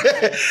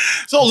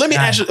 So let me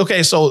ask you.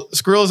 Okay, so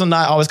Skrills and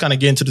I always kind of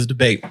get into this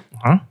debate.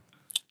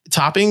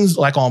 Toppings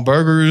like on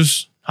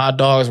burgers, hot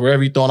dogs,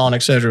 wherever you throw it on,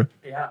 etc.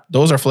 Yeah.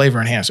 Those are flavor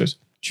enhancers.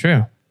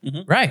 True.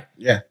 Right.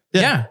 Yeah.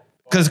 Yeah.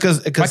 Because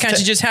Why can't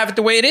you just have it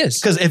the way it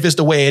is? Because if it's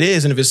the way it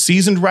is, and if it's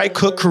seasoned right,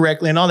 cooked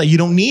correctly, and all that, you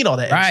don't need all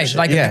that. Right, extra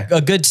like shit.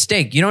 a good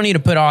steak. You don't need to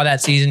put all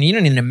that seasoning. You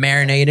don't need to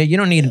marinate it. You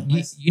don't need.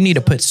 You need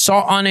to put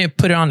salt on it,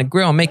 put it on the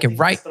grill, and make it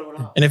right.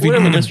 And if you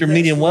Whatever, do, Mr.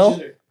 Medium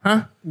Well,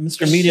 Huh?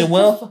 Mr. Medium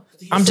Well.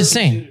 I'm just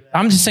saying.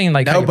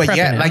 Like how No, you're but prepping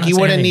yeah, it. like I'm you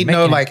not wouldn't saying need making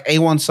no it. like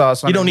A1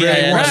 sauce. On You don't a need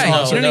grill. A1 Right.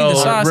 sauce. You don't need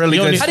the sauce. Really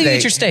You don't good need- How do you eat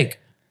steak. your steak?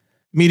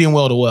 medium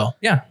well to well.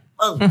 Yeah.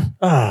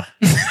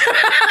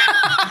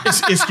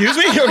 Excuse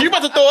me? Are you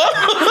about to throw up?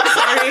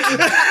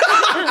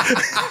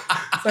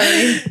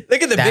 Sorry.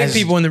 Look at the big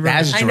people in the room.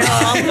 That's I know.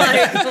 I'm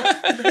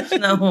like,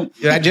 no.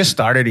 Dude, I just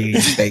started eating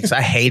steaks.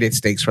 I hated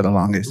steaks for the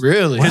longest.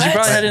 Really? Because you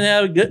probably hadn't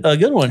had a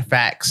good one.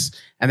 Facts.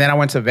 And then I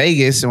went to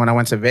Vegas, and when I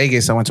went to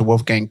Vegas, I went to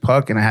Wolfgang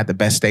Puck, and I had the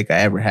best steak I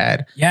ever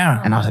had.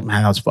 Yeah. And I was like,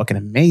 man, that was fucking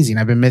amazing.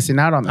 I've been missing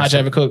out on How'd this. you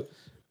have it cooked?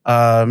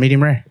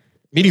 Medium rare.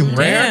 Medium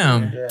rare?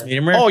 Damn.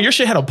 Medium rare. Oh, your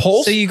shit had a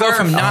pulse? So you go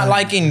from not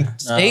liking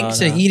steak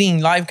to eating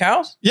live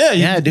cows? Yeah,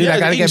 Yeah, dude, I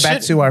gotta get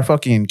back to our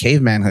fucking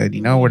cavemanhood.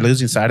 You know, we're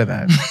losing sight of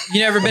that. You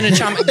never been to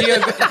do you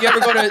ever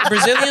go to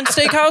Brazilian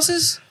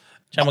steakhouses?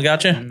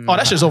 Chamagacha? Oh,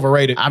 that shit's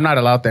overrated. I'm not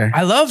allowed there.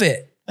 I love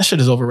it. That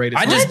shit is overrated.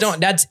 I just don't.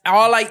 That's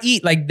all I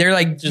eat. Like they're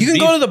like, Just you can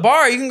beef. go to the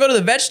bar, you can go to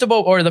the vegetable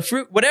or the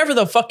fruit, whatever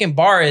the fucking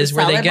bar is, The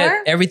where they salad get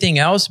bar? everything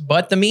else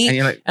but the meat. And And,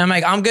 you're like- I'm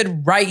like, I'm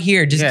good right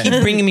here. Just Yeah.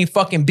 keep bringing me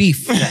fucking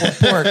beef, or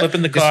pork. Flip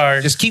in the car.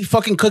 Just keep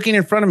fucking cooking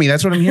in front of me.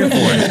 That's what I'm here for.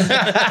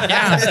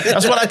 Yeah.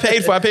 That's what I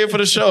paid for. I paid for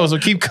the show, so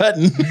keep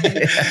cutting.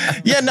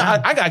 Yeah, no,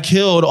 I got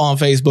killed on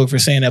Facebook for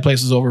saying that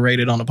place was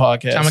overrated on the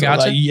podcast. Tamagotchi?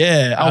 Like,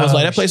 yeah, I was Oh,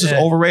 like, that place is shit.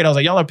 overrated. I was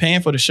like, y'all are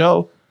paying for the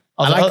show.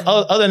 I was like,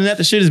 other than that,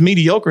 the shit is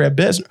mediocre at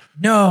best.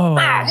 No.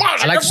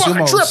 I like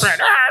sumos.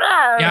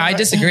 Yeah, I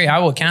disagree. I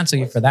will cancel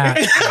you for that.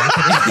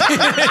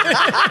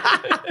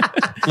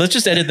 Let's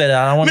just edit that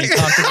out. I don't want any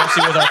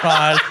controversy with our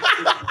pod.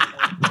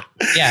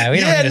 Yeah, we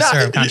don't need to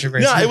serve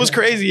controversy. No, it was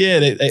crazy. Yeah,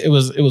 it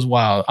was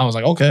wild. I was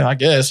like, okay, I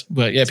guess.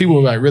 But yeah, people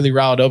were like really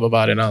riled up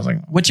about it. And I was like,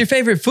 What's your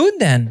favorite food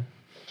then?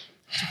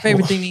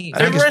 Favorite thing to eat?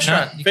 Favorite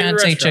restaurant. You can't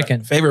say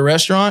chicken. Favorite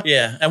restaurant?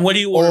 Yeah. And what do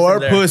you order Or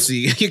from there? pussy.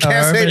 You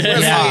can't say pussy.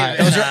 Yeah.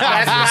 Those are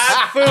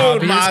not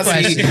food,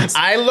 Mazi.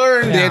 I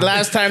learned it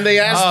last time they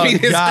asked me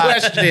this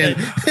question.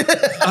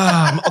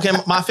 Okay,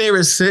 my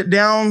favorite sit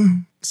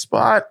down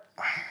spot,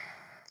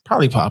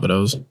 probably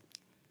Papados.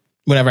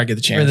 Whenever I get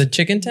the chance. For the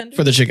chicken tender?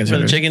 For the chicken For the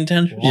tenders. chicken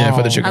tender? Yeah,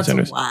 for the chicken That's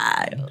tenders.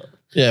 wild.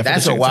 Yeah,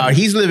 That's a wild.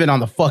 He's living on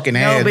the fucking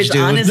edge, but dude.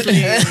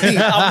 honestly,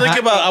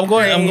 I'm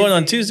going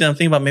on Tuesday. I'm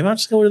thinking about maybe I'll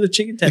just go to the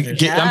chicken tenders.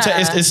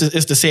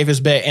 It's the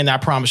safest bet, and I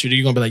promise you,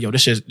 you're gonna be like, yo,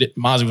 this shit.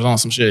 Mazi was on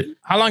some shit.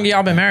 How long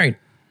y'all been married?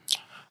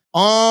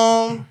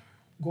 Going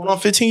on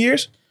 15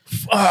 years.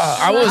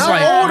 I was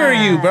How old are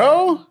you,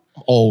 bro?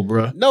 Old,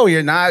 bro. No,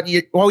 you're not.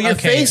 Your Okay.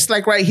 face,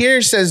 like right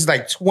here, says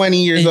like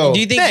 20 years old. Do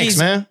you think Thanks,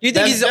 man. Do you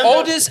think he's the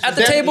oldest at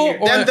the table?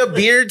 Or Then the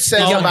beard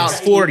says about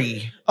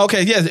 40.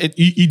 Okay, yes. Do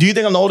you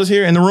think I'm the oldest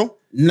here in the room?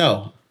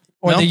 No.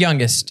 or No? the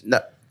youngest?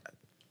 No.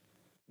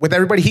 With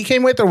everybody he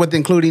came with, or with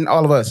including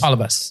all of us? All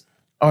of us.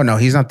 Oh, no,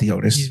 he's not the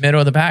oldest. He's middle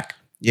of the pack.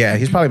 Yeah,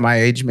 he's probably my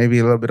age, maybe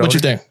a little bit older. What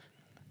you think?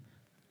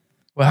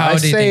 Well, how I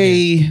old do you think?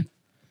 he is? say,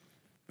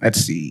 let's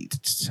see.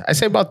 I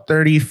say about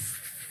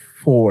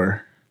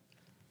 34.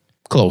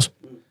 Close.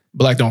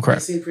 Black don't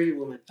crack. Seen Pretty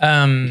Woman.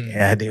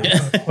 Yeah, dude.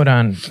 Hold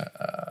on.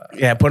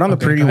 Yeah, put on the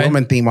Pretty go ahead.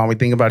 Woman theme while we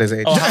think about his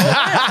age.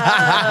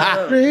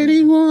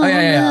 Pretty Woman. Oh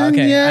yeah.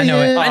 Okay, I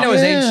know it. I know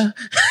his yeah.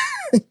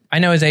 age. I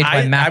know his age by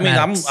I mean,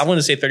 mathematics. I'm going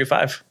to say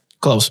 35.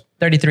 Close.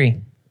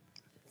 33.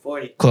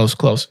 40.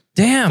 Close.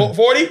 Damn.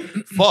 40?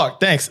 Fuck,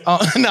 thanks.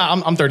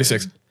 I'm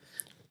 36.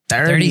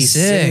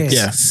 36.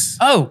 Yes.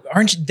 Oh,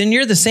 aren't you? Then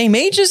you're the same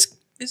age as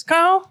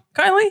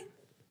Kylie?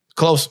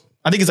 Close.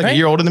 I think he's like Right? a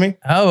year older than me.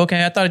 Oh,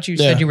 okay. I thought you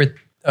Yeah. said you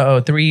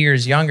were 3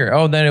 years younger.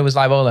 Oh, then it was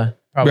Livola.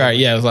 Probably. Right,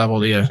 yeah, it was live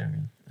older, yeah.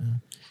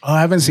 Oh,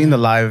 I haven't seen the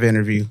live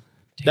interview.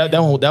 That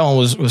one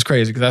was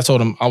crazy because I was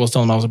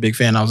telling him I was a big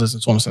fan. I was listening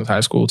to him since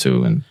high school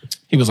too, and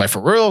he was like, "For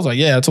real?" I was like,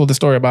 "Yeah." I told the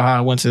story about how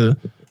I went to,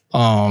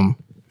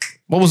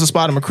 what was the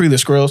spot in McCreely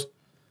Skrills?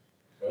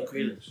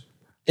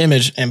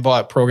 Image and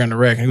bought Program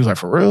Direct, and he was like,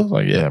 "For real?" I was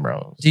like, "Yeah,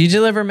 bro." Do you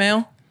deliver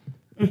mail?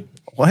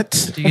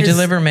 What? Do you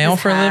deliver mail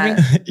for a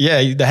living?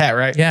 Yeah, the hat,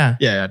 right? Yeah.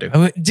 Yeah, I do.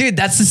 Oh, dude,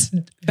 that's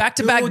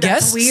back-to-back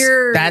guests.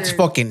 Weird. That's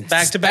fucking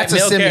Back-to-back That's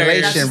a mail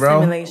carriers. simulation, bro.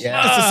 Simulation.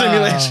 It's a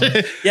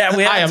simulation. Yeah,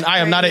 I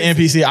am not an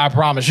NPC. I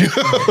promise you.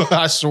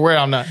 I swear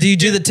I'm not. Do you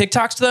do the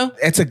TikToks though?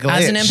 It's a glitch.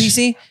 As an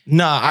NPC?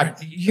 Nah,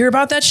 You hear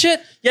about that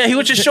shit? Yeah, he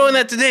was just showing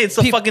that today. It's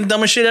the fucking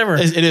dumbest shit ever.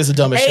 it is the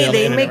dumbest shit. Hey, on the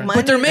they internet. make money.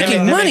 But they're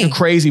making They're money. making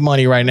crazy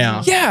money right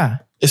now. Yeah.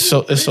 It's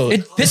so.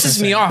 It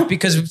pisses me off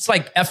because it's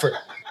like effort.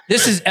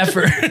 This is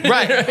effort.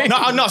 Right.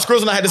 No, Skrills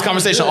and I had this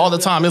conversation all the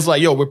time. It's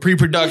like, yo, we're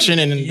pre-production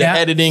and the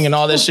editing and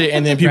all that shit.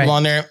 And then people Right.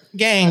 on there,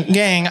 gang,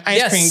 ice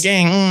Yes. cream,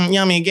 gang,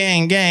 yummy,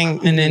 gang.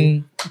 And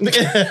then With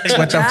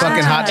the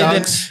fucking hot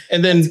dogs.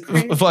 And then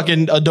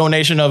fucking a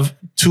donation of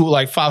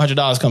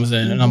 $500 comes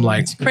in. And I'm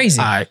like, it's crazy.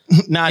 All right.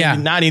 Now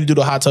I need to do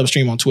the hot tub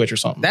stream on Twitch or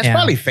something. That's Yeah.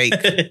 probably fake.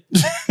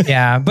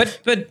 yeah, but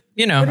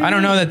you know, I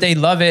don't know that they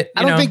love it.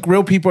 I don't think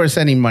real people are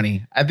sending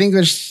money. I think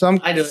there's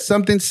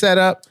something set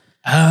up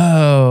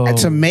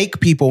to make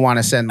people want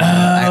to send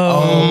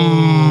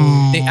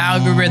money. The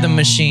algorithm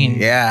machine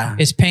Yeah.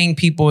 is paying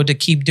people to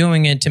keep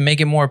doing it to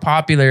make it more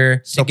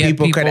popular. So to get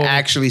people could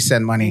actually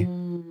send money.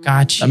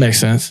 Gotcha. That makes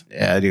sense.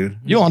 Yeah, dude.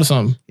 You onto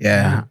something.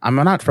 Yeah. I'm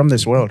not from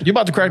this world. You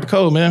about to crack the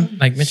code, man.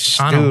 Like Mr.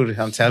 Connell. Dude,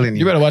 I'm telling you.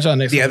 You better watch out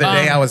next The time. other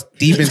day, I was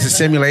deep into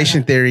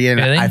simulation theory and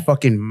Really? I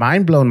fucking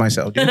mind blown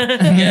myself, dude.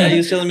 Yeah, he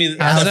was telling me.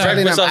 I was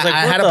telling him,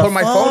 I had to put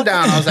my phone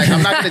down. I was like,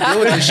 I'm not going to deal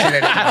with this shit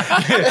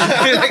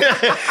anymore.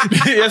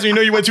 Yes, you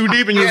know you went too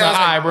deep and you was like,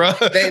 all right,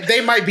 bro.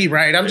 They might be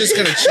right. I'm just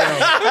going to chill.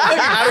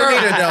 I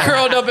don't need to know.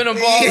 Curled up in a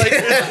ball. Like,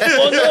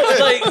 Well,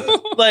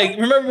 no, like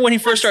remember when he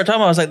first started talking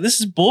about it, I was like, this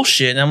is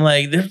bullshit. And I'm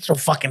like, there's no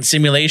fucking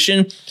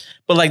simulation.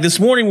 But like this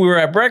morning we were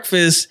at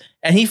breakfast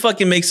and he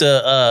fucking makes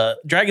a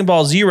Dragon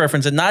Ball Z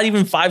reference and not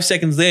even 5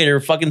 seconds later,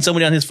 fucking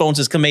somebody on his phone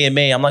says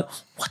Kamehameha. I'm like,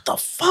 what the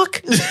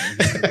fuck?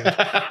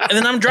 And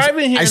then I'm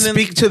driving here I and then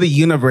speak to the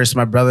universe,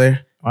 my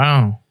brother.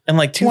 wow. and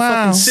like two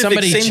fucking Civics,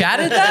 Somebody same-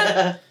 chatted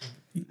that?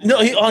 No,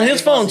 on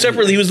his phone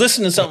separately. He was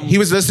listening to something. He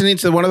was listening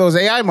to one of those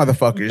AI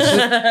motherfuckers.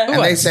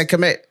 and they said,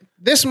 commit.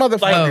 This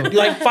motherfucker.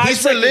 like 5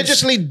 He's seconds.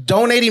 religiously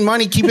donating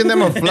money, keeping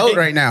them afloat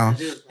right now.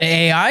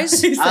 The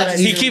AIs?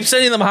 He keeps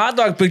sending them hot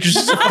dog pictures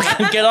to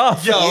fucking get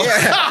off. If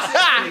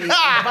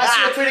I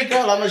see a pretty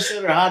girl, I'm gonna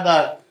shoot her a hot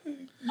dog.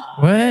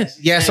 What?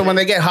 Yeah, so when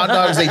they get hot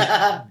dogs,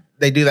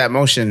 they do that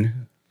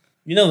motion.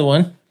 You know the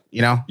one.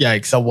 You know?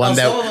 Yikes. The one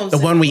some of them the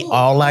say one we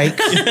all like.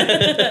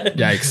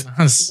 Yikes.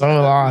 I'm so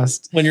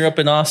lost. When you're up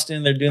in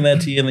Austin, they're doing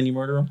that to you and then you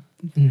murder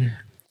them.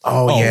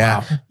 Oh, yeah.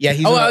 wow. Yeah,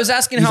 he's I was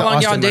asking how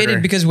long y'all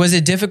dated because was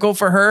it difficult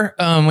for her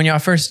when y'all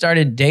first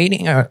started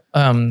dating?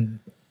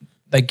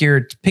 Like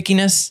your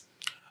pickiness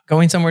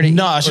going somewhere to eat?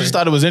 No, she just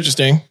thought it was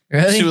interesting.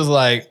 Really? She was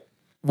like,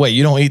 wait,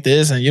 you don't eat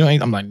this and you don't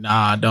eat. I'm like,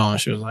 nah, I don't.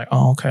 She was like,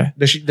 oh, okay.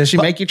 Does she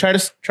make you try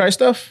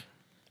stuff?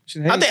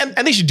 I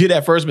think she did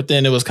at first, but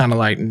then it was kind of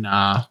like,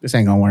 nah, this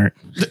ain't gonna work.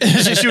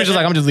 she was just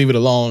like, I'm just leave it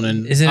alone.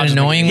 And is it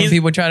annoying when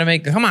people try to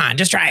make? Come on,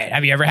 just try it.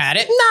 Have you ever had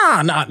it?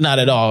 Nah, not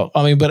at all.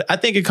 I mean, but I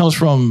think it comes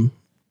from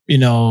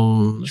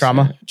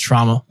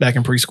trauma back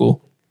in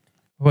preschool.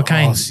 What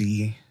kind? Oh,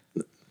 see.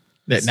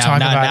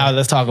 Now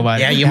let's talk about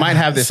it. Yeah, you might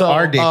have this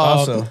hard dick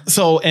also.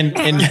 So in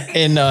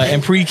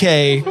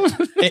pre-K,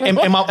 and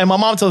my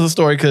mom tells the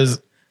story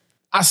because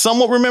I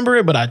somewhat remember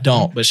it, but I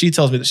don't. But she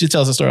tells the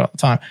story all the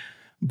time.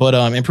 But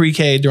in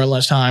pre-K during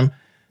lunchtime,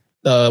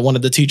 one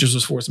of the teachers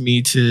was forcing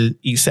me to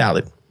eat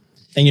salad,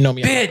 and you know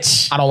me,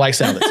 bitch, I don't like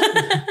salads.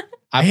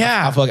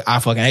 I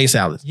fucking hate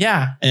salads.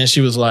 Yeah, and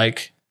she was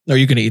like, "No,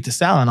 you're gonna eat the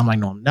salad." And I'm like,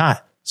 "No, I'm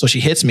not." So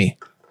she hits me.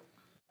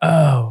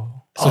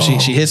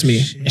 She hits me,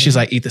 shit. And she's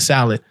like, "Eat the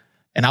salad."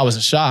 And I was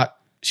in shock.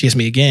 She hits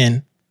me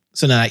again.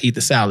 So then I eat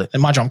the salad.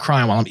 And mind you, I'm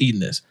crying while I'm eating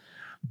this.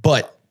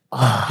 But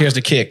here's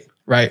the kick,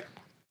 right?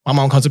 My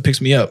mom comes and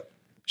picks me up.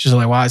 She's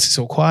like, why is he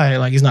so quiet?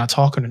 Like, he's not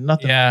talking or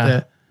nothing like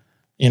that.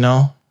 You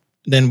know?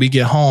 Then we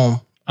get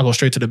home. I go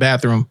straight to the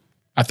bathroom.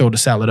 I throw the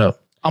salad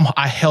up.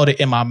 I held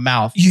it in my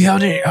mouth. You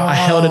held it? I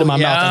held it in my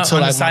mouth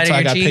until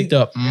I got picked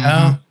up.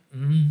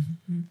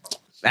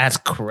 That's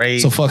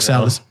crazy. So fuck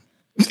salads.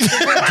 Dude,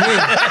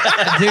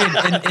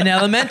 in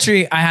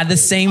elementary, I had the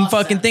same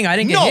fucking thing. I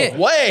didn't get hit. No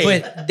way.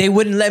 But they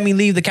wouldn't let me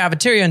leave the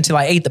cafeteria until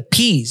I ate the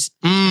peas.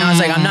 And I was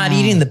like, I'm not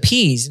eating the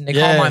peas. And they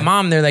called my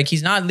mom. They're like,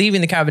 he's not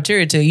leaving the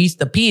cafeteria till he eats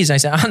the peas. And I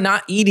said, I'm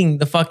not eating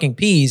the fucking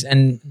peas.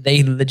 And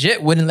they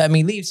legit wouldn't let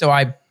me leave. So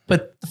I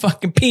put the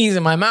fucking peas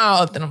in my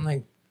mouth. And I'm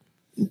like,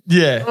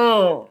 yeah.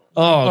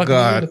 Oh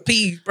God. The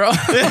peas, bro.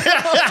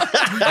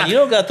 You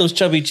don't got those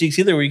chubby cheeks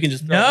either where you can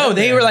just no,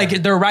 they were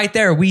like, they're right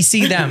there. We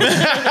see them. See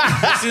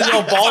the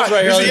little balls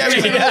right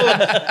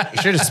here.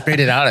 You should have spit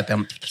it out at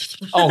them.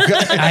 Oh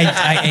God.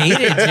 I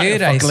ate it,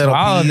 dude. I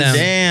swallowed them.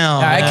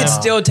 Damn. I could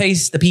still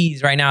taste the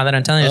peas right now that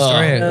I'm telling you the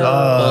story.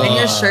 And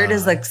your shirt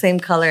is like same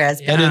color as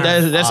That's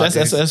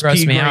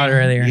grossed me out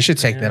earlier. You should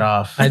take that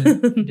off. I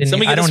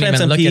Somebody don't get even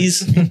some look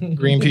peas.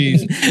 Green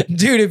peas.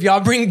 Dude, if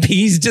y'all bring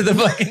peas to the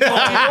fucking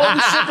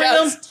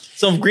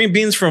Some green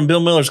beans from Bill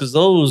Miller's because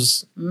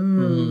those. I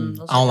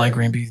don't like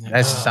green beans.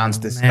 That sounds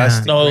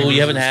disgusting. No,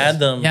 you haven't had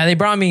them. Yeah, they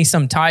brought me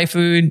some Thai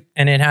food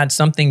and it had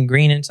something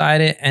green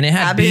inside it and it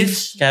had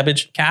beef.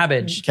 Cabbage.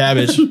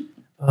 And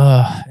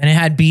it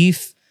had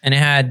beef and it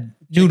had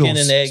noodles.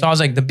 Chicken and egg. So I was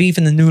like, the beef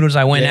and the noodles,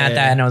 I went at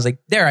that and I was like,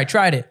 there, I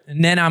tried it.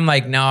 And then I'm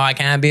like, no, I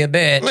can't be a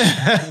bitch.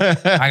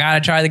 I got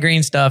to try the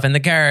green stuff and the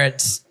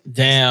carrots.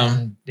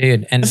 Damn.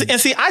 Dude. And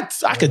see,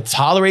 I could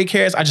tolerate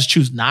carrots. I just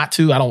choose not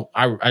to.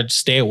 I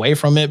stay away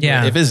from it.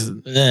 But if it's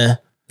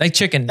like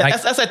chicken.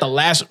 Like, that's like the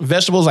last,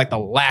 vegetables like the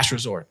last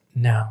resort.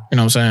 No. You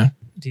know what I'm saying?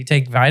 Do you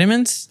take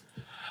vitamins?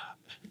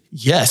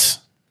 Yes.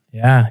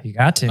 Yeah, you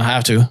got to. I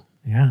have to.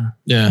 Yeah.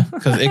 Yeah.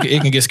 Because it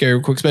can get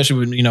scary quick,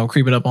 especially when,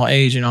 creeping up on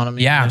age, you know what I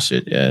mean? Yeah. That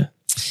shit, yeah.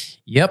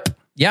 Yep.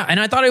 Yeah. And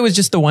I thought it was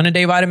just the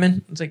 1-a-day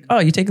vitamin. It's like, oh,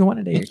 you take the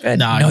 1-a-day, you're good.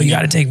 Nah, no, you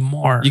got to take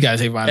more. You got to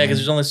take vitamin. Yeah, because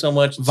there's only so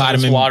much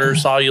Vitamin- water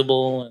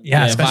soluble. And,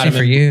 Yeah, especially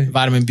for you.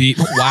 Vitamin B.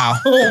 Wow.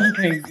 Oh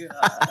my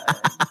god.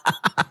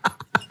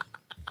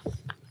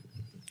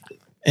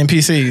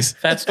 NPCs.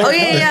 Fat Oh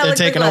yeah, They're look,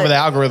 taking look, over look. the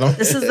algorithm.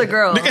 This is the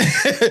girl.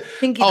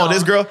 Pinky doll.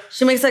 This girl?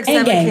 She makes like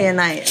Gang, 7K gang. a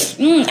night.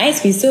 Ice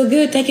cream so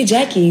good, thank you,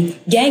 Jackie.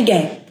 Gang,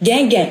 gang,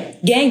 gang, gang,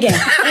 gang, gang.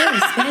 Oh,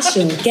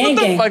 special. Gang,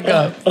 gang. Fuck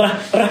up.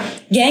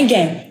 Gang,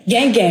 gang,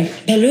 gang, gang.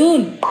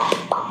 Balloon.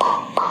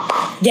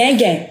 Gang,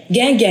 gang,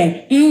 gang,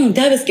 gang.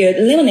 That was good.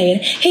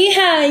 Lemonade.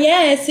 Hee-haw,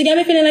 yes. You got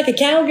me feeling like a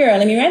cowgirl.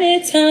 Let me write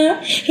it,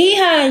 huh?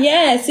 Hee-haw,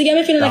 yes. You got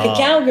me feeling like a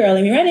cowgirl.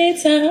 Let me write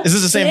it, huh? Is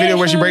this the same video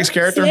where she breaks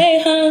character?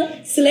 Slay,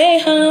 huh? Slay,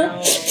 huh?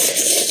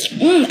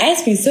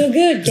 Ice cream so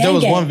good. There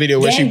was one video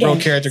where she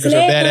broke character because her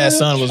badass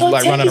son was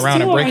like running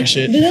around and breaking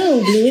shit.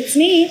 Blue, it's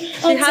me.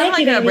 She had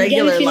like a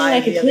regular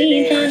live the other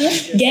day.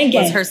 Gang,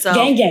 gang. Was herself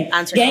Gang, gang.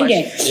 answering Gang,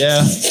 gang.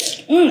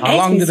 questions. Yeah. How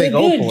long do they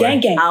go for? Gang,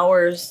 gang.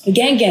 Hours.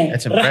 Gang, gang.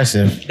 That's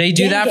impressive. They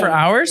do that for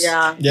hours?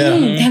 Yeah. Yeah.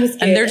 That was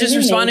good. And they're just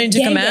responding to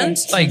Gang,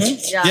 commands? gang.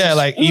 Like, Yeah,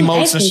 like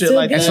emotes and shit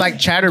like It's that. like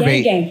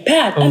Chatterbait, Gang, gang.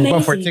 Pat, but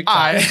amazing. for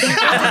TikTok.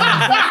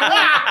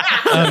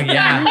 oh,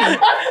 yeah.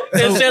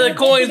 Instead of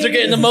coins, they're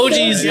getting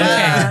emojis.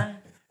 Yeah.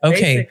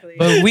 Okay. Basically.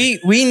 But we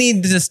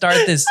need to start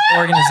this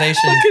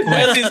organization.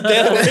 Mazi's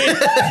dead.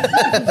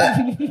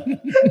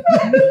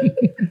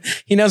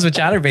 He knows what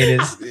Chatterbait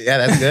is. Yeah,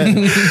 that's good.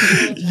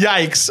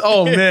 Yikes.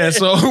 Oh, man.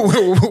 So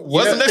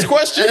what's the next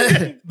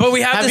question? But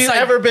we have Have this you like,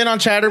 ever been on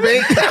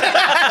Chatterbait?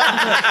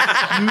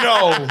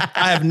 No,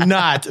 I have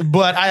not.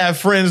 But I have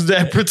friends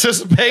that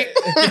participate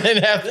and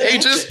have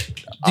pages.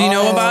 do you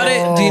know about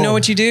it? Do you know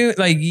what you do?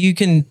 Like you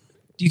can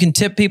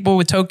tip people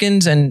with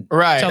tokens and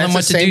Right, tell them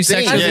that's what the to do same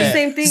thing. sexually. That's Yeah. the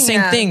same thing.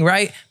 Same yeah. thing,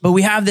 right? But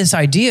we have this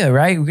idea,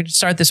 right? We're going to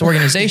start this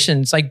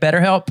organization. It's like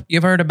BetterHelp. You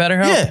ever heard of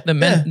BetterHelp?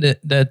 Yeah,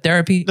 The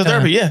therapy. The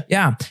therapy, yeah.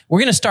 Yeah. We're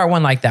going to start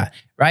one like that,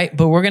 right?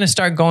 But we're going to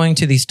start going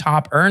to these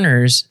top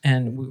earners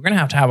and we're going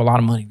to have a lot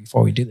of money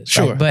before we do this.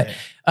 Sure. Right? But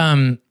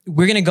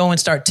we're going to go and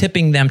start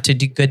tipping them to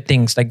do good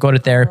things, like go to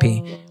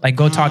therapy, like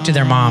go talk to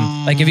their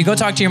mom. Like if you go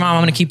talk to your mom,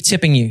 I'm going to keep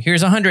tipping you.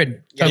 Here's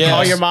 100.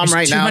 Call your mom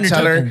right now.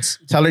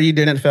 Tell her you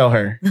didn't fail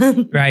her.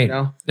 Right.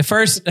 The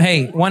first,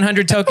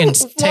 100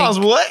 tokens.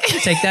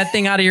 Take that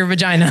thing out of your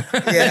vagina.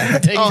 Yeah.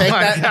 Take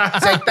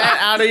that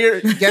out of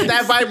get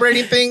that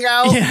vibrating thing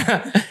out.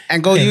 Yeah.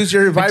 And go use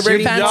your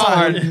vibrating.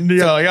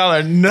 Y'all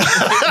are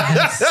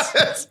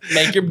nuts.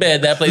 Make your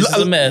bed. That place is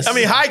a mess. I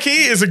mean, high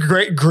key is a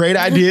great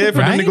idea for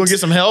them to go get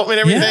some help and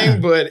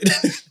everything, but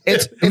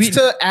it's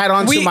to add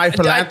on to my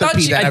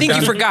philanthropy. I think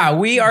you forgot.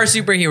 We are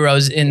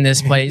superheroes in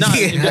this place.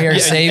 We are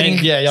saving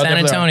San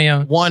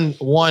Antonio. One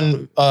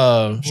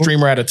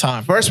streamer at a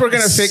time. First, we're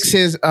gonna fix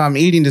his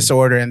eating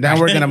disorder, and then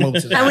we're gonna move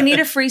to that. And we need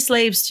to free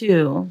slaves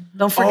too.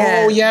 Don't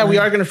forget. Oh yeah, we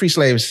are gonna free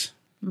slaves.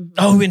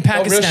 Oh, in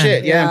Pakistan. Real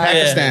shit. Yeah, in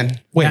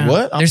Pakistan. Wait,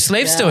 what? Their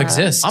slaves still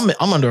exist. I'm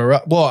under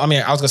a well, I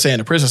mean, I was gonna say in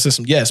the prison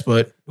system, yes,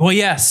 but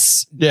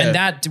yes. Yeah. And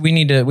that we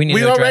need to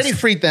already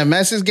freed them.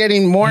 Mess is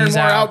getting more and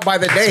more out by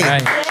the day.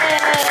 Right.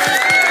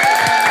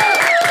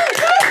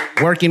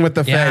 Working with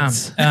the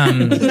feds.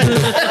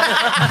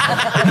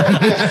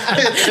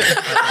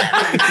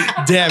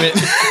 Damn it.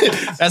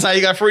 That's how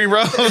you got free,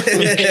 bro.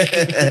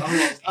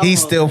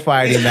 He's still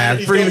fighting, man.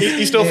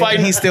 He's still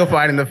fighting? He's still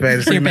fighting the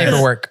feds. Free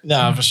paperwork.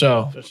 Nah, for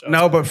sure.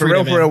 No, but for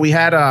real, we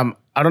had, I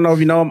don't know if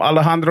you know him,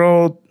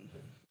 Alejandro,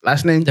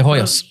 last name? De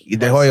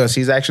Hoyos.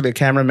 He's actually a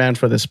cameraman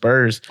for the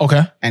Spurs.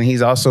 Okay. And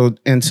he's also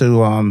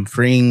into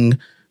freeing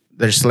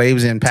their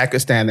slaves in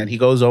Pakistan. And he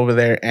goes over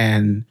there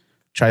and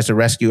tries to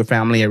rescue a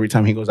family every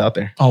time he goes out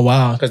there. Oh,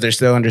 wow. Because they're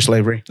still under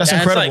slavery. That's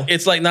incredible.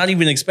 It's like not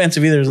even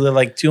expensive either. It's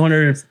like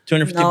 200,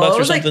 250 bucks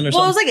or something.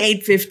 Well, it was like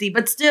 $850,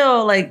 but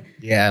still like...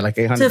 Yeah, like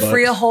 $800 to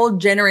free a whole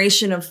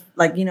generation of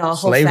a whole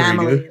slavery,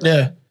 family. Dude.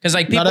 Yeah. Because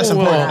like people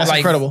will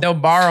incredible. They'll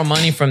borrow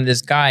money from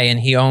this guy and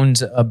he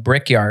owns a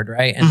brickyard,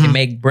 right? And they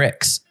make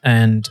bricks.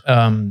 And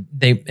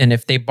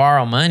if they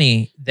borrow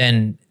money,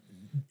 then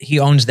he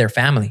owns their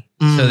family.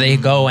 So they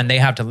go and they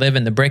have to live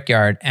in the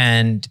brickyard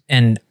and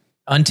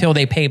until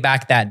they pay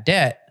back that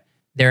debt,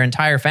 their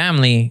entire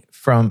family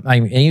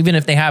even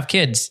if they have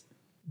kids,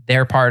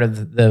 they're part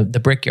of the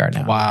brickyard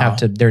now. Wow.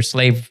 They're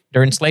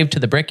enslaved to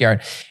the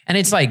brickyard. And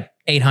it's like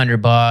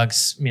 $800,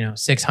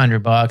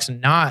 $600,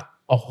 not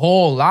a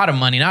whole lot of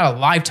money, not a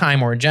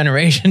lifetime or a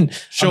generation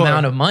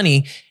amount of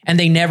money. And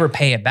they never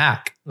pay it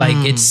back. Like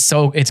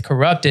it's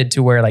corrupted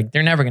to where like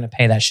they're never going to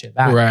pay that shit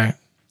back. Right.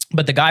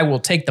 But the guy will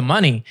take the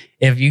money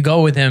if you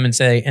go with him and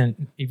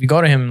if you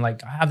go to him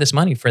like, I have this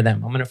money for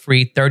them. I'm going to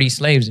free 30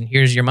 slaves and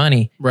here's your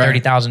money,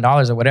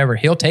 $30,000 or whatever.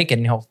 He'll take it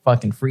and he'll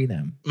fucking free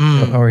them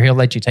or he'll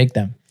let you take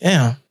them.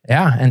 Yeah.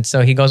 Yeah. And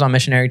so he goes on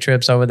missionary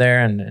trips over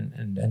there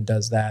and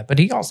does that. But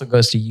he also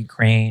goes to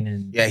Ukraine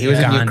and he was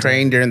in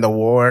Ukraine during the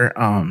war.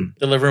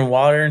 Delivering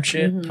water and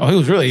shit. Oh,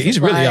 he's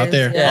really out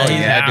there. Yeah. Oh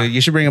yeah, dude.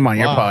 You should bring him on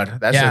your pod.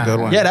 That's a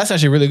good one. Yeah, that's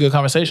actually a really good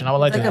conversation. I would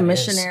like like that. a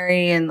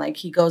missionary and like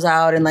he goes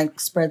out and like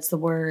spreads the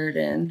word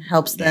and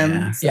helps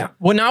them. Yeah.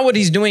 Well, now what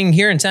he's doing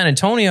here in San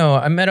Antonio,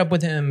 I met up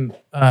with him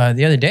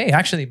the other day,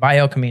 actually by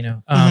El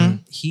Camino.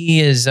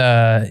 He's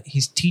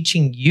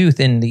teaching youth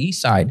in the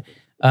East Side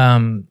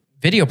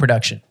video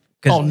production.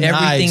 Because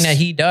everything that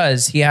he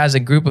does, he has a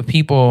group of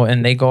people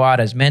and they go out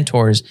as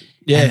mentors.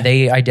 Yeah. And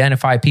they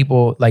identify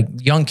people like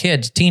young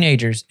kids,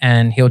 teenagers,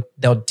 and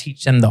they'll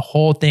teach them the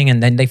whole thing,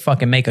 and then they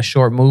fucking make a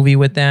short movie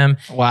with them.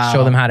 Wow.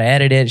 Show them how to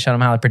edit it, show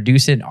them how to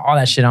produce it, all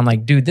that shit. I'm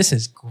like, dude, this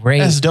is great.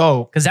 That's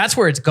dope. Because that's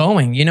where it's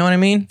going. You know what I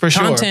mean? For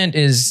sure. Content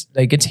is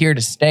like, it's here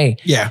to stay.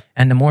 Yeah.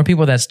 And the more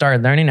people that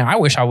start learning, I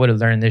wish I would have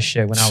learned this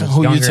shit when I was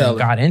younger and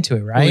got into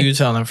it, right? Who you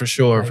telling? For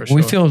sure.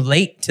 We feel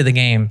late to the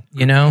game,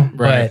 you know?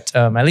 Right.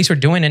 But at least we're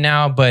doing it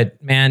now.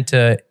 But man,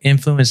 to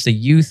influence the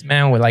youth,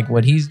 man, with like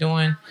what he's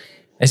doing,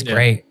 it's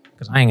great.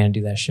 Because I ain't gonna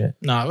do that shit.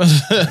 No,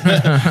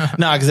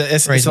 because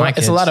it's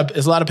a lot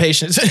of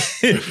patience.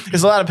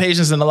 It's a lot of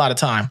patience and a lot of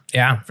time.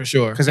 Yeah, for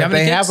sure. Because if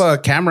they have a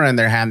camera in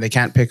their hand, they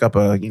can't pick up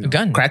a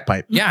gun, crack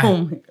pipe.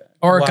 Yeah,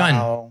 or a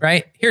gun.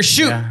 Right here,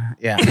 shoot.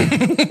 Yeah,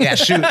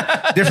 shoot.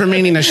 Different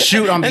meaning to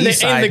shoot on the and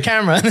east they side. aim the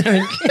camera.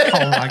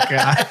 Oh my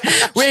god!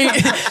 Wait,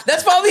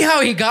 that's probably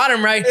how he got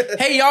him, right?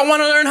 Hey, y'all want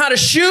to learn how to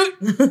shoot?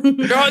 They're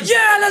like,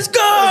 yeah, let's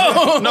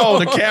go. No,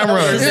 the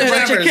camera.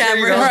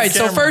 All right,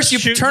 so first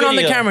you turn on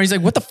the camera. He's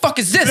like, what the fuck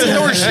is this?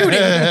 And we're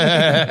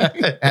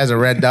shooting. Has a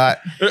red dot.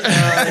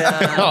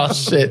 Oh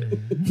shit!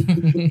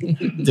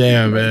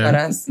 Damn,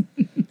 man.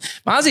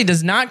 Mazi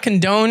does not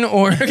condone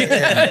or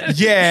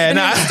yeah.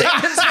 Nah.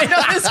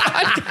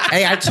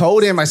 Hey, I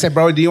told him. I said,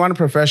 bro, do you want a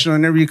professional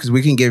interview? Because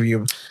we can give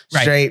you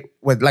straight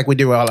with like we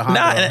do with Alejandro.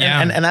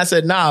 And I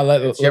said, nah.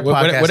 I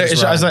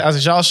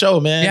said, y'all show,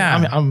 man.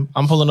 Yeah.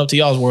 I'm pulling up to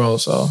y'all's world,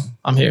 so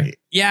I'm here.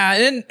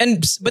 Yeah,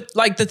 but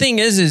like the thing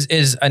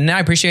is, and I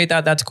appreciate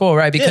that. That's cool,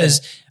 right?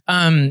 Because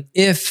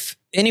if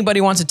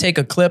anybody wants to take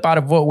a clip out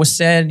of what was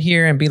said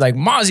here and be like,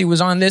 Mazi was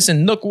on this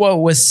and look what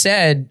was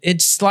said,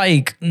 it's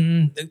like,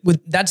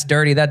 that's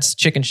dirty. That's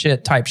chicken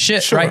shit type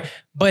shit, right?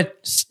 But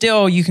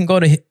still, you can go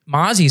to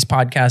Mazi's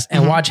podcast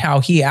and watch how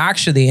he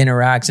actually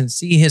interacts and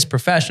see his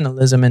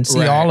professionalism and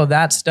see all of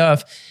that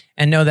stuff.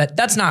 And know that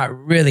that's not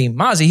really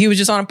Mazi. He was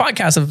just on a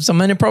podcast of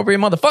some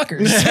inappropriate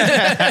motherfuckers.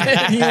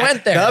 He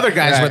went there. The other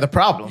guys were the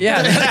problem.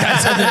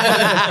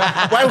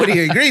 Yeah. Why would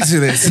he agree to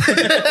this?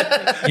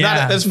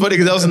 That's funny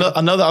because I was on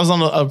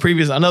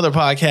another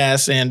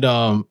podcast and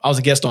I was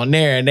a guest on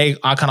there and I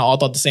kind of all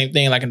thought the same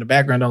thing. Like in the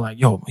background, I'm like,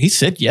 yo, he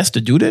said yes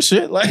to do this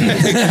shit. Like he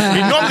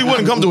normally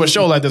wouldn't come to a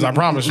show like this. I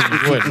promise you,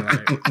 he wouldn't.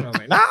 Like, I was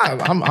like,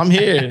 nah, I'm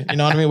here. You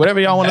know what I mean?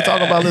 Whatever y'all want to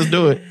talk about, let's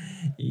do it.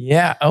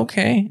 Yeah.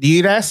 Okay. Do you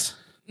eat ass?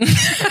 Oh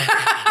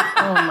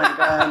my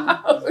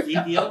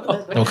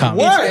god! No comment.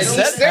 What?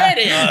 Said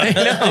it.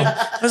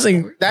 I was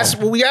like, that's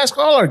what we ask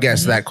all our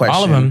guests that question.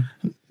 all of them.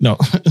 No.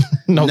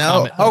 No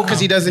comment. Oh,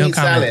 because he doesn't eat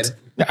comment. salad.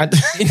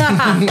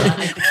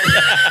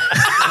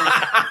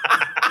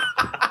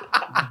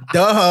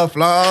 Duh,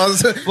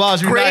 Flaws.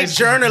 Flaws, you're Great nice.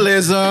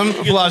 journalism.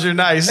 Flaws, you're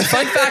nice.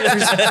 Fun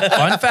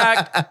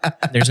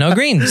fact. There's no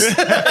greens.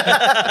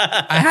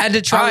 I had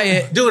to try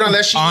it. Dude,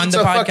 unless she on eats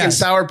the a fucking podcast.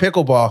 sour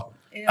pickleball.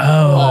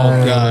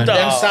 Oh, God.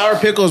 Them sour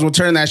pickles will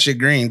turn that shit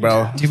green,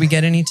 bro. Did we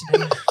get any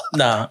today?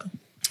 Nah.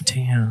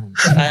 Damn.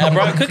 I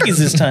brought cookies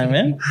this time,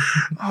 man.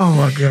 Oh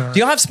my God. Do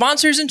y'all have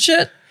sponsors and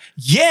shit?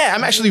 Yeah,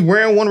 I'm actually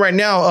wearing one right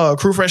now.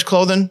 Crew Fresh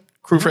Clothing,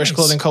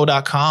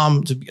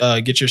 crewfreshclothingco.com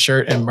to get your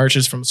shirt and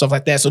merches from stuff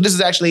like that. So this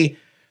is actually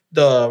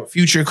the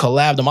future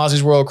collab, the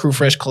Mazi's World Crew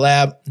Fresh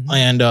collab.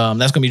 And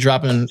that's going to be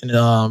dropping.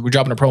 We're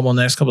dropping a promo in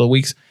the next couple of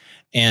weeks.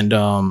 And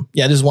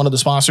yeah, this is one of the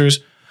sponsors.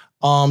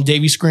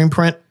 Davies Screen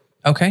Print.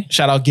 Okay.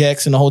 Shout out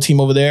Gex and the whole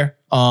team over there.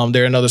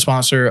 They're another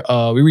sponsor.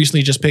 We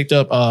recently just picked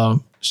up,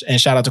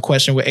 and shout out to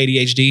Question with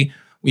ADHD.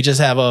 We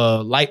just have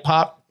a Light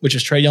Pop, which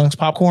is Trey Young's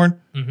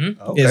popcorn. Okay.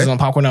 It's on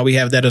popcorn now. We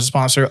have that as a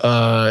sponsor.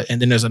 And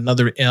then there's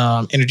another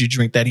energy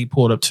drink that he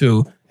pulled up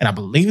too. And I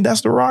believe that's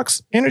the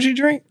Rock's energy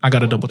drink. I got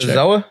to double check.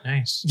 Zoa?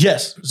 Nice.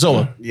 Yes.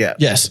 Zoa. Yeah.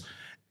 Yes.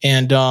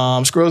 And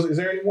Squirrels, is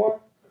there any more?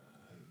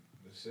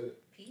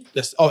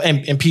 That's,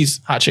 and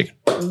Peace Hot Chicken.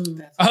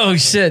 Oh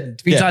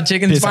shit! Pizza Hot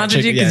Chicken Pizza Hot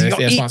sponsored you Chicken.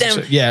 because you gonna eat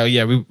them.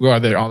 Yeah, we are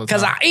there all the time.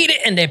 Because I eat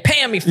it and they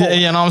paying me for Yeah, it.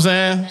 you know what I'm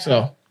saying?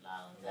 So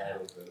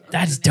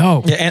That's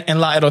dope. yeah, and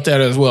La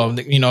Erotera as well.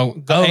 You know,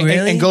 go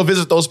and go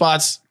visit those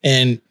spots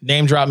and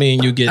name drop me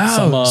and you get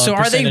some. So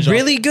are they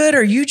really good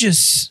or you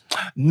just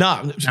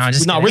No,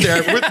 just we're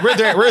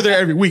there. We're there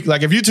every week.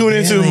 Like if you tune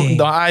into Really?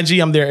 the IG,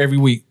 I'm there every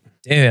week.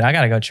 Dude, I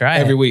gotta go try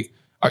Every it. week.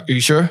 Are you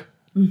sure?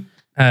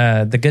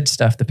 The good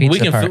stuff, the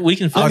pizza part. We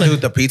can Oh, film it.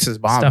 dude, the pizza's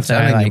bomb. I'm Stuff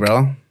that I telling you, like.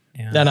 bro.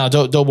 No,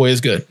 Doughboy is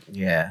good.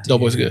 Yeah.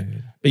 Doughboy's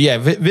good. But yeah,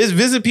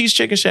 visit Peace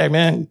Chicken Shack,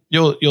 man.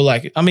 You'll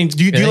like it. I mean,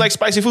 do you Really? like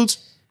spicy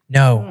foods?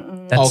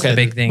 No, that's the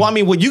big thing. Well, I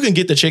mean, you can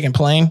get the chicken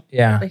plain.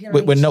 Yeah.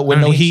 With no I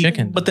don't eat heat.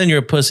 chicken. But then you're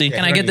a pussy.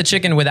 Can I get the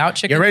chicken without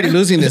chicken? You're already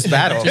losing this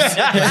battle.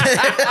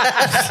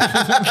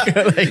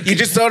 You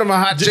just told him a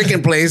hot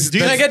chicken place.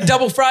 Can I get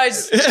double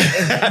fries?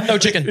 No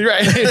chicken.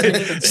 Right.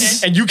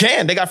 And you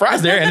can. They got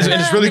fries there, and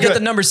it's really You get good.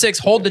 the number 6.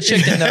 Hold the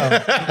chicken though.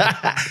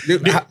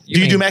 Dude, Do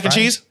you do mac and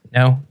cheese?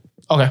 No.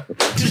 Okay.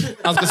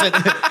 I was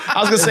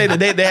gonna say that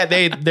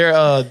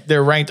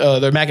they're ranked.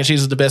 Their mac and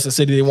cheese is the best in the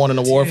city. They won an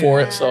award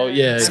for it. So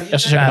yeah,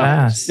 that's check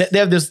Badass. out. They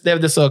have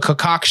this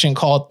concoction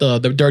called the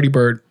Dirty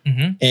Bird,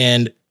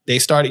 and they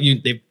started.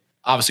 They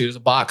obviously there's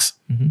a box,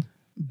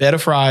 bed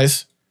of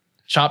fries,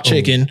 chopped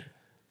chicken,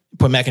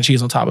 put mac and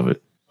cheese on top of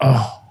it.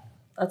 Oh,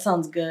 That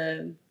sounds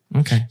good.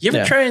 Okay. You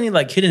ever try any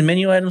like hidden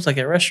menu items like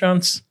at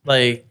restaurants?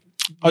 Like,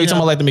 oh, you talking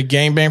about like the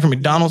McGangbang from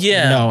McDonald's?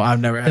 Yeah. No, I've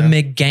never The had.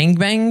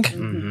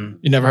 McGangbang?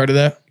 You never heard of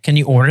that? Can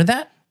you order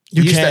that?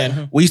 You We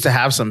can. we used to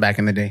have some back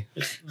in the day.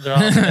 they're all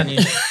menu.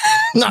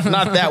 not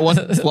that one.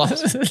 Well,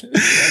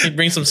 You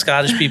bring some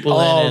Scottish people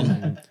in.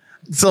 And,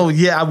 so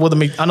yeah, well,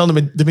 I know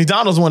the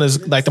McDonald's one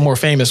is like the more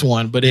famous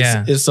one, but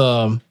it's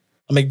a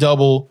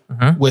McDouble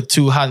with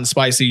 2 hot and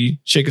spicy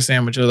chicken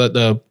sandwich or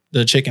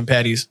the chicken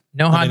patties.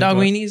 No hot dog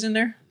weenies in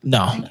there?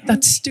 No,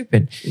 That's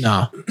stupid.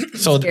 no.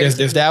 So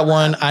there's that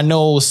one. I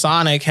know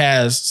Sonic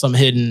has some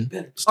hidden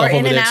Or stuff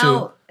over there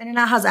too.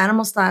 In-N-Out has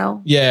animal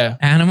style. Yeah,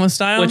 Animal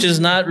style? which is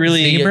not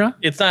really. Zebra?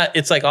 It's not.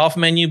 It's like off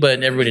menu,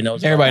 but everybody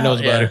knows. everybody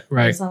knows about it,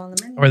 right? It's not on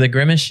the menu. Or the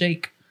Grimace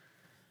Shake.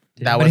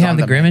 Did That anybody was have on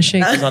the the Grimace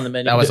Shake? It's on the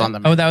menu. That was on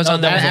the Oh, that was on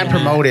the and menu.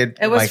 promoted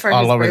It was like for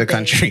all his over the birthday.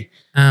 country.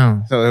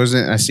 Oh. So it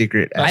wasn't a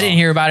secret. I didn't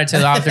hear about it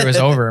till after it was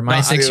over. My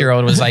No,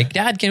 6-year-old was like,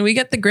 Dad, can we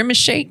get the Grimace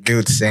Shake?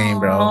 Dude, same,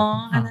 bro.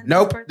 Aw, and then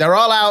Nope, they're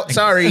all out.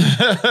 Sorry.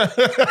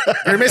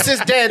 Grimace is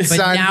dead, But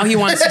son. now he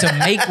wants to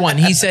make one.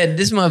 He said,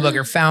 this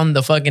motherfucker found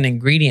the fucking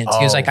ingredients.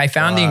 He was Oh, like, I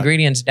found the fuck.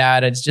 ingredients,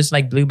 Dad. It's just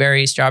like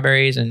blueberries,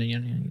 strawberries, and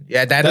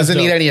Yeah, Dad doesn't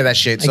dope. eat any of that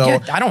shit.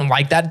 So I don't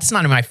like that. It's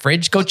not in my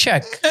fridge. Go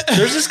check.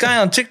 There's this guy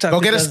on TikTok. go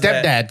who get a does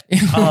that. stepdad.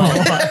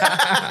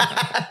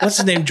 What's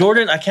his name?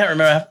 Jordan? I can't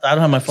remember. I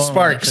don't have my phone.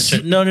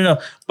 Sparks. No.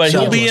 But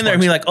he'll be in there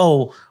and be like,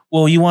 oh,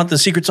 well, you want the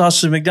secret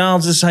sauce of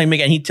McDonald's? This is how you make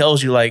it. And he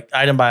tells you like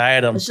item by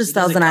item. It's just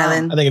Thousand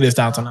Island. I think it is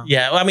Thousand Island.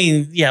 Yeah, I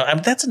mean,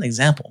 that's an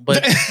example,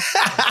 but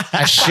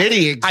A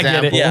shitty example. I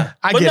get it. yeah.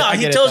 I But get no, it,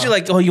 he though. tells you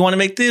like, oh, you want to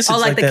make this? Oh,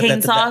 It's like the that,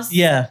 cane sauce?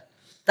 Yeah.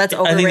 That's I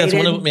overrated. think that's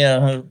one of them.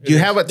 Yeah. Do you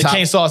have a The top?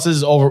 cane sauce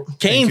is over.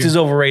 Cane's is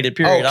overrated,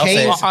 period. I'll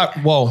say Cane's-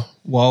 it. Whoa.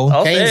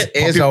 I'll Cane's say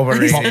it. is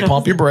overrated.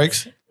 Pump your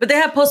brakes. But they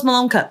have Post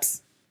Malone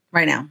cups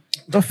right now.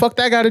 The fuck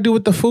that got to do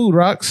with the food,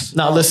 Rocks?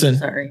 Now listen.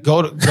 sorry.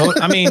 Go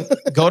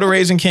to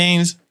Raising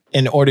Cane's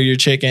and order your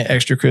chicken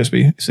extra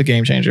crispy. It's a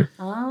game changer.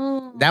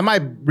 That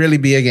might really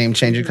be a game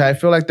changer because I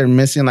feel like they're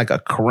missing like a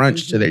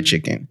crunch to their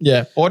chicken.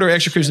 Yeah. Order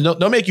extra crispy.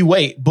 Don't make you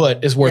wait,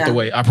 but it's worth the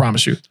wait. I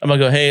promise you. I'm gonna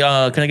go, hey,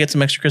 can I get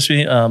some extra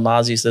crispy?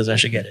 Mazi says I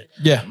should get it.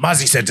 Yeah.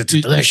 Mazi said it's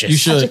delicious. You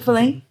should.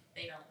 Chick-fil-A?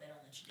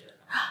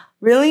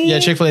 Really? Yeah,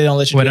 Chick-fil-A don't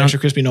let you do extra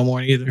crispy no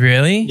more either.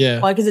 Really?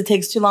 Yeah. Why? Because it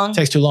takes too long? It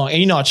takes too long. And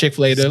you know how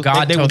Chick-fil-A,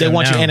 they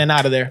want you in and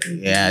out of there.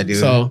 Yeah, dude.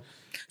 So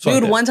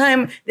Dude, one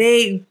time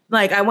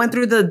I went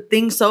through the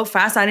thing so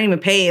fast I didn't even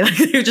pay. Like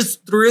they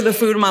just threw the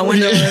food in my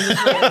window.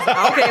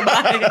 Okay,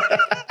 bye.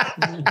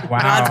 Wow.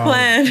 God's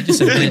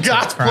plan.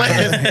 God's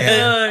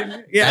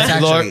plan. Yeah. That's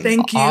actually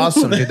Thank you.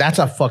 awesome, dude. That's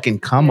a fucking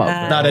come up.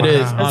 Yeah. No, that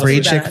is. Free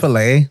honestly.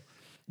 Chick-fil-A.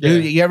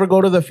 Dude, you ever go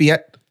to the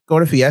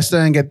Fiesta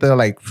and get the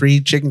like free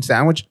chicken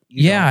sandwich?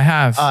 Yeah, I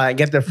have.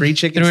 Get the free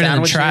chicken Threw it in the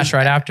sandwich. trash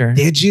right after.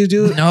 Did you,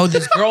 dude? No,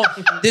 this girl,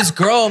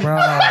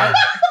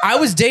 I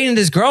was dating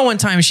this girl one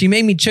time. She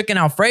made me chicken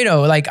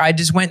Alfredo. Like I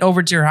just went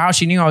over to her house.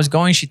 She knew I was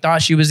going. She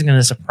thought she was going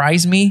to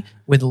surprise me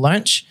with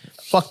lunch.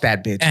 Fuck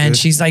that bitch. And dude.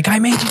 she's like, I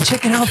made you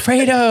chicken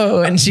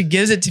Alfredo. And she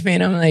gives it to me.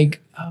 And I'm like,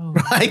 oh,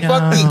 I no.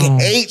 fucking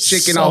hate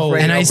chicken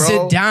Alfredo, And I bro.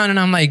 sit down and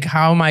I'm like,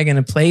 how am I going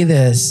to play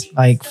this?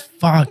 Like,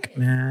 fuck,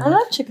 man. I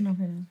love chicken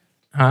Alfredo.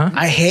 Huh?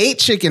 I hate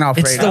chicken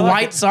Alfredo. It's the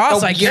white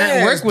sauce. I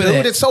can't work with dude,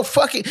 it. It's so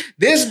fucking.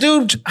 This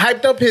dude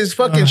hyped up his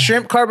fucking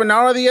shrimp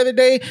carbonara the other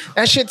day.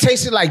 That shit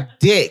tasted like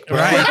dick,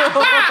 right?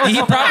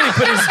 He probably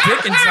put his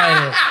dick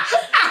inside it.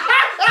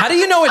 How do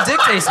you know what dick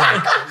tastes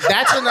like?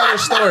 That's another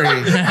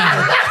story.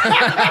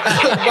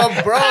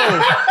 But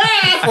bro,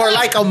 for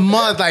like a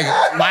month, like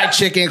my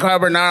chicken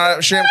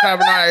carbonara, shrimp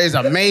carbonara is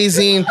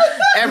amazing.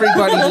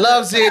 Everybody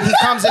loves it. He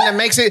comes in and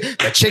makes it.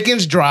 The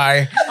chicken's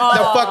dry.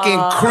 The fucking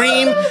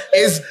cream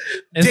is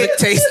dick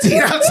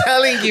tasting. I'm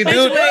telling you,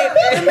 dude. Wait,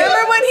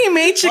 remember when he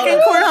made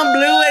chicken cordon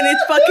bleu and it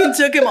fucking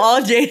took him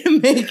all day to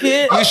make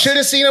it? You should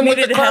have seen him with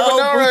the Needed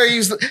help. carbonara.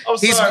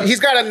 He's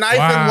got a knife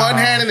in one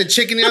hand and the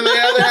chicken in the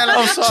other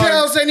hand.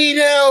 Charles, I need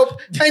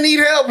help. I need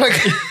help. Like,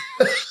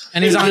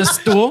 And he's on a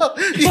stool.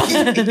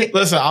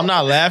 Listen, I'm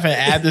not laughing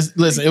at this.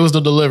 Listen, it was the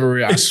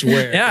delivery. I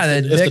swear. Yeah,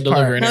 it's the the dick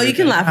delivery. part. and No, you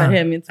can everything. laugh at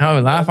him. It's Oh,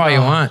 laugh all you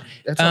want.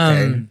 that's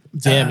okay.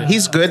 Damn it.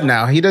 He's good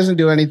now. He doesn't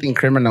do anything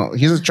criminal.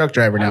 He's a truck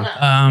driver now.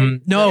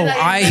 No,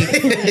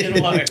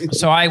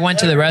 so I went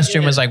to the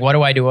restroom, was like, what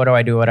do I do? What do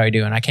I do? What do I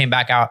do? And I came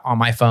back out on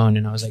my phone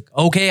and I was like,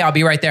 okay, I'll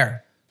be right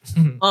there.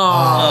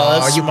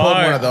 Oh, you pulled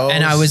one of those.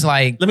 And I was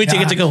like, Let me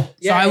take it to go.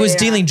 So I was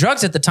dealing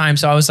drugs at the time.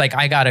 So I was like,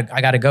 I gotta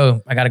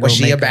go. I gotta go. Was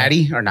she a make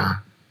baddie or not?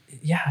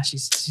 Yeah,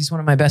 she's one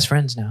of my best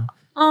friends now.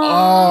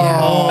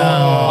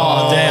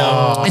 Oh,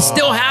 damn. It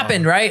still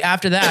happened right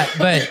after that,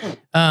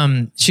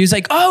 but she was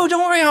like, "Oh,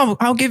 don't worry,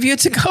 I'll give you a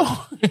to go."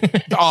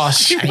 Oh,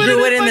 she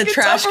threw it in the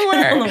trash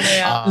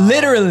can.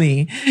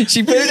 Literally,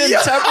 she put it in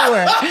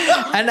Tupperware,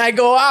 and I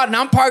go out and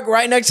I'm parked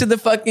right next to the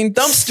fucking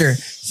dumpster.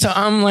 So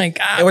I'm like,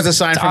 It was a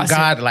sign from toss it.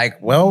 God,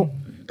 like, well,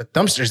 the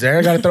dumpster's there.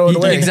 I got to throw it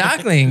away.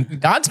 Exactly,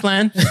 God's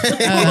plan.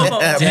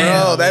 Yeah,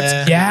 bro,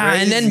 that's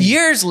And then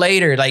years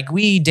later, like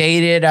we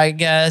dated, I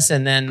guess,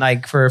 and then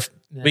like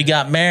We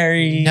got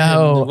married.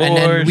 no, and then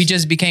divorced. we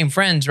just became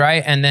friends,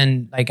 right? And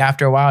then like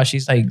after a while,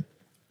 she's like,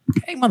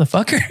 "Hey,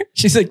 motherfucker,"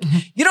 she's like,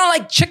 "You don't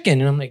like chicken,"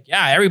 and I'm like,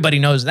 "Yeah, everybody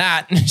knows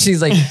that." And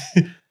she's like,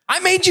 "I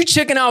made you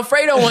chicken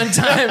Alfredo one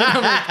time." And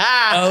I'm like,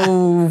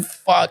 "Oh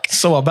fuck."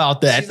 So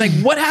about that. She's like,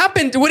 "What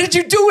happened? What did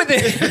you do with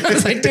it?" I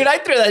was like, "Dude, I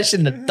threw that shit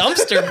in the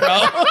dumpster, bro."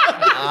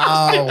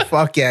 Oh,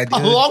 fuck yeah, dude.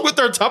 Along with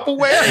their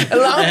Tupperware?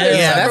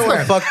 Yeah, that's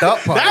the fucked up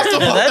part. That's the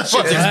That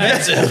shit's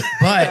expensive.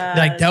 But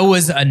like, there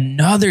was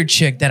another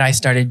chick that I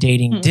started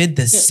dating, did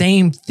the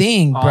same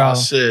thing, bro. Oh,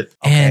 shit.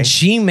 And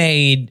she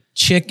made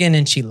chicken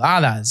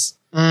enchiladas.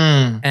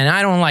 Mm. And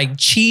I don't like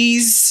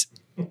cheese.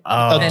 A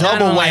and I double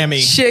don't like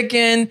whammy.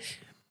 chicken.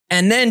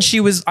 And then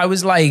I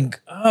was like,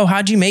 "Oh,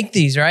 how'd you make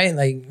these?" Right?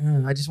 Like,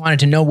 I just wanted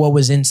to know what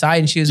was inside.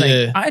 And she was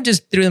Yeah. like, "I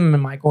just threw them in the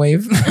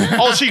microwave."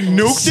 Oh, she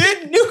nuked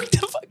it? Nuked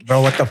the fuck.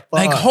 Bro, what the fuck?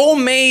 Like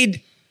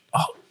homemade,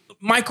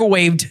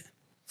 microwaved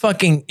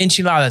fucking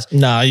enchiladas.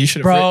 Nah, you should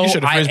have. Bro, You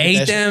should have. I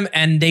ate them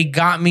and they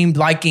got me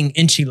liking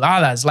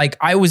enchiladas. Like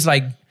I was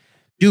like,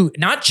 dude,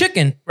 not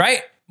chicken,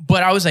 right?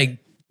 But I was like,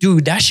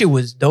 Dude,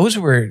 those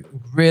were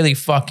really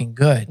fucking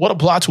good. What a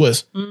plot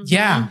twist.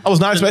 Yeah. I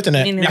was not expecting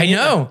that. I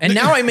know. And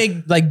now I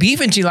make like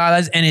beef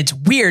enchiladas and it's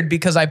weird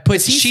because I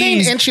put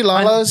cheese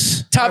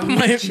enchiladas? on top of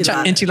my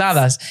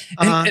enchiladas.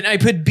 And I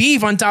put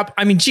beef on top,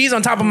 cheese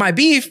on top of my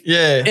beef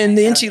in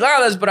the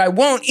enchiladas, but I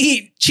won't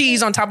eat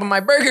cheese on top of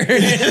my burger. No,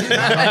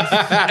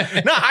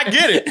 I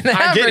get it.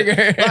 I get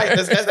it. Like,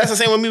 that's the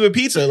same with me with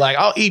pizza. Like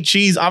I'll eat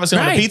cheese obviously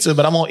on a pizza,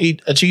 but I'm gonna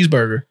eat a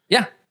cheeseburger.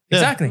 Yeah.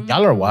 Exactly.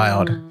 Y'all are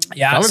wild.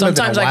 Yeah.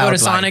 Sometimes I go to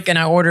Sonic and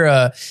I order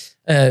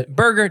a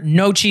burger,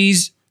 no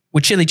cheese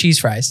with chili cheese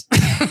fries.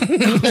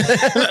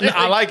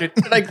 I like it.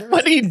 Like,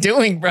 what are you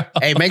doing, bro?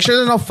 Hey, make sure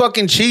there's no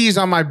fucking cheese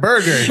on my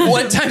burger.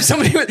 One time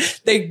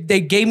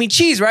they gave me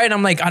cheese, right? And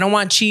I'm like, I don't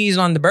want cheese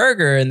on the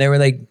burger. And they were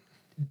like,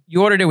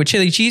 you ordered it with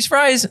chili cheese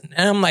fries?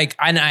 And I'm like,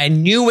 I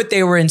knew what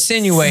they were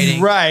insinuating.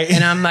 Right.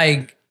 And I'm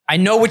like, I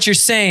know what you're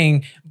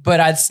saying, but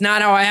that's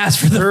not how I asked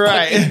for the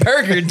fucking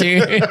burger,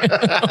 dude.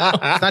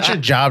 It's not your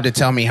job to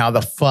tell me how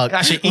the fuck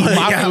I should eat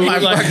my food.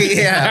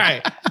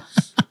 Right.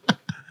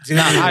 Dude,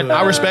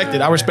 I respect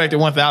it. I respect it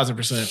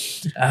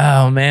 1,000%.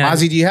 Oh, man.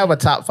 Mazi, do you have a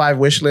top 5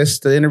 wish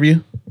list to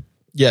interview?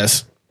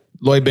 Yes.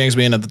 Lloyd Banks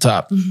being at the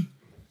top.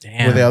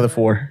 Damn. With the other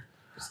 4?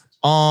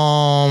 Who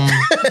said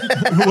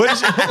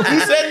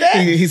that?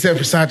 He said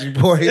Versace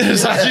Boy.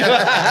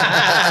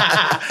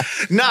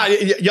 Nah,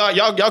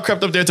 y'all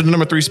crept up there to the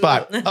number 3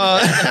 spot.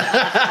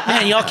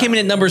 Man, y'all came in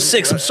at number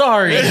 6. I'm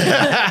sorry.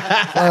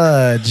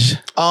 Fudge.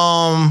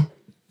 One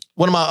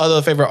of my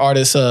other favorite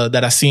artists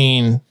that I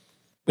seen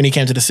when he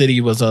came to the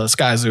city was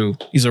Sky Zoo.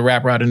 He's a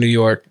rapper out of New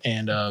York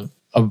and a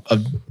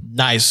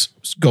nice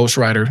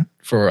ghostwriter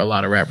for a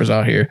lot of rappers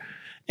out here.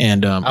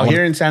 And out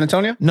here in San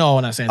Antonio? No,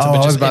 not San Antonio. Oh,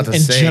 but I was just about to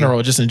in say.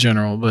 general, just in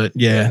general. But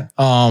yeah.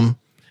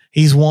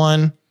 He's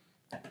one.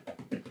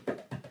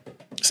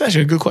 It's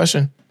actually a good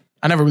question.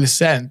 I never really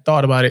sat and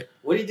thought about it.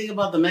 What do you think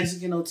about the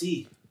Mexican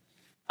OT?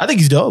 I think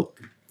he's dope.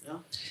 Yeah.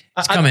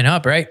 It's coming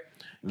up, right?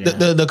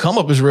 The come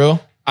up is real.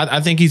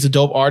 I think he's a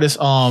dope artist.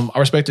 I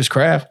respect his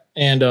craft,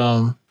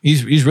 and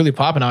he's really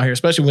popping out here,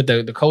 especially with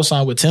the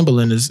co-sign with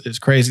Timbaland is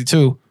crazy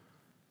too.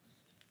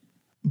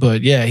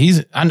 But yeah,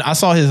 I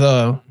saw his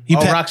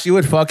Rox, you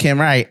would fuck him,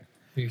 right?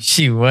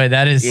 She would.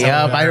 That is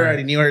I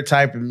already knew her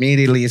type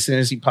immediately as soon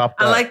as he popped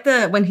up. I like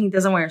when he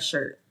doesn't wear a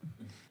shirt.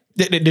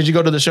 Did you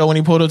go to the show when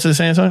he pulled up to the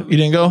San Antonio? You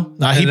didn't go?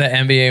 Nah, the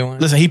NBA one.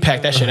 Listen, he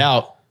packed that shit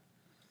out.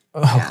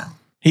 Yeah.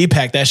 He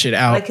packed that shit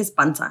out. I like his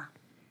panza.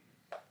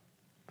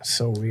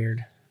 So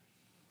weird.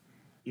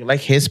 You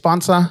like his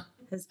sponsor?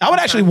 I would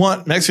actually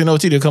want Mexican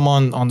OT to come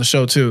on the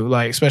show too,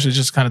 like especially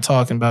just kind of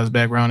talking about his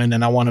background, and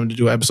then I want him to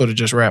do an episode of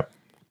Just Rap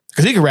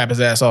because he can rap his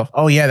ass off.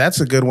 Oh yeah,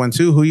 that's a good one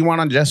too. Who you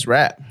want on Just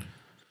Rap?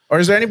 Or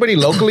is there anybody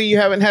locally you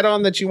haven't had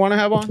on that you want to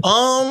have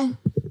on?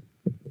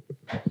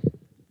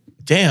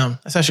 Damn,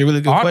 that's actually a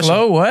really good question.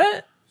 Low,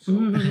 what?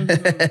 Who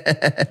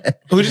did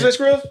you say,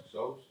 Screw?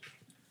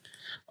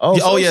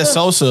 Oh yeah,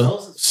 Sosa.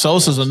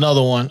 Sosa's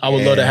another one I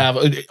would love to have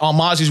on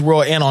Mazi's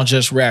World and on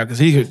Just Rap because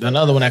he could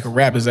another one that could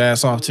rap his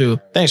ass off too.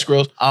 Thanks,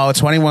 Screw. Oh,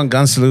 21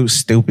 Gun Salute,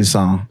 stupid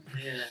song.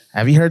 Yeah.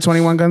 Have you heard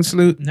 21 Gun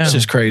Salute? No. It's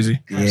just crazy.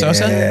 Yeah.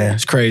 Sosa?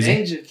 It's crazy.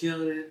 Danger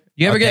killed it.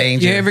 You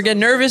ever get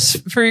nervous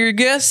for your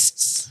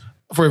guests?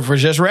 For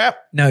Just Rap?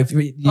 No, if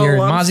you're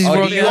Mazi's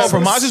World. Oh, for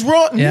Mazi's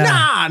World?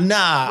 Yeah.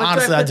 Nah.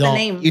 Honestly, I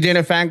don't. You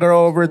didn't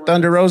fangirl over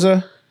Thunder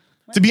Rosa?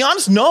 To be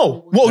honest,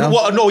 no.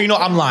 Well, no,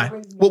 I'm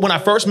lying. When I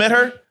first met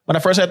her, when I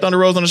first had Thunder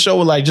Rose on the show,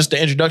 with like just the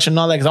introduction and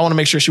all that, because I want to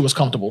make sure she was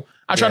comfortable.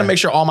 I try to make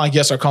sure all my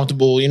guests are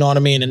comfortable, you know what I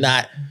mean, and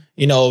not,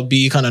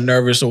 be kind of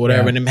nervous or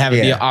whatever, and then have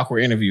it be an awkward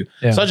interview.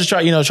 Yeah. So I just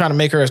try to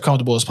make her as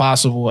comfortable as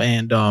possible,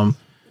 and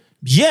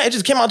it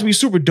just came out to be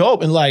super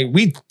dope. And like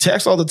we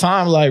text all the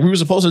time. Like we were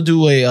supposed to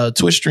do a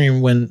Twitch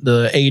stream when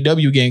the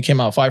AEW game came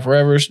out, Fight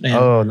Forever.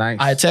 And nice.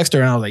 I had texted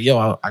her and I was like,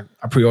 "Yo, I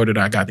pre-ordered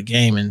it. I got the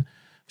game." And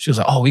she was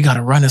like, "Oh, we got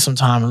to run it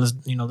sometime and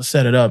let's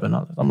set it up." And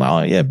I'm like,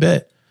 "Oh yeah,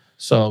 bet."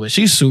 So, but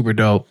she's super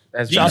dope. Do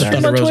you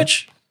stream on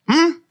Twitch?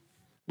 What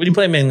do you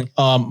play mainly?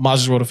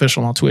 Mazi's World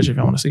Official on Twitch if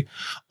you want to see.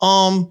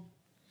 I'm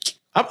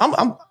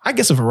I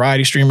guess a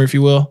variety streamer, if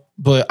you will,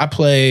 but I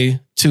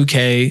play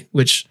 2K,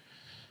 which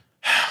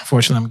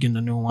fortunately I'm getting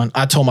a new one.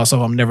 I told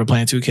myself I'm never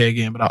playing 2K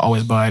again, but I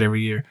always buy it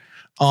every year.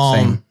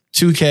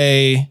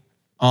 2K,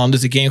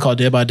 there's a game called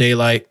Dead by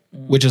Daylight,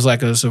 which is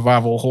like a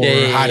survival horror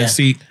hide and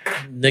seek.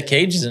 Nick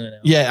Cage is in it now.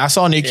 Yeah, I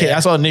saw Nick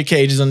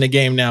Cage is in the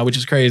game now, which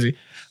is crazy.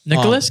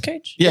 Nicolas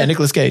Cage? Yeah,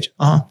 Nicolas Cage.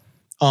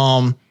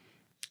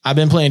 I've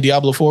been playing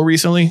Diablo 4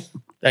 recently.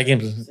 That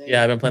game's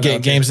I've been playing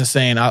that game's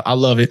insane. I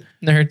love it.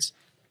 Nerds.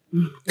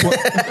 Let's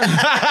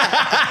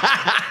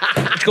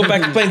go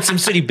back to playing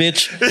SimCity,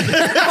 bitch.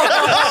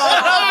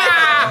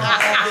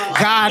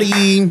 Got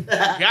him.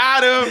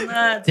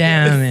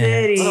 Damn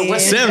it.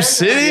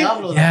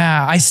 SimCity?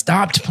 Yeah, I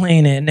stopped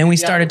playing it. And then we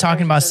started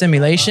talking about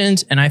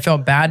simulations and I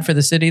felt bad for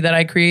the city that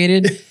I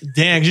created.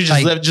 Damn, you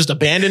just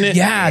abandoned it?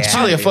 Yeah. It's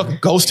really a fucking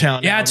ghost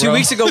town. Yeah, now, 2 bro.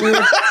 weeks ago,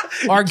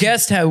 our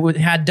guest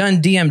had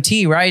done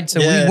DMT, right?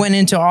 So we went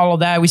into all of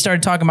that. We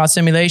started talking about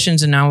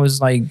simulations and I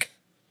was like,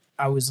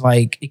 I was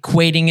like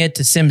equating it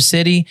to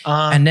SimCity.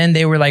 And then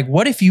they were like,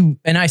 what if you,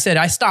 and I said,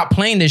 I stopped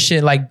playing this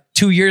shit like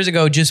 2 years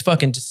ago, just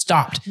fucking just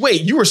stopped.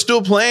 Wait, you were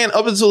still playing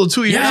up until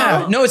 2 years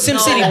ago? No, it's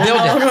SimCity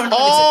Build It.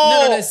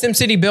 No, it's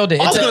SimCity Build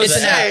It. It's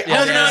an app. No.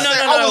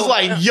 I was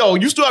like, yo,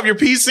 you still have your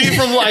PC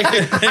from like,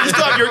 you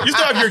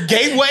still have your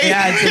gateway?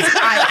 Yeah,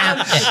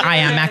 I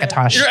am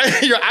Macintosh.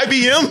 Your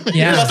IBM?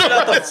 Yeah. You must have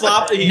got the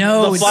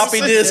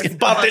floppy disk and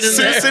popped it in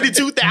there. SimCity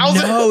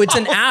 2000? No, it's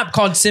an app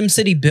called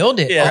SimCity Build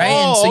It, right?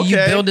 And so you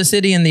build a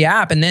city in the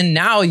app, and then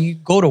now you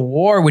go to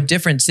war with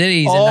different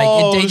cities, and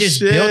like they just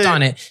built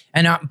on it.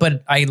 And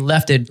but I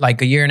left it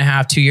like a year and a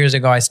half, 2 years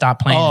ago. I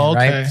stopped playing it,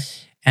 right?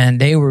 And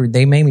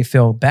they made me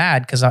feel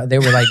bad because they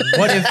were like,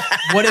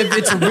 what if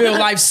it's a real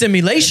life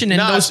simulation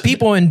and those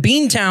people in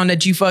Beantown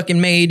that you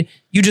fucking made,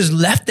 you just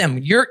left them.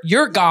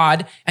 You're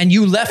God and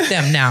you left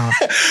them now.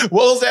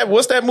 What was that?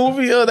 What's that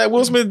movie that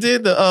Will Smith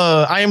did? The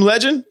I Am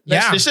Legend?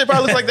 This shit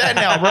probably looks like that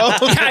now, bro.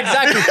 Yeah,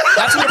 exactly.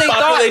 That's what they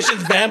thought.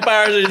 Population's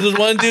vampires and just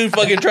one dude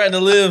fucking trying to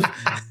live.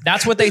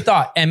 That's what they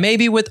thought. And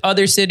maybe with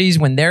other cities,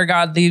 when their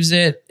God leaves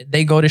it,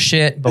 they go to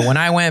shit. But when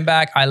I went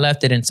back, I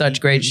left it in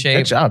such great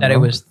shape that it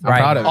was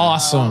proud of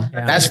awesome.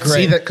 Yeah. That's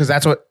great. Because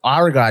that's what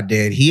our God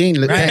did. He ain't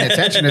paying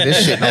attention to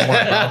this shit no more,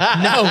 bro.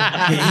 No.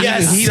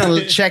 He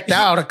done checked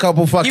out a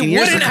couple fucking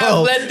years ago. He wouldn't have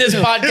let this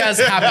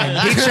podcast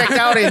happen. He checked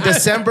out in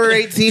December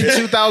 18,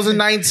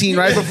 2019,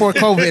 right before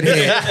COVID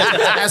hit.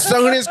 As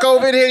soon as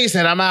COVID hit, he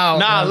said, I'm out.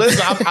 Nah,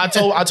 listen, I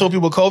told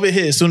people COVID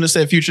hit as soon as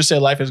Future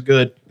said life is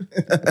good.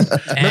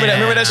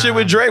 Remember that shit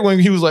with Drake when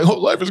he was like, oh,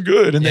 life is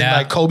good. And then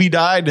like Kobe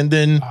died and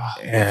then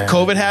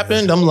COVID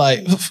happened. I'm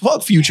like,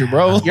 fuck Future,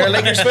 bro. You're a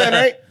Lakers fan,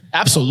 right?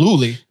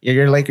 Absolutely. Yeah,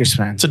 you're a Lakers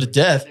fan. To the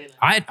death.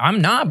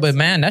 I'm not, but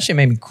man, that shit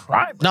made me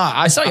cry. Nah,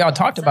 I saw y'all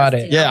talked about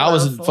it. Yeah, I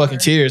was in fucking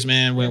tears,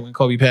 man, when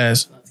Kobe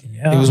passed.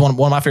 Yeah. He was one of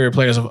my favorite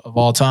players of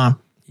all time.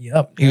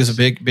 Yep. He was a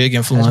big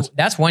influence.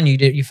 That's one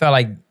you felt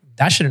like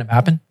that shouldn't have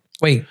happened.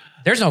 Wait,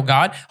 there's no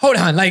God. Hold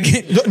on. Like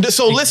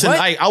so listen,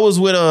 I was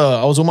with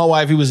my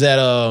wife. He was at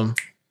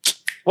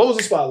what was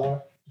the spot,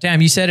 Laura?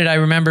 Damn, you said it. I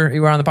remember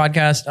you were on the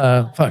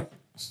podcast. Fuck.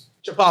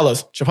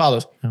 Chapala's.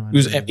 He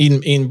was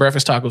eating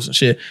breakfast tacos and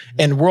shit.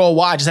 And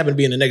Worldwide just happened to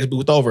be in the next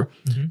booth over.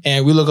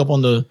 And we look up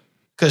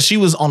because she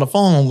was on the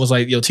phone and was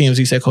like, yo,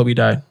 TMZ said Kobe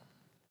died.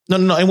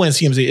 No, it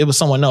wasn't TMZ. It was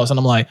someone else. And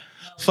I'm like,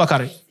 fuck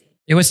out of it.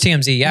 It was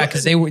TMZ, yeah,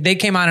 because they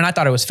came out and I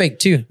thought it was fake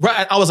too.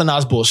 Right. I was like, nah,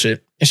 it's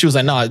bullshit. And she was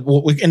like, nah.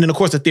 And then of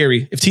course the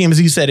theory, if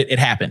TMZ said it, it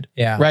happened.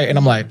 Yeah. Right. And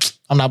I'm like,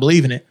 I'm not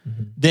believing it.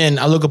 Then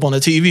I look up on the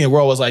TV and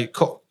World was like,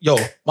 yo,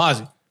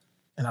 Mazi.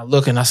 And I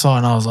look and I saw it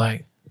and I was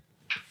like,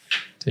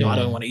 yo, I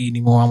don't want to eat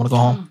anymore. I want to go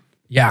home.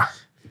 Yeah.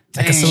 It's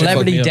like a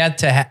celebrity death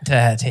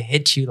to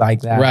hit you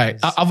like that. Right.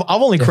 I've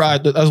only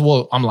cried as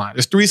well. I'm lying.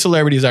 There's 3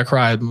 celebrities I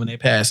cried when they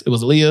passed. It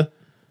was Aaliyah,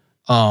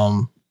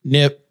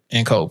 Nip,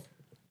 and Cole.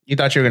 You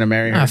thought you were gonna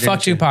marry her?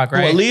 Fuck Tupac,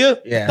 right?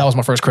 Aaliyah? Yeah. That was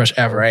my first crush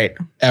ever. Right.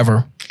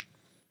 Ever.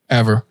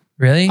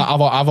 Really?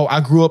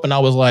 I grew up and I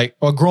was like,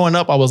 or growing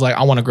up, I was like,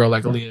 I want a girl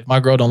like Aaliyah. If my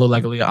girl don't look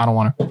like Aaliyah, I don't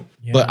want her.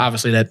 Yeah. But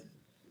obviously that,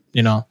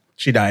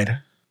 she died.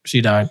 She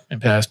died and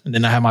passed. And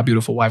then I had my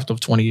beautiful wife of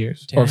 20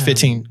 years. Damn. Or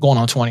 15, going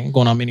on 20,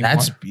 going on many more.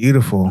 That's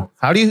beautiful.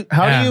 How do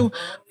you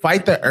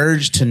fight the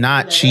urge to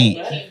not cheat?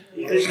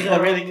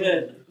 Really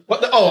good.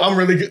 I'm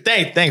really good.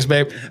 Thanks,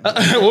 babe.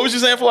 What was you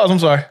saying, Flaws? I'm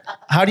sorry.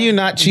 How do you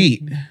not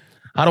cheat?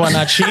 How do I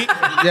not cheat?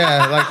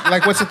 Yeah,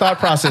 like what's the thought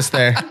process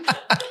there?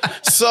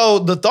 So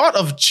the thought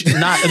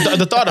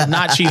of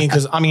not cheating,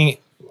 because I mean,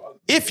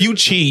 if you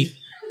cheat,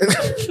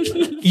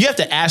 you have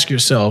to ask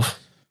yourself,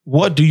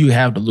 what do you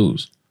have to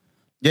lose?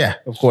 Yeah,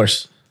 of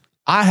course.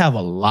 I have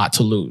a lot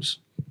to lose.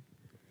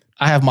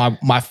 I have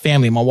my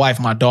family, my wife,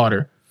 my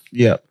daughter.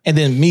 Yeah. And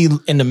then me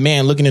and the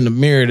man looking in the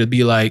mirror to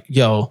be like,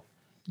 yo,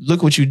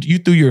 look what you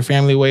threw your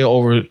family away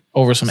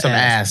over some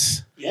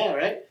ass. Yeah,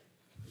 right?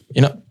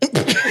 You know?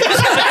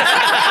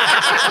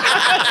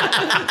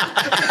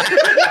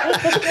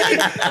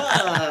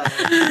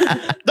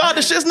 No,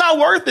 this shit's not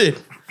worth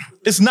it.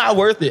 It's not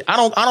worth it. I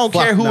don't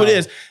care who it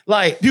is.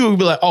 Like, people would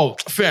be like, oh,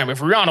 fam, if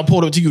Rihanna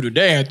pulled up to you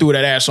today and threw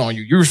that ass on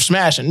you, you're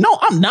smashing. No,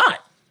 I'm not.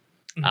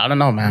 I don't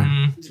know,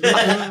 man.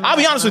 I'll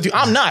be honest with you.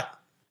 I'm not.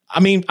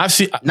 I mean, I've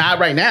seen... Not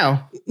right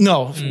now.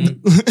 No.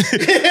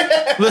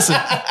 Listen,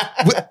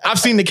 I've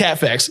seen the cat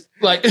facts.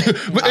 Like,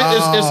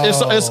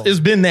 it's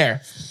been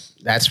there.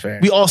 That's fair.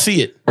 We all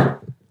see it.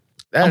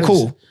 I'm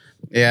cool.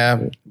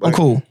 Yeah. I'm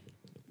cool.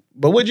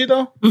 But would you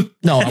though?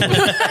 No, I wouldn't.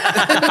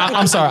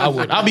 I'm sorry, I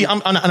would.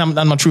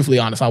 I'm truthfully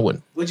honest, I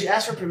wouldn't. Would you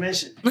ask for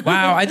permission?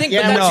 Wow, I think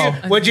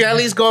would you at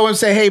least go and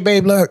say, hey,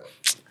 babe, look,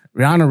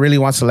 Rihanna really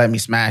wants to let me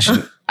smash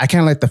it. I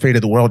can't let the fate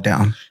of the world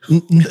down.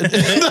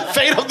 The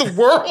fate of the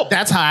world?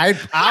 That's how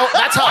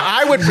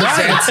I would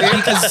present it.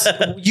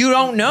 Because you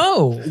don't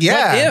know.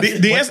 Yeah.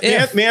 The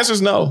answer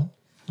is no.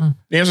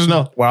 The answer is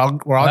no. We're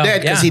all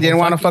dead because he didn't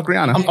want to fuck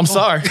Rihanna. I'm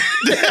sorry.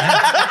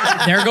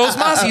 There goes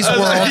Mazi's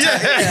world.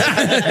 Yeah.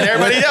 And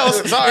everybody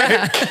else. Sorry.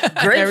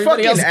 Great Everybody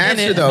fucking else in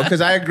answer it. though,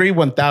 because I agree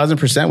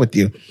 1000% with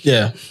you.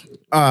 Yeah.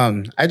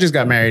 I just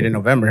got married in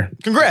November.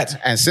 Congrats.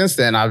 And since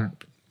then,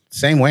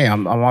 same way.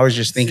 I'm always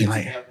just thinking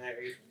like,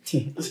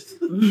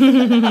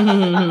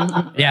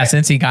 Yeah,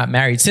 since he got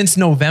married. Since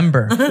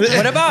November.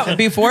 What about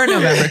before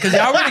November? Because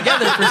y'all were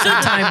together for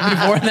some time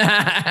before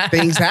that.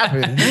 Things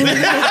happen.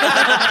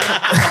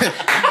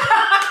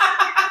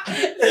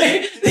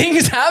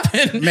 Things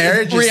happen.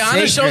 Marriage is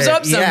Rihanna shows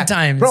up Yeah.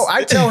 sometimes. Bro,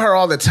 I tell her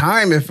all the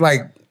time if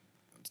like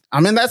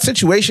I'm in that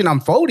situation, I'm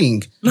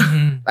folding.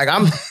 Like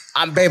I'm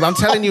babe, I'm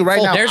telling you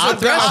right now. There's a I'm gonna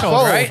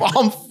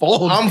threshold,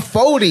 fold. right? I'm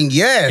folding,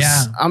 yes.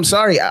 Yeah. I'm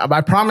sorry.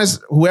 I promise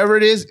whoever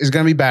it is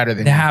gonna be better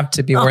than They me. have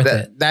to be worth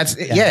it. That's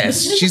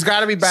yes. She's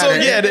gotta be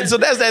better. So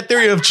that's that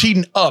theory of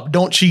cheating up,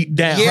 don't cheat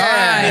down.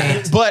 Yeah.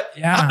 Right. But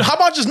Yeah. how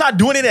about just not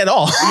doing it at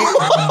all?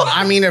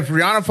 I mean, if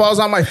Rihanna falls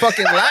on my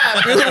fucking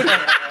lap, dude,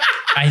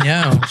 I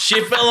know.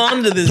 Shit fell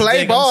onto this. play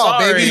dick, ball,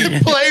 I'm sorry. baby.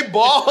 Play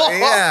ball.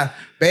 Yeah.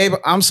 Babe,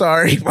 I'm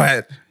sorry,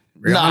 but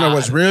Rihanna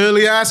was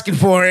really asking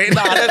for it.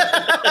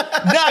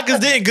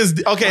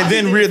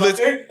 Then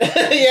realistic.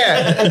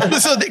 Yeah.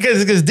 So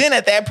because then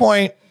at that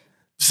point,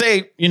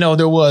 say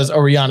there was a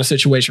Rihanna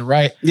situation,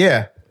 right?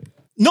 Yeah.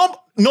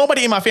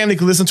 Nobody in my family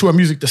could listen to her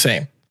music the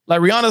same.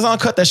 Like Rihanna's on,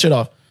 cut that shit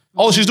off.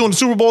 Oh, she's doing the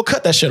Super Bowl,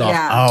 cut that shit off.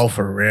 Yeah. Oh,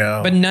 for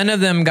real. But none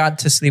of them got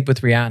to sleep with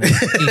Rihanna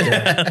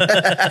either.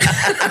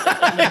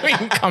 I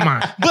mean, come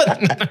on.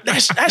 But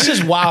that's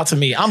just wild to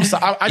me. I'm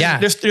sorry.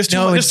 There's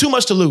too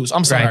much to lose.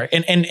 I'm sorry.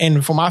 Right.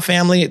 And for my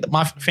family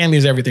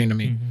is everything to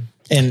me.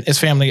 And it's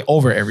family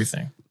over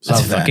everything.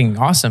 That's fucking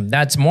awesome.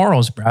 That's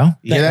morals, bro.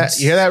 You hear that?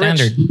 You hear that,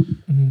 Rich?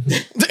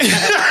 Standard.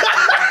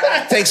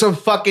 Take some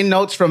fucking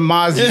notes from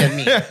Mazi and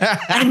me.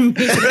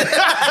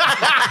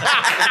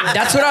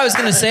 That's what I was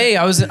gonna say.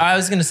 I was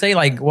gonna say,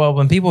 like, well,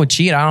 when people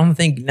cheat, I don't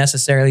think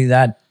necessarily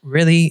that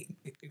really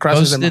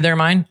Crosses goes through their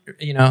mind.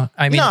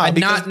 I mean, No,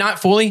 because- not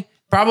fully.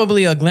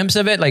 Probably a glimpse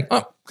of it, like,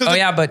 oh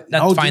yeah, but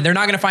that's fine. They're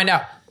not gonna find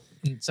out.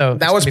 So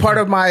That was part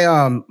of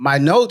my my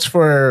notes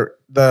for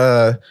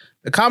the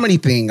comedy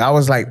thing. I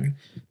was like,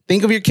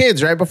 think of your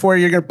kids right before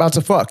you're about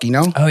to fuck,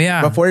 Oh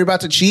yeah. Before you're about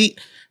to cheat.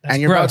 That's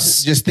and you're gross. about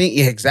to just think,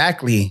 yeah,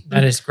 exactly.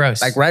 That is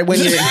gross. Like right when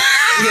you're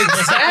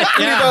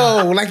exactly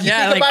though. Like you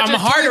think like about I'm your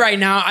hard kids. right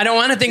now. I don't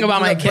want to think about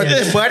my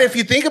kids. But if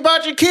you think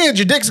about your kids,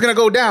 your dick's gonna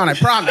go down. I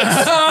promise.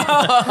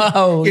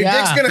 Oh, Your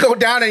dick's gonna go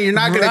down, and you're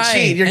not gonna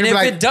cheat. You're and if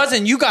gonna be like, it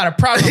doesn't, you got a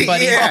problem,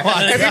 buddy. yeah.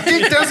 If your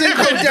dick doesn't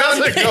go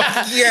down,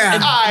 yeah.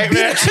 All right,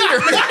 Being man. a cheater,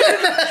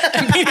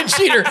 and being a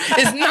cheater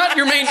is not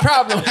your main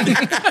problem.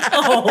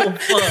 Oh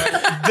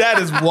fuck! That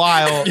is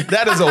wild.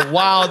 That is a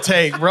wild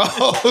take, bro.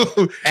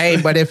 Hey,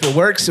 but if it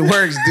works,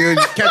 dude.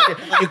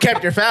 You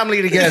kept your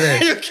family together.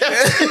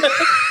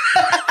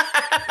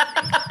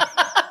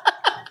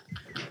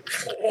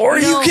 Or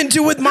you can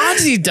do what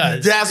Mazi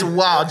does. That's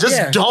wild.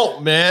 Just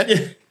don't,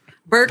 man.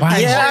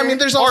 Yeah, I mean,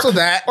 there's also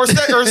that. Or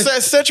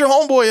set your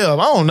homeboy up.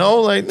 I don't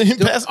know. Like,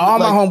 all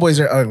my homeboys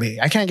are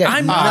ugly. I can't get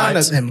none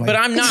of them. But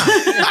I'm not.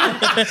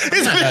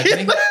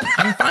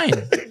 I'm fine.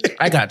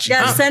 I got you.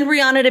 Yeah, send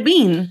Rihanna to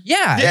Bean.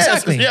 Yeah, Yes,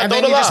 exactly. yeah. And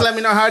then you just let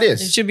me know how it It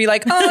is. should be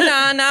like,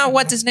 oh, nah,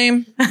 what's his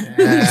name?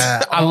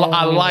 I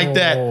like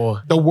that.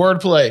 The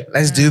wordplay.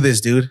 Let's do this,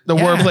 dude. The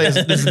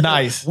wordplay is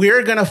nice.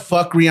 We're gonna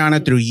fuck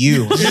Rihanna through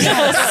you.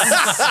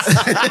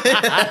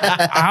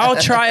 I'll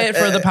try it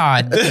for the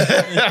pod.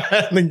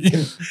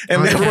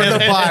 And then For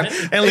the pod.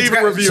 and leave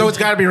a review. So it's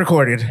got to be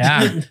recorded.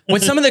 Yeah.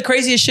 What's some of the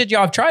craziest shit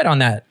y'all have tried on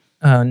that?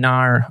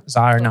 Zara.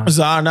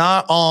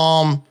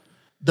 Zana,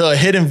 the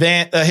Hidden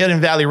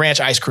Valley Ranch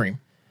ice cream.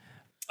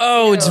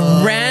 Oh, it's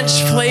ranch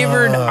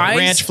flavored ice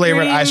Ranch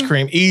flavored cream? ice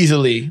cream.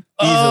 Easily.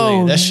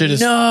 Oh, That shit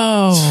is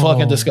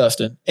fucking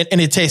disgusting.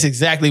 And it tastes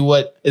exactly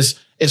what is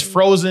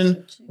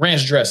frozen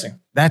ranch dressing.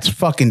 That's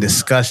fucking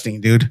disgusting,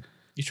 dude.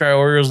 You try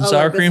Oreos and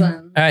sour cream?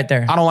 All right,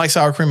 there. I don't like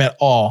sour cream at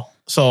all.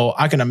 So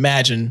I can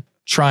imagine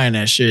trying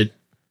that shit.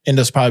 And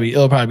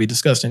it'll probably be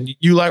disgusting.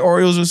 You like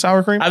Oreos with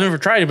sour cream? I've never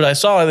tried it, but I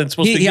saw it. It's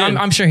supposed to be good.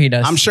 I'm sure he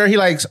does. I'm sure he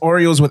likes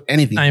Oreos with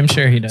anything. I'm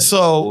sure he does.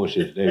 So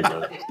Bullshit today,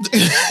 brother.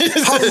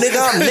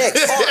 nigga, I'm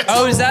next.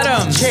 Oh, is that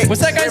what's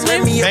that guy's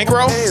name?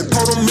 Bankroll?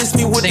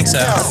 I think so.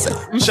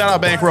 Shout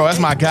out Bankroll. That's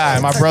my guy.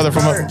 My brother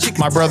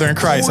my brother in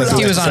Christ. That's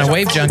He was on a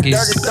Wave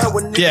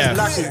Junkies. Yeah.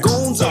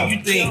 So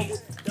you think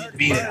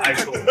being in high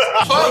school?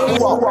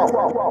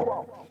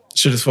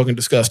 Shit is fucking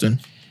disgusting.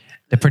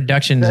 The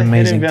production is Hidden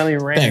amazing. Valley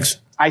Ranch Thanks.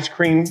 ice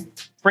cream,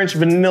 French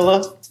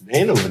vanilla.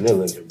 Ain't no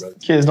vanilla in here, brother.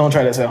 Kids, don't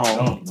try this at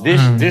home.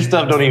 This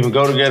stuff don't even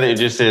go together. It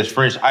just says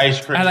French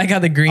ice cream. I like how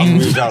the green.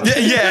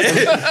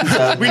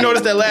 Yeah. We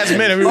noticed that last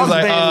minute. We was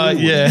like,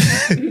 yeah.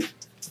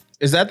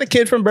 Is that the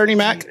kid from Bernie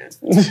Mac?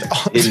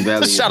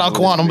 Shout out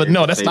Quantum, but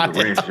no, that's not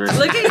it.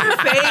 Look at your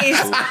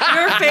face.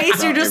 Your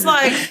face, you're just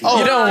like, Oh,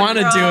 You don't want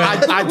to do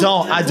it. I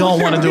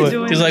don't want to do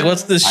it. He's like,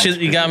 what's this shit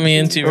you got me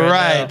into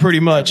Right, pretty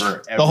much.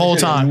 The whole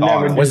time.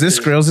 Was this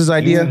Skrills'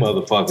 idea?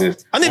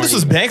 Motherfuckers. I think this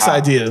was Bank's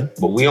idea.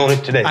 But we own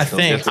it today. I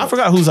think. I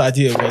forgot whose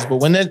idea it was, but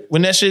when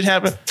that shit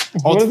happened,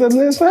 What does that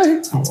lid say?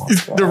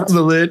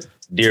 the lid.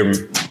 Dear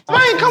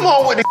Man, come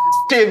on with the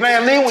shit,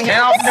 man. Leave when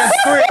you're off the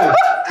screen.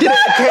 Get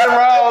the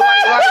camera all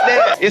like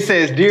that. It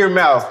says, "Dear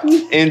mouth,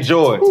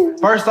 enjoy."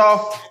 First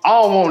off, I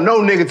don't want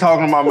no nigga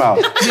talking to my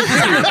mouth.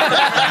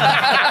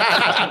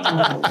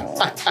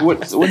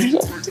 What you say?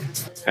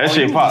 That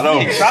shit popped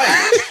over.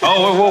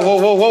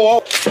 Oh,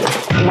 whoa.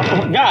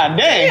 God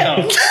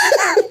damn.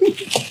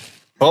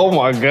 Oh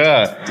my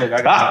God. Look,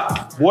 I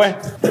got boy.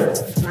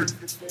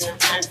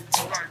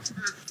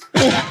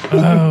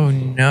 Oh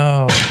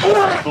no.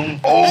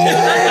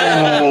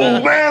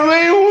 Oh man,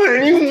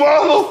 Leewin, you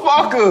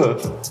motherfucker.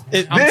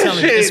 I'm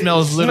telling you, it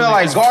smells literally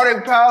like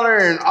garlic powder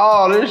and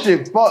all this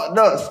shit fucked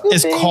up.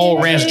 It's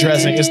cold ranch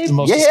dressing. It's the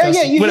most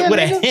disgusting. With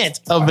a hint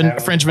of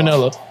French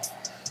vanilla.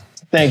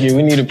 Thank you.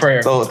 We need a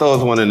prayer. Throw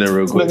us one in there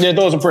real quick. Yeah,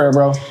 throw us a prayer,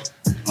 bro.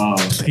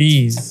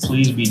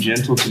 Please be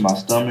gentle to my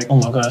stomach. Oh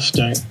my gosh,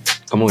 dang.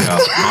 Come on, y'all.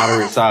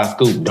 Moderate size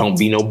scoop. Don't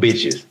be no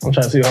bitches. I'm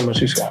trying to see how much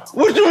he's got.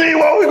 What you mean?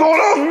 Why we going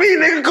off me,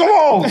 nigga? Come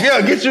on.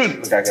 Yeah, get you.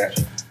 Okay, I got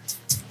you.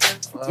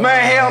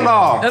 Man, hell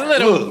no. A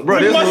little. Look, bro,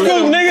 this my is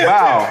scoop, nigga.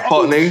 Wow,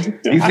 fuck,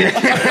 nigga. You see?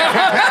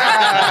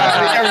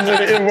 Everything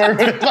didn't work.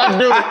 I'm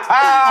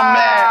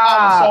mad.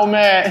 I'm so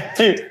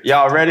mad.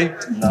 Y'all ready?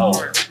 No.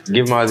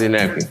 Give Mazi a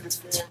napkin.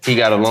 He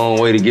got a long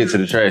way to get to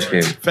the trash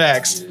can.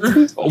 Facts.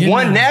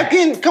 One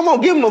napkin? Come on,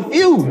 give him a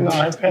few.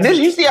 This,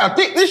 you see how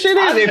thick this shit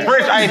is? In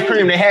French ice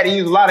cream, they had to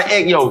use a lot of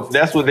egg yolks.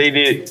 That's what they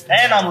did.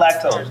 And I'm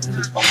lactose.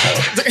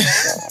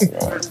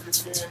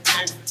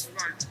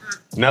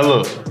 Now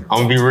look,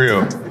 I'm gonna be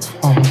real.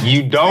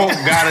 You don't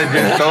gotta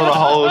just throw the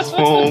whole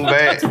spoon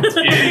back.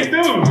 Yeah, you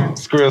do.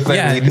 Skrill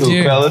say we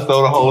do. Fellas,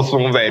 throw the whole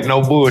spoon back.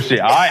 No bullshit.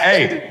 All right,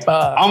 hey,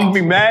 I'm gonna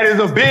be mad as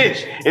a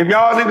bitch if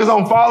y'all niggas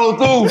don't follow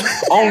through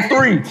on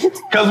 3.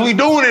 Cause we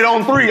doing it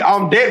on 3.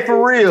 I'm dead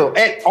for real.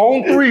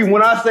 On 3,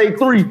 when I say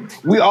 3,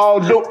 we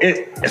all do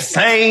it at the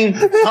same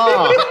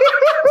time.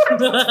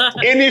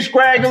 Any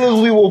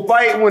scragglers, we will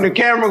fight when the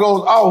camera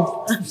goes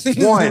off.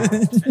 1,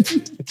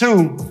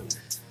 2,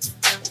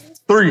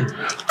 3.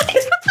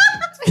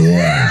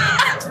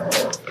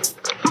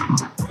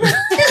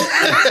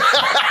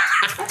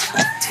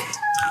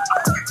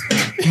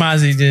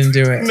 Mazi didn't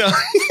do it. No.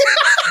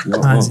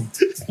 Mazi.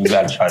 You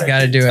gotta try that. You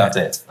gotta do Stop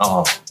it.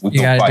 that.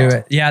 You gotta do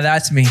it. Yeah,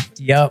 that's me.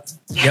 Yup.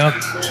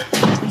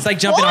 It's like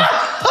jumping off.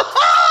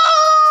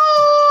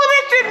 Oh,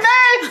 that shit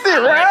nasty,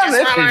 bro.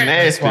 That shit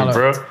nasty,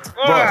 bro.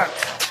 Bro,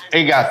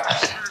 it got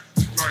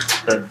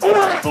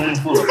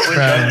spoonful of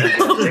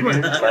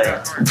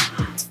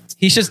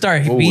He should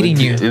start beating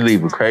you. It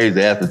leave a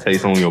crazy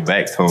aftertaste on your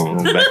back tongue,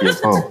 on the back of your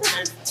tongue.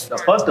 The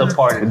fucked up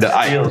part is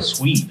still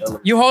sweet.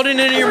 You holding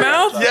it in your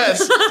mouth? Yes.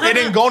 It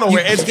didn't go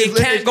nowhere. It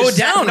can't go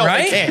down,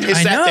 right? It can't. It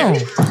I sat know.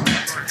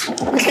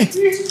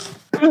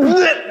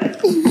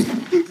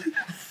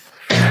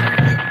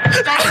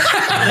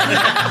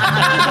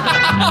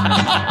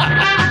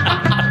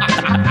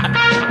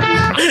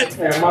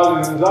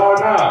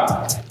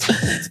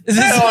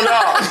 Hell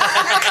no.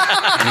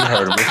 You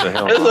heard him. It's a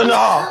hell no. It's a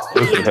no.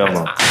 It's a hell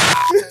no.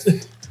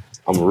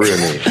 I'm a real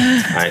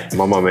nigga.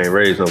 My mama ain't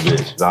raised no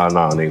bitch. Nah,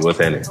 nigga. What's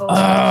that nigga?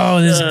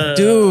 Oh, this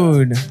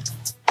dude.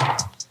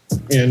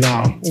 Yeah,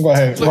 no. Go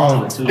ahead. If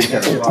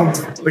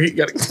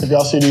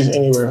y'all see these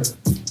anywhere,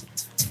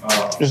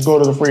 just go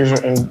to the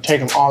freezer and take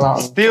them all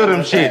out. Steal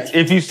them shits.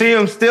 If you see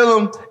them, steal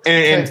them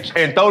and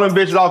throw them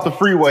bitches off the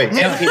freeway.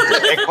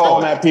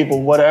 Call at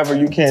people, whatever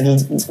you can.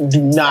 Just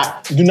do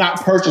not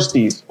purchase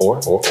these. Or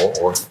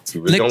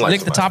you really don't like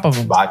lick the top of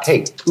them. Buy a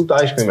cake. Scoop the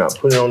ice cream out.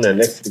 Put it on there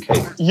next to the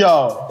cake.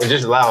 Yo. And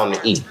just allow them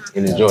to eat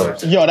and enjoy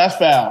it. Yo, that's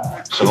foul.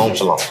 Shalom,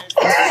 shalom.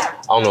 I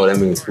don't know what that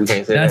means. We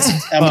can't say that.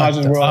 At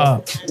Mazi's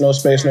World. No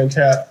space, no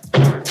cap.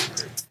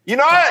 You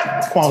know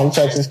what? Quantum,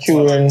 Texas.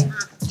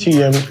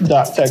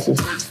 QNTM.Texas.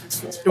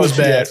 It was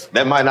bad.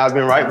 That might not have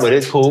been right, but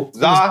it's cool.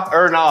 Zah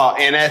or nah,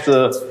 and that's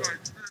a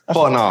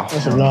fuck nah.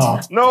 That's a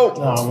nah. Nope.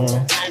 Nah,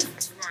 man.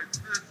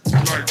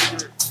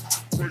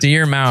 To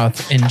your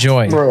mouth,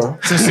 enjoy. Bro.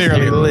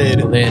 Sincerely,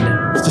 lid. Lid.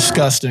 It's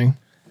disgusting.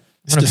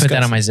 I'm gonna put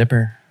that on my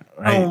zipper.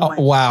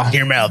 Oh, wow.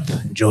 Your mouth,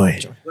 enjoy.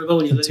 What about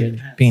when you lick your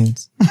pants?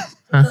 Beans.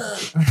 Huh?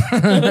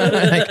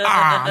 Like,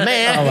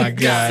 man. Oh my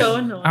God. So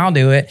annoying. I'll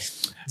do it.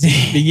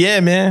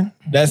 Yeah, man.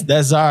 That's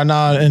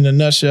Zarna in a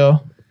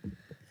nutshell.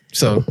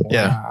 So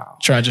yeah,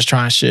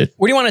 trying shit.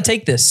 Where do you want to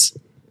take this?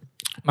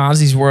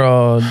 Mazi's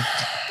World,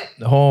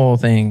 the whole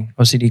thing,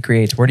 OCD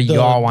Creates. Where do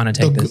y'all want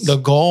to take this? The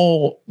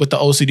goal with the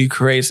OCD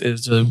Creates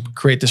is to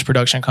create this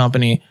production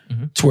company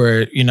to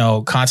where,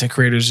 content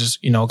creators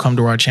just, come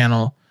to our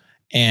channel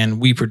and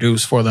we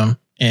produce for them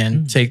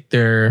and take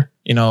their,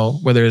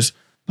 whether it's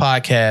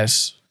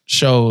podcasts,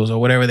 shows, or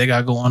whatever they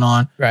got going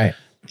on. Right.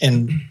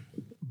 And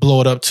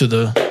blow it up to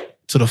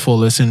the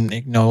fullest and,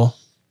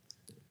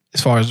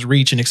 as far as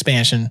reach and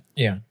expansion,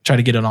 try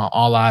to get it on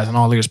all eyes and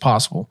all ears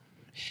possible.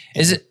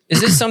 Is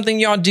this something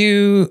y'all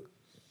do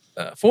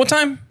full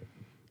time?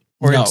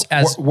 Or No, it's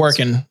as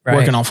working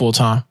on full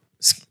time.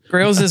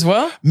 Grills as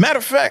well? Matter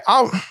of fact,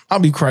 I'll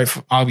be quite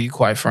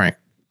frank.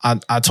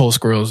 I told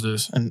Squirrels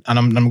this, and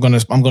I'm gonna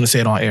say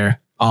it on air.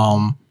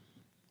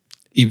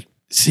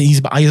 He's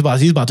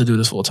about to do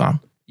this full time.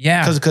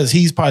 Yeah. Because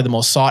he's probably the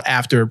most sought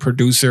after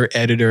producer,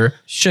 editor.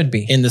 Should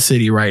be. In the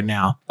city right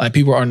now. Like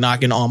people are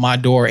knocking on my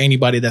door.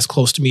 Anybody that's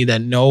close to me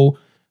that know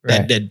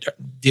that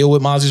deal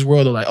with Mazi's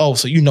World are like, oh,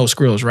 so you know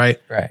Skrills,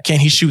 right? Right. Can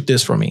he shoot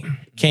this for me?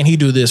 Can he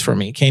do this for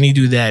me? Can he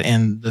do that?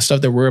 And the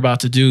stuff that we're about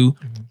to do,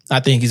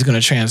 I think he's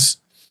going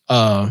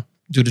to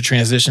do the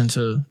transition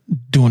to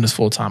doing this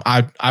full time.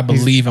 I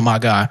believe in my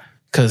guy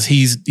because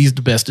he's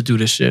the best to do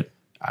this shit.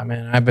 I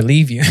mean, I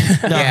believe you.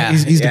 He's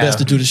the best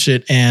to do this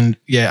shit. And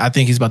I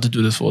think he's about to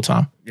do this full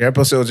time. Your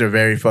episodes are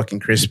very fucking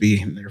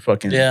crispy. They're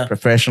fucking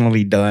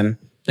professionally done.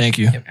 Thank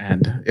you.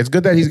 And it's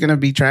good that he's going to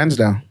be trans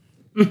now.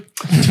 He's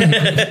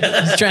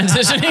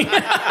transitioning.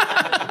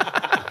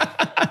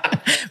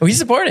 We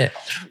support it.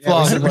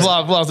 Floss,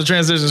 the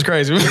transition is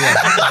crazy. The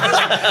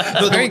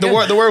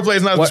wordplay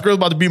is not Skrills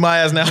about to beat my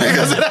ass now.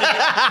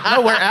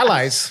 No, we're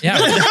allies. Yeah.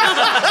 100%.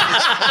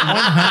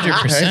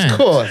 It's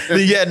cool. But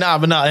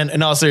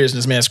in all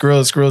seriousness, man,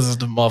 Skrills is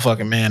the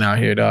motherfucking man out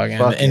here, dog.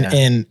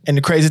 And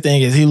the crazy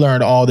thing is he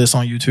learned all this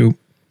on YouTube.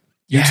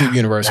 YouTube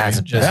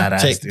University.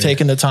 Just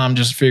taking the time,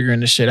 just figuring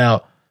this shit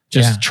out.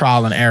 Just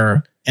trial and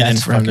error. And then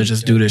for him to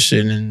just do this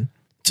shit and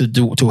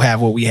to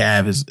have what we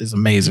have is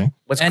amazing.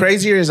 What's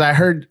crazier is I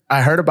heard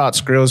about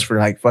Skrills for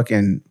like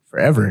fucking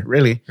forever,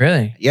 really.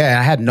 Really? Yeah,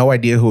 I had no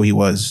idea who he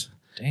was.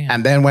 Damn.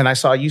 And then when I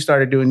saw you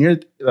started doing your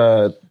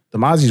the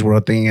Mazi's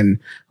World thing, and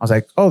I was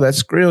like, oh,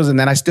 that's Skrills. And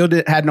then I still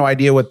had no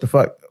idea what the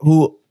fuck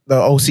who the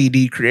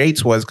OCD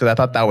Creates was because I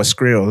thought that was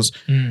Skrills.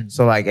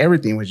 So like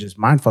everything was just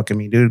mind fucking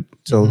me, dude.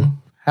 So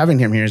having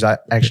him here is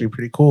actually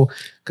pretty cool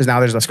because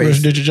now there's a face.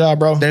 You did your job,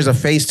 bro. There's a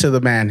face to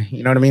the man.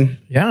 You know what I mean?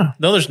 Yeah.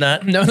 No, there's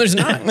not. No, there's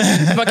not.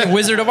 Fucking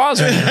Wizard of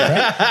Oz right now,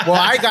 right? Well,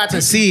 I got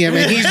to see him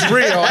and he's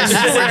real. I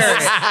swear.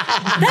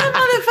 That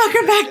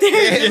motherfucker back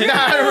there. It's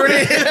not real.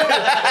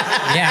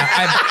 Yeah.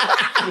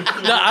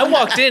 I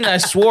walked in and I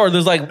swore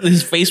there's like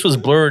his face was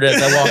blurred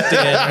as I walked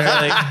in.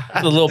 Like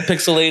a little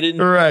pixelated.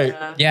 Right.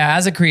 Yeah,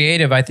 as a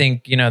creative, I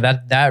think,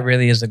 that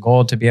really is the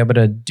goal to be able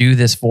to do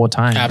this full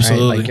time.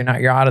 Absolutely. Right?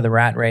 Like you're out of the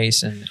rat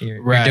race and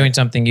you're doing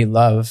something you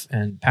love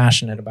and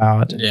passionate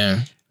about.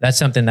 And that's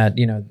something that,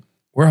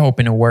 we're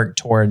hoping to work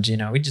towards.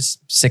 We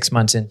just 6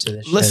 months into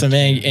this. Listen,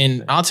 man,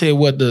 and I'll tell you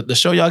what, the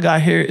show y'all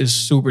got here is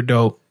super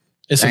dope.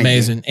 It's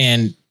amazing. You.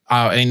 And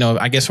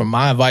I guess from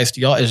my advice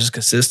to y'all is just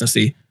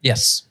consistency.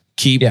 Yes.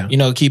 Keep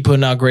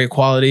putting out great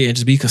quality and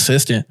just be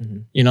consistent.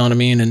 You know what I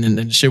mean? And then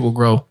the shit will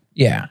grow.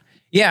 Yeah.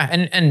 Yeah.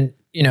 And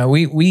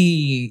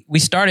we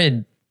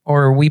started,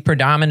 or we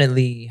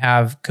predominantly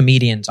have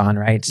comedians on,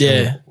 right?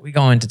 So we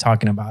go into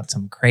talking about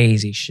some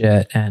crazy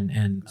shit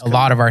and a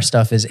lot of our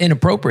stuff is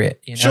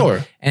inappropriate,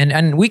 Sure.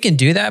 And we can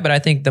do that, but I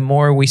think the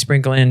more we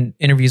sprinkle in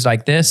interviews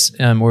like this,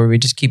 where we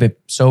just keep it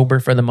sober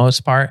for the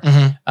most part,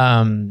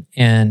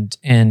 and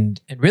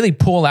really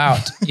pull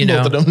out,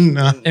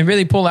 and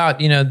really pull out,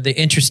 the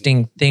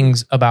interesting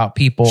things about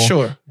people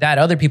that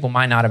other people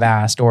might not have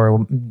asked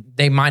or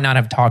they might not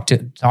have talked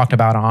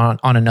about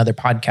on another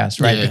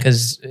podcast, right? Yeah.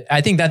 Because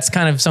I think that's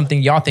kind of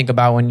something y'all think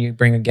about when you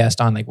bring a guest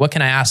on, like what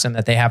can I ask them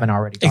that they haven't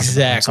already talked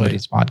about on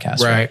somebody's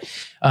podcast, right?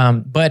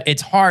 But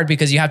it's hard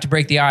because you have to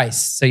break the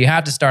ice. So you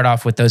have to start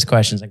off with those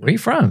questions, like where are you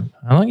from?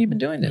 How long have you been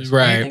doing this?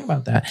 What do you think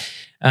about that?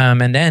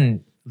 And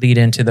then lead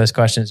into those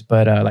questions.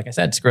 But like I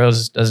said,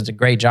 Skrills does a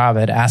great job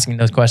at asking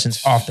those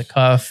questions off the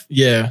cuff.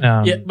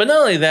 Yeah. But not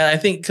only that, I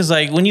think because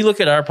like when you look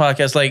at our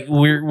podcast, like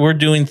we're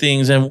doing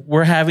things and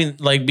we're having,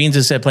 like Beans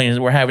has said, plenty,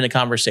 we're having a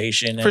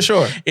conversation. For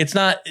sure. It's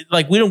not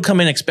like we don't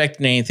come in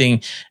expecting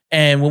anything.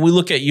 And when we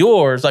look at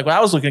yours, like when I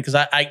was looking, because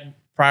I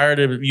prior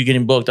to you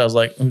getting booked, I was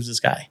like, who's this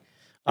guy?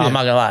 I'm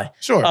not gonna lie.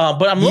 Sure.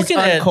 But I'm looking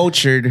at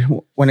uncultured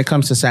when it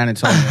comes to San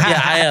Antonio.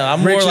 Yeah, I am.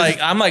 I'm more like,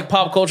 I'm like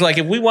pop culture. Like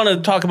if we want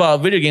to talk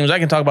about video games, I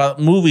can talk about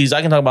movies.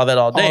 I can talk about that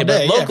all day.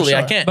 But locally,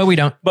 I can't. But we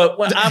don't. But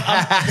when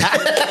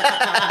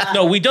I'm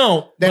no, we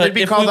don't. Then it'd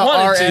be called the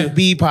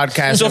RFB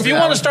podcast. So if you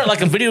want to start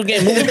like a video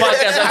game movie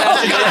podcast,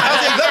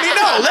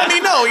 let me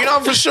know.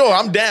 For sure.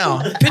 I'm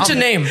down. Pitch a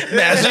name.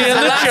 The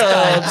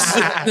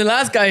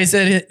last guy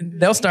said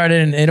they'll start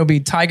it and it'll be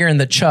Tiger and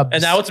the Chubs.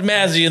 And now it's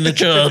Mazi and the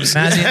Chubs.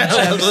 Mazi and the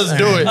Chubs. Let's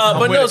do it.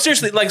 But no,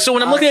 seriously, like, so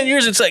when I'm looking at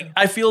yours, it's like,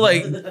 I feel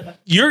like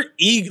you're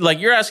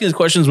you're asking these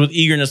questions with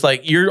eagerness.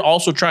 Like you're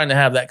also trying to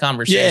have that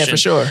conversation. Yeah, for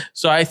sure.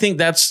 So I think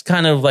that's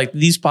kind of like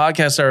these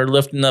podcasts are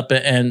lifting up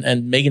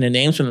and making a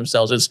name for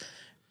themselves. It's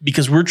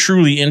because we're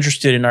truly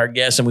interested in our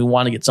guests and we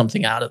want to get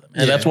something out of them.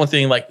 And that's one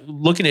thing, like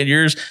looking at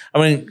yours, I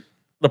mean,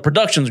 the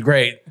production's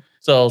great.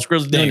 So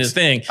Skrills is doing his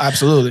thing.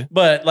 Absolutely.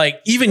 But like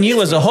even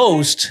you as a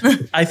host,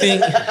 I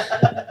think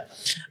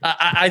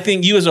I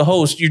think you as a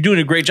host, you're doing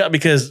a great job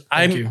because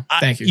Thank you.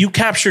 You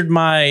captured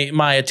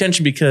my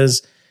attention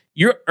because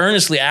you're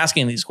earnestly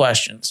asking these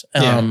questions.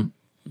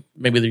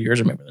 Maybe they're yours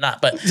or maybe they're not.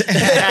 But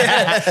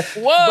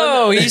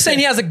whoa, you saying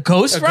he has a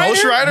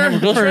ghostwriter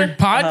for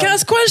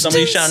podcast questions?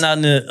 Somebody shouting out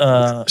in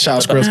the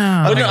shout Skrills.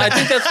 But no, I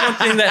think that's one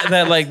thing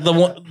that like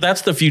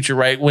that's the future,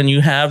 right? When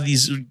you have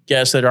these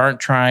guests that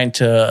aren't trying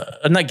to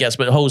not guests,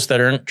 but hosts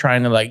that aren't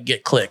trying to like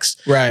get clicks.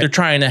 Right. They're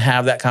trying to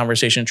have that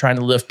conversation, trying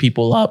to lift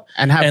people up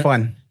and have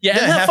fun. Yeah,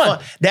 have fun.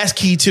 That's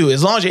key too.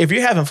 As long as if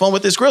you're having fun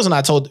with this, Grills and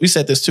I we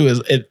said this too, is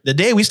the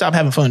day we stop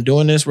having fun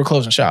doing this, we're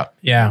closing shop.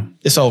 Yeah.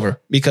 It's over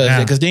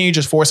because then you're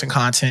just forcing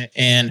content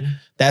and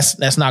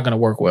that's not going to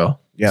work well.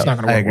 Yeah, it's not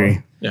going to work. I agree.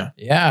 Well. Yeah.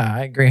 Yeah,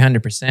 I agree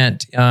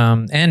 100%.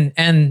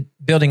 And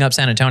building up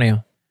San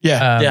Antonio.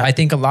 Yeah. I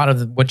think a lot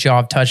of what y'all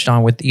have touched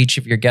on with each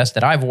of your guests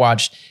that I've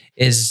watched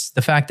is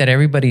the fact that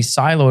everybody's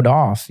siloed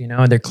off,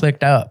 they're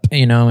clicked up,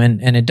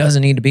 and it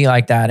doesn't need to be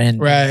like that. And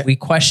we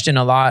question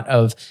a lot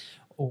of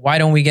why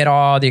don't we get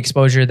all the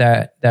exposure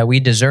that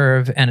we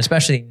deserve? And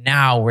especially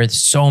now where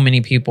so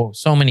many people,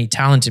 so many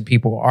talented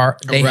people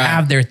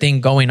have their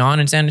thing going on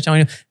in San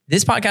Antonio.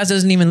 This podcast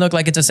doesn't even look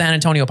like it's a San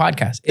Antonio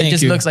podcast. It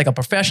just looks like a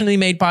professionally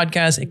made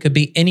podcast. It could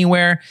be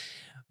anywhere.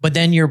 But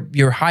then you're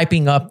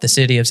hyping up the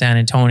city of San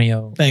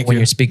Antonio when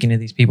you're speaking to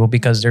these people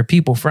because they're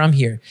people from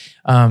here.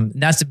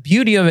 That's the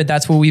beauty of it.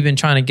 That's what we've been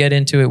trying to get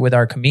into it with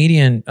our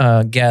comedian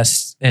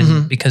guests,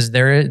 and because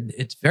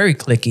it's very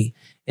cliquey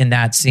in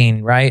that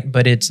scene, right?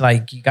 But it's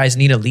like you guys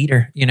need a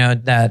leader,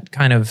 that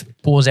kind of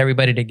pulls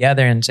everybody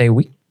together and say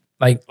we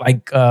like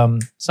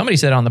somebody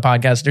said on the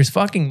podcast. There's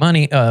fucking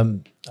money,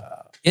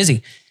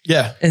 Izzy.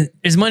 Yeah,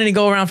 there's money to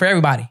go around for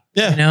everybody.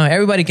 Yeah,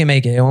 everybody can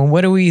make it. And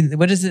what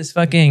is this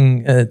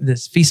fucking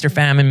this feast or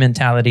famine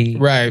mentality?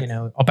 Right.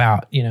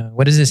 About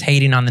what is this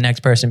hating on the next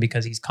person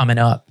because he's coming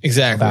up?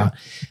 Exactly.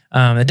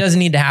 About it doesn't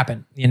need to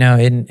happen.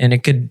 And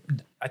it could.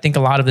 I think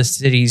a lot of the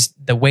cities,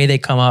 the way they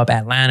come up,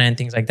 Atlanta and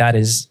things like that,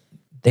 is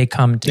they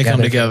come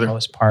together for the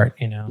most part.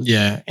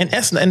 Yeah, and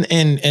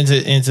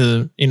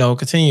to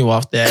continue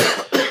off that.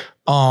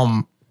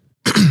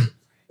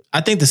 I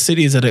think the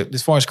city is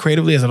as far as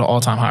creatively is at an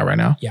all-time high right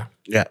now. Yeah.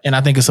 Yeah. And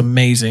I think it's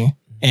amazing.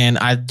 And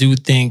I do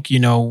think,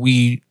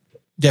 we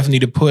definitely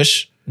need to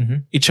push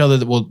each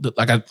other. Well,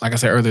 like I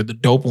said earlier, the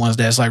dope ones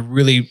that's like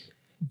really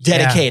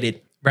dedicated.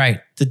 Yeah.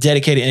 Right. To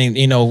dedicate it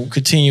and,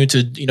 continue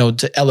to,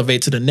 to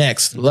elevate to the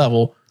next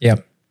level.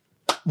 Yep.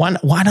 Why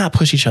not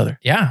push each other?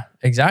 Yeah,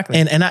 exactly.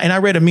 And I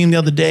read a meme the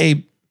other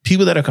day.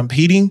 People that are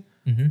competing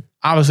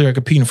obviously are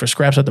competing for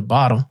scraps at the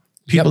bottom.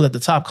 People at the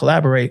top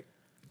collaborate.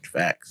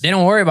 Facts. They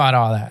don't worry about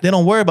all that. They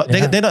don't worry about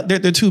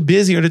they're too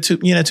busy, or they're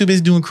too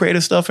busy doing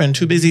creative stuff and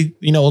too busy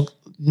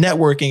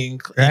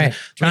networking and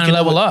trying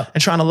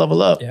to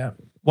level up. Yeah.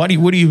 What are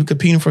you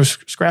competing for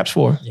scraps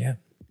for? Yeah.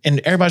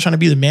 And everybody's trying to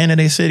be the man of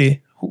their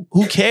city.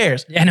 Who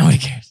cares? Yeah, nobody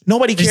cares.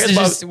 Nobody cares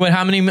about just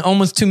how many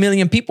almost 2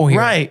 million people here.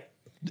 Right.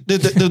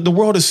 The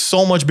world is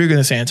so much bigger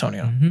than San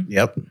Antonio.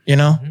 Yep.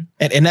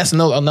 And that's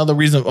another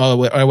reason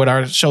with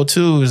our show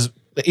too is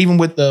even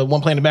with the one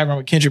playing in the background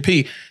with Kendrick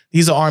P,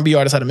 he's an R&B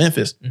artist out of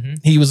Memphis.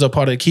 He was a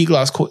part of the Key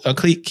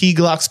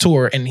Glocks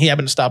tour, and he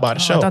happened to stop by the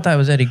show. I thought that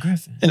was Eddie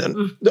Griffin.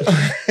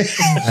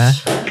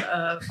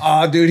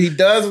 Oh, dude, he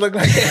does look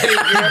like Eddie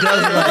Griffin.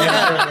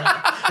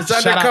 It's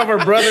undercover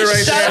brother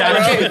right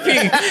there.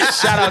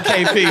 Shout out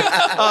KP.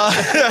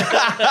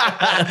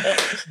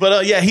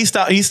 But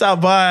he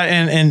stopped by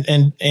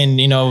and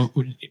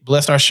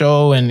blessed our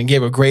show and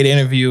gave a great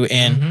interview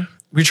and.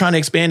 We're trying to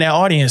expand that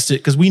audience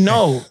because we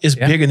know it's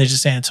bigger than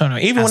just San Antonio.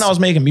 Even when I was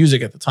making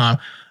music at the time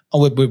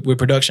with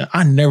production,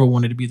 I never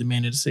wanted to be the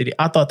man of the city.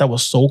 I thought that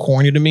was so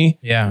corny to me.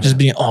 Yeah, just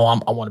being I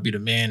want to be the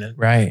man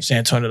in San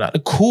Antonio.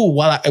 Cool.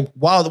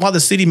 While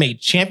the city may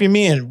champion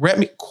me and rep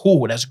me,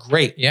 cool. That's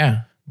great.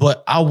 Yeah.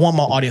 But I want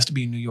my audience to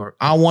be in New York.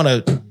 I want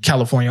a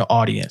California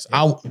audience.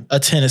 A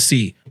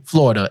Tennessee,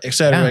 Florida, et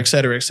cetera, et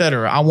cetera, et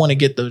cetera. I want to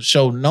get the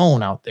show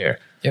known out there.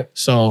 Yep.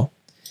 So.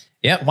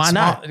 Yep. Why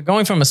not?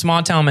 Going from a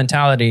small town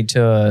mentality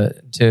to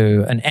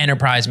an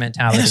enterprise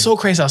mentality. And it's so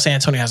crazy how San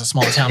Antonio has a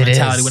small town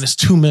mentality when it's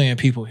 2 million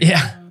people here.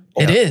 Yeah.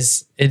 It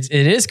is. It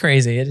is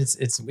crazy.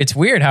 It's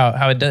weird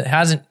how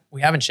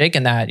we haven't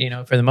shaken that,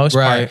 for the most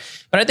part.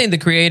 But I think the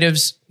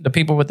creatives, the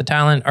people with the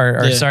talent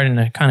are starting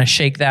to kind of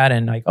shake that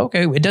and like,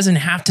 okay, it doesn't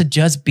have to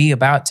just be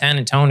about San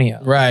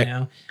Antonio.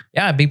 Right.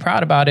 Yeah, be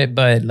proud about it,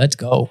 but let's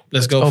go.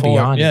 Let's go forward.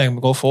 Beyond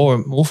it. Go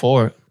forward. Move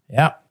forward.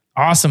 Yeah.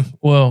 Awesome.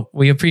 Well,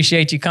 we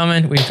appreciate you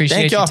coming. We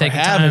appreciate you taking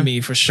having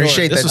me for sure.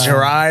 Appreciate the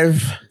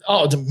drive.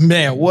 Oh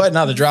man, what?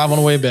 Not the drive on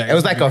the way back. It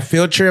was like a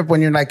field trip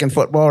when you're like in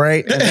football,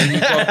 right? And then you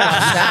go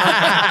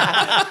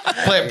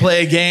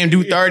play a game,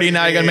 do 30.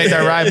 Now you gotta make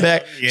that ride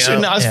back.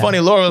 It's funny.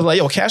 Laura was like,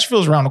 "Yo,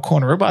 Cashville's around the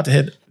corner. We're about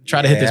to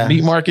try to hit this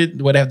meat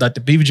market where they have like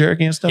the beef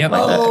jerky and stuff like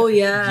that." Oh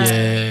yeah.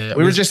 Yeah.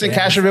 We were just in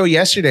Cashville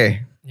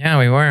yesterday. Yeah,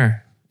 we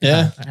were.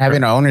 Yeah. Having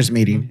an owners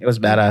meeting. It was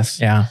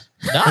badass. Yeah.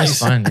 Nice.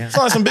 Fun, yeah. It's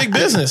like some big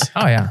business.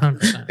 Oh yeah,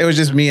 100%. It was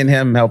just me and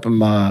him helping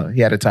him. He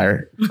had a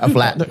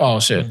flat. Oh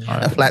shit,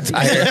 a flat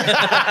tire.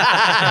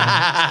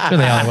 That's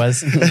really all it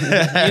was. You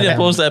need to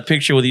post that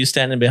picture with you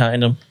standing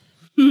behind him.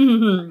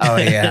 Oh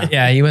yeah,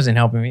 yeah. He wasn't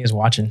helping me; he was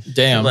watching.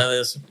 Damn, like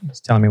this. He was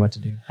telling me what to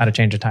do, how to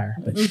change a tire.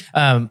 But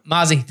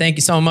Mazi, thank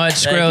you so much.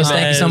 Skrills,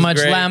 thank you so much.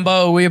 Great.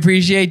 Lambo, we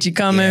appreciate you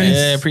coming.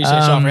 Yeah, appreciate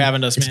y'all for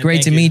having us. It's man.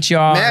 great to meet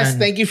y'all. Mass,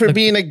 thank you for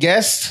being a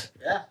guest.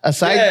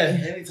 Aside,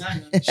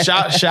 anytime.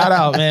 Shout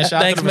out, man.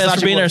 Thanks, man,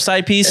 for being our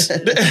side piece.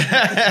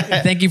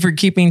 Thank you for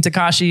keeping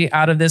Tekashi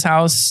out of this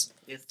house.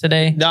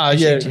 today. Nah,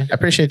 yeah, I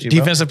appreciate you, bro.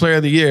 Defensive Player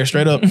of the Year,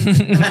 straight up.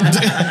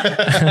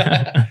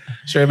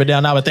 Straight up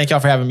down now, but thank y'all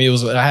for having me.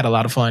 I had a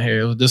lot of fun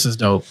here. This is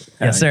dope.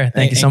 Yes, sir.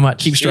 Thank you so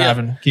much. Keep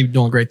striving. Keep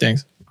doing great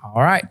things.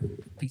 All right.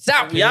 Peace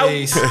out.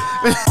 Peace.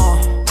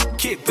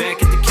 Kick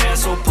back at the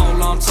castle,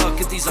 pole on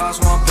tuck at these eyes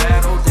want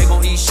battle. They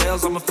gon' eat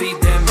shells, I'ma feed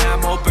them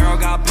ammo. Barrel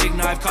got big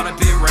knife, caught a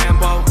bit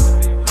Rambo.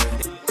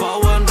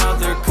 Pour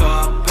another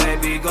cup,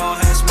 baby, go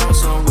ahead.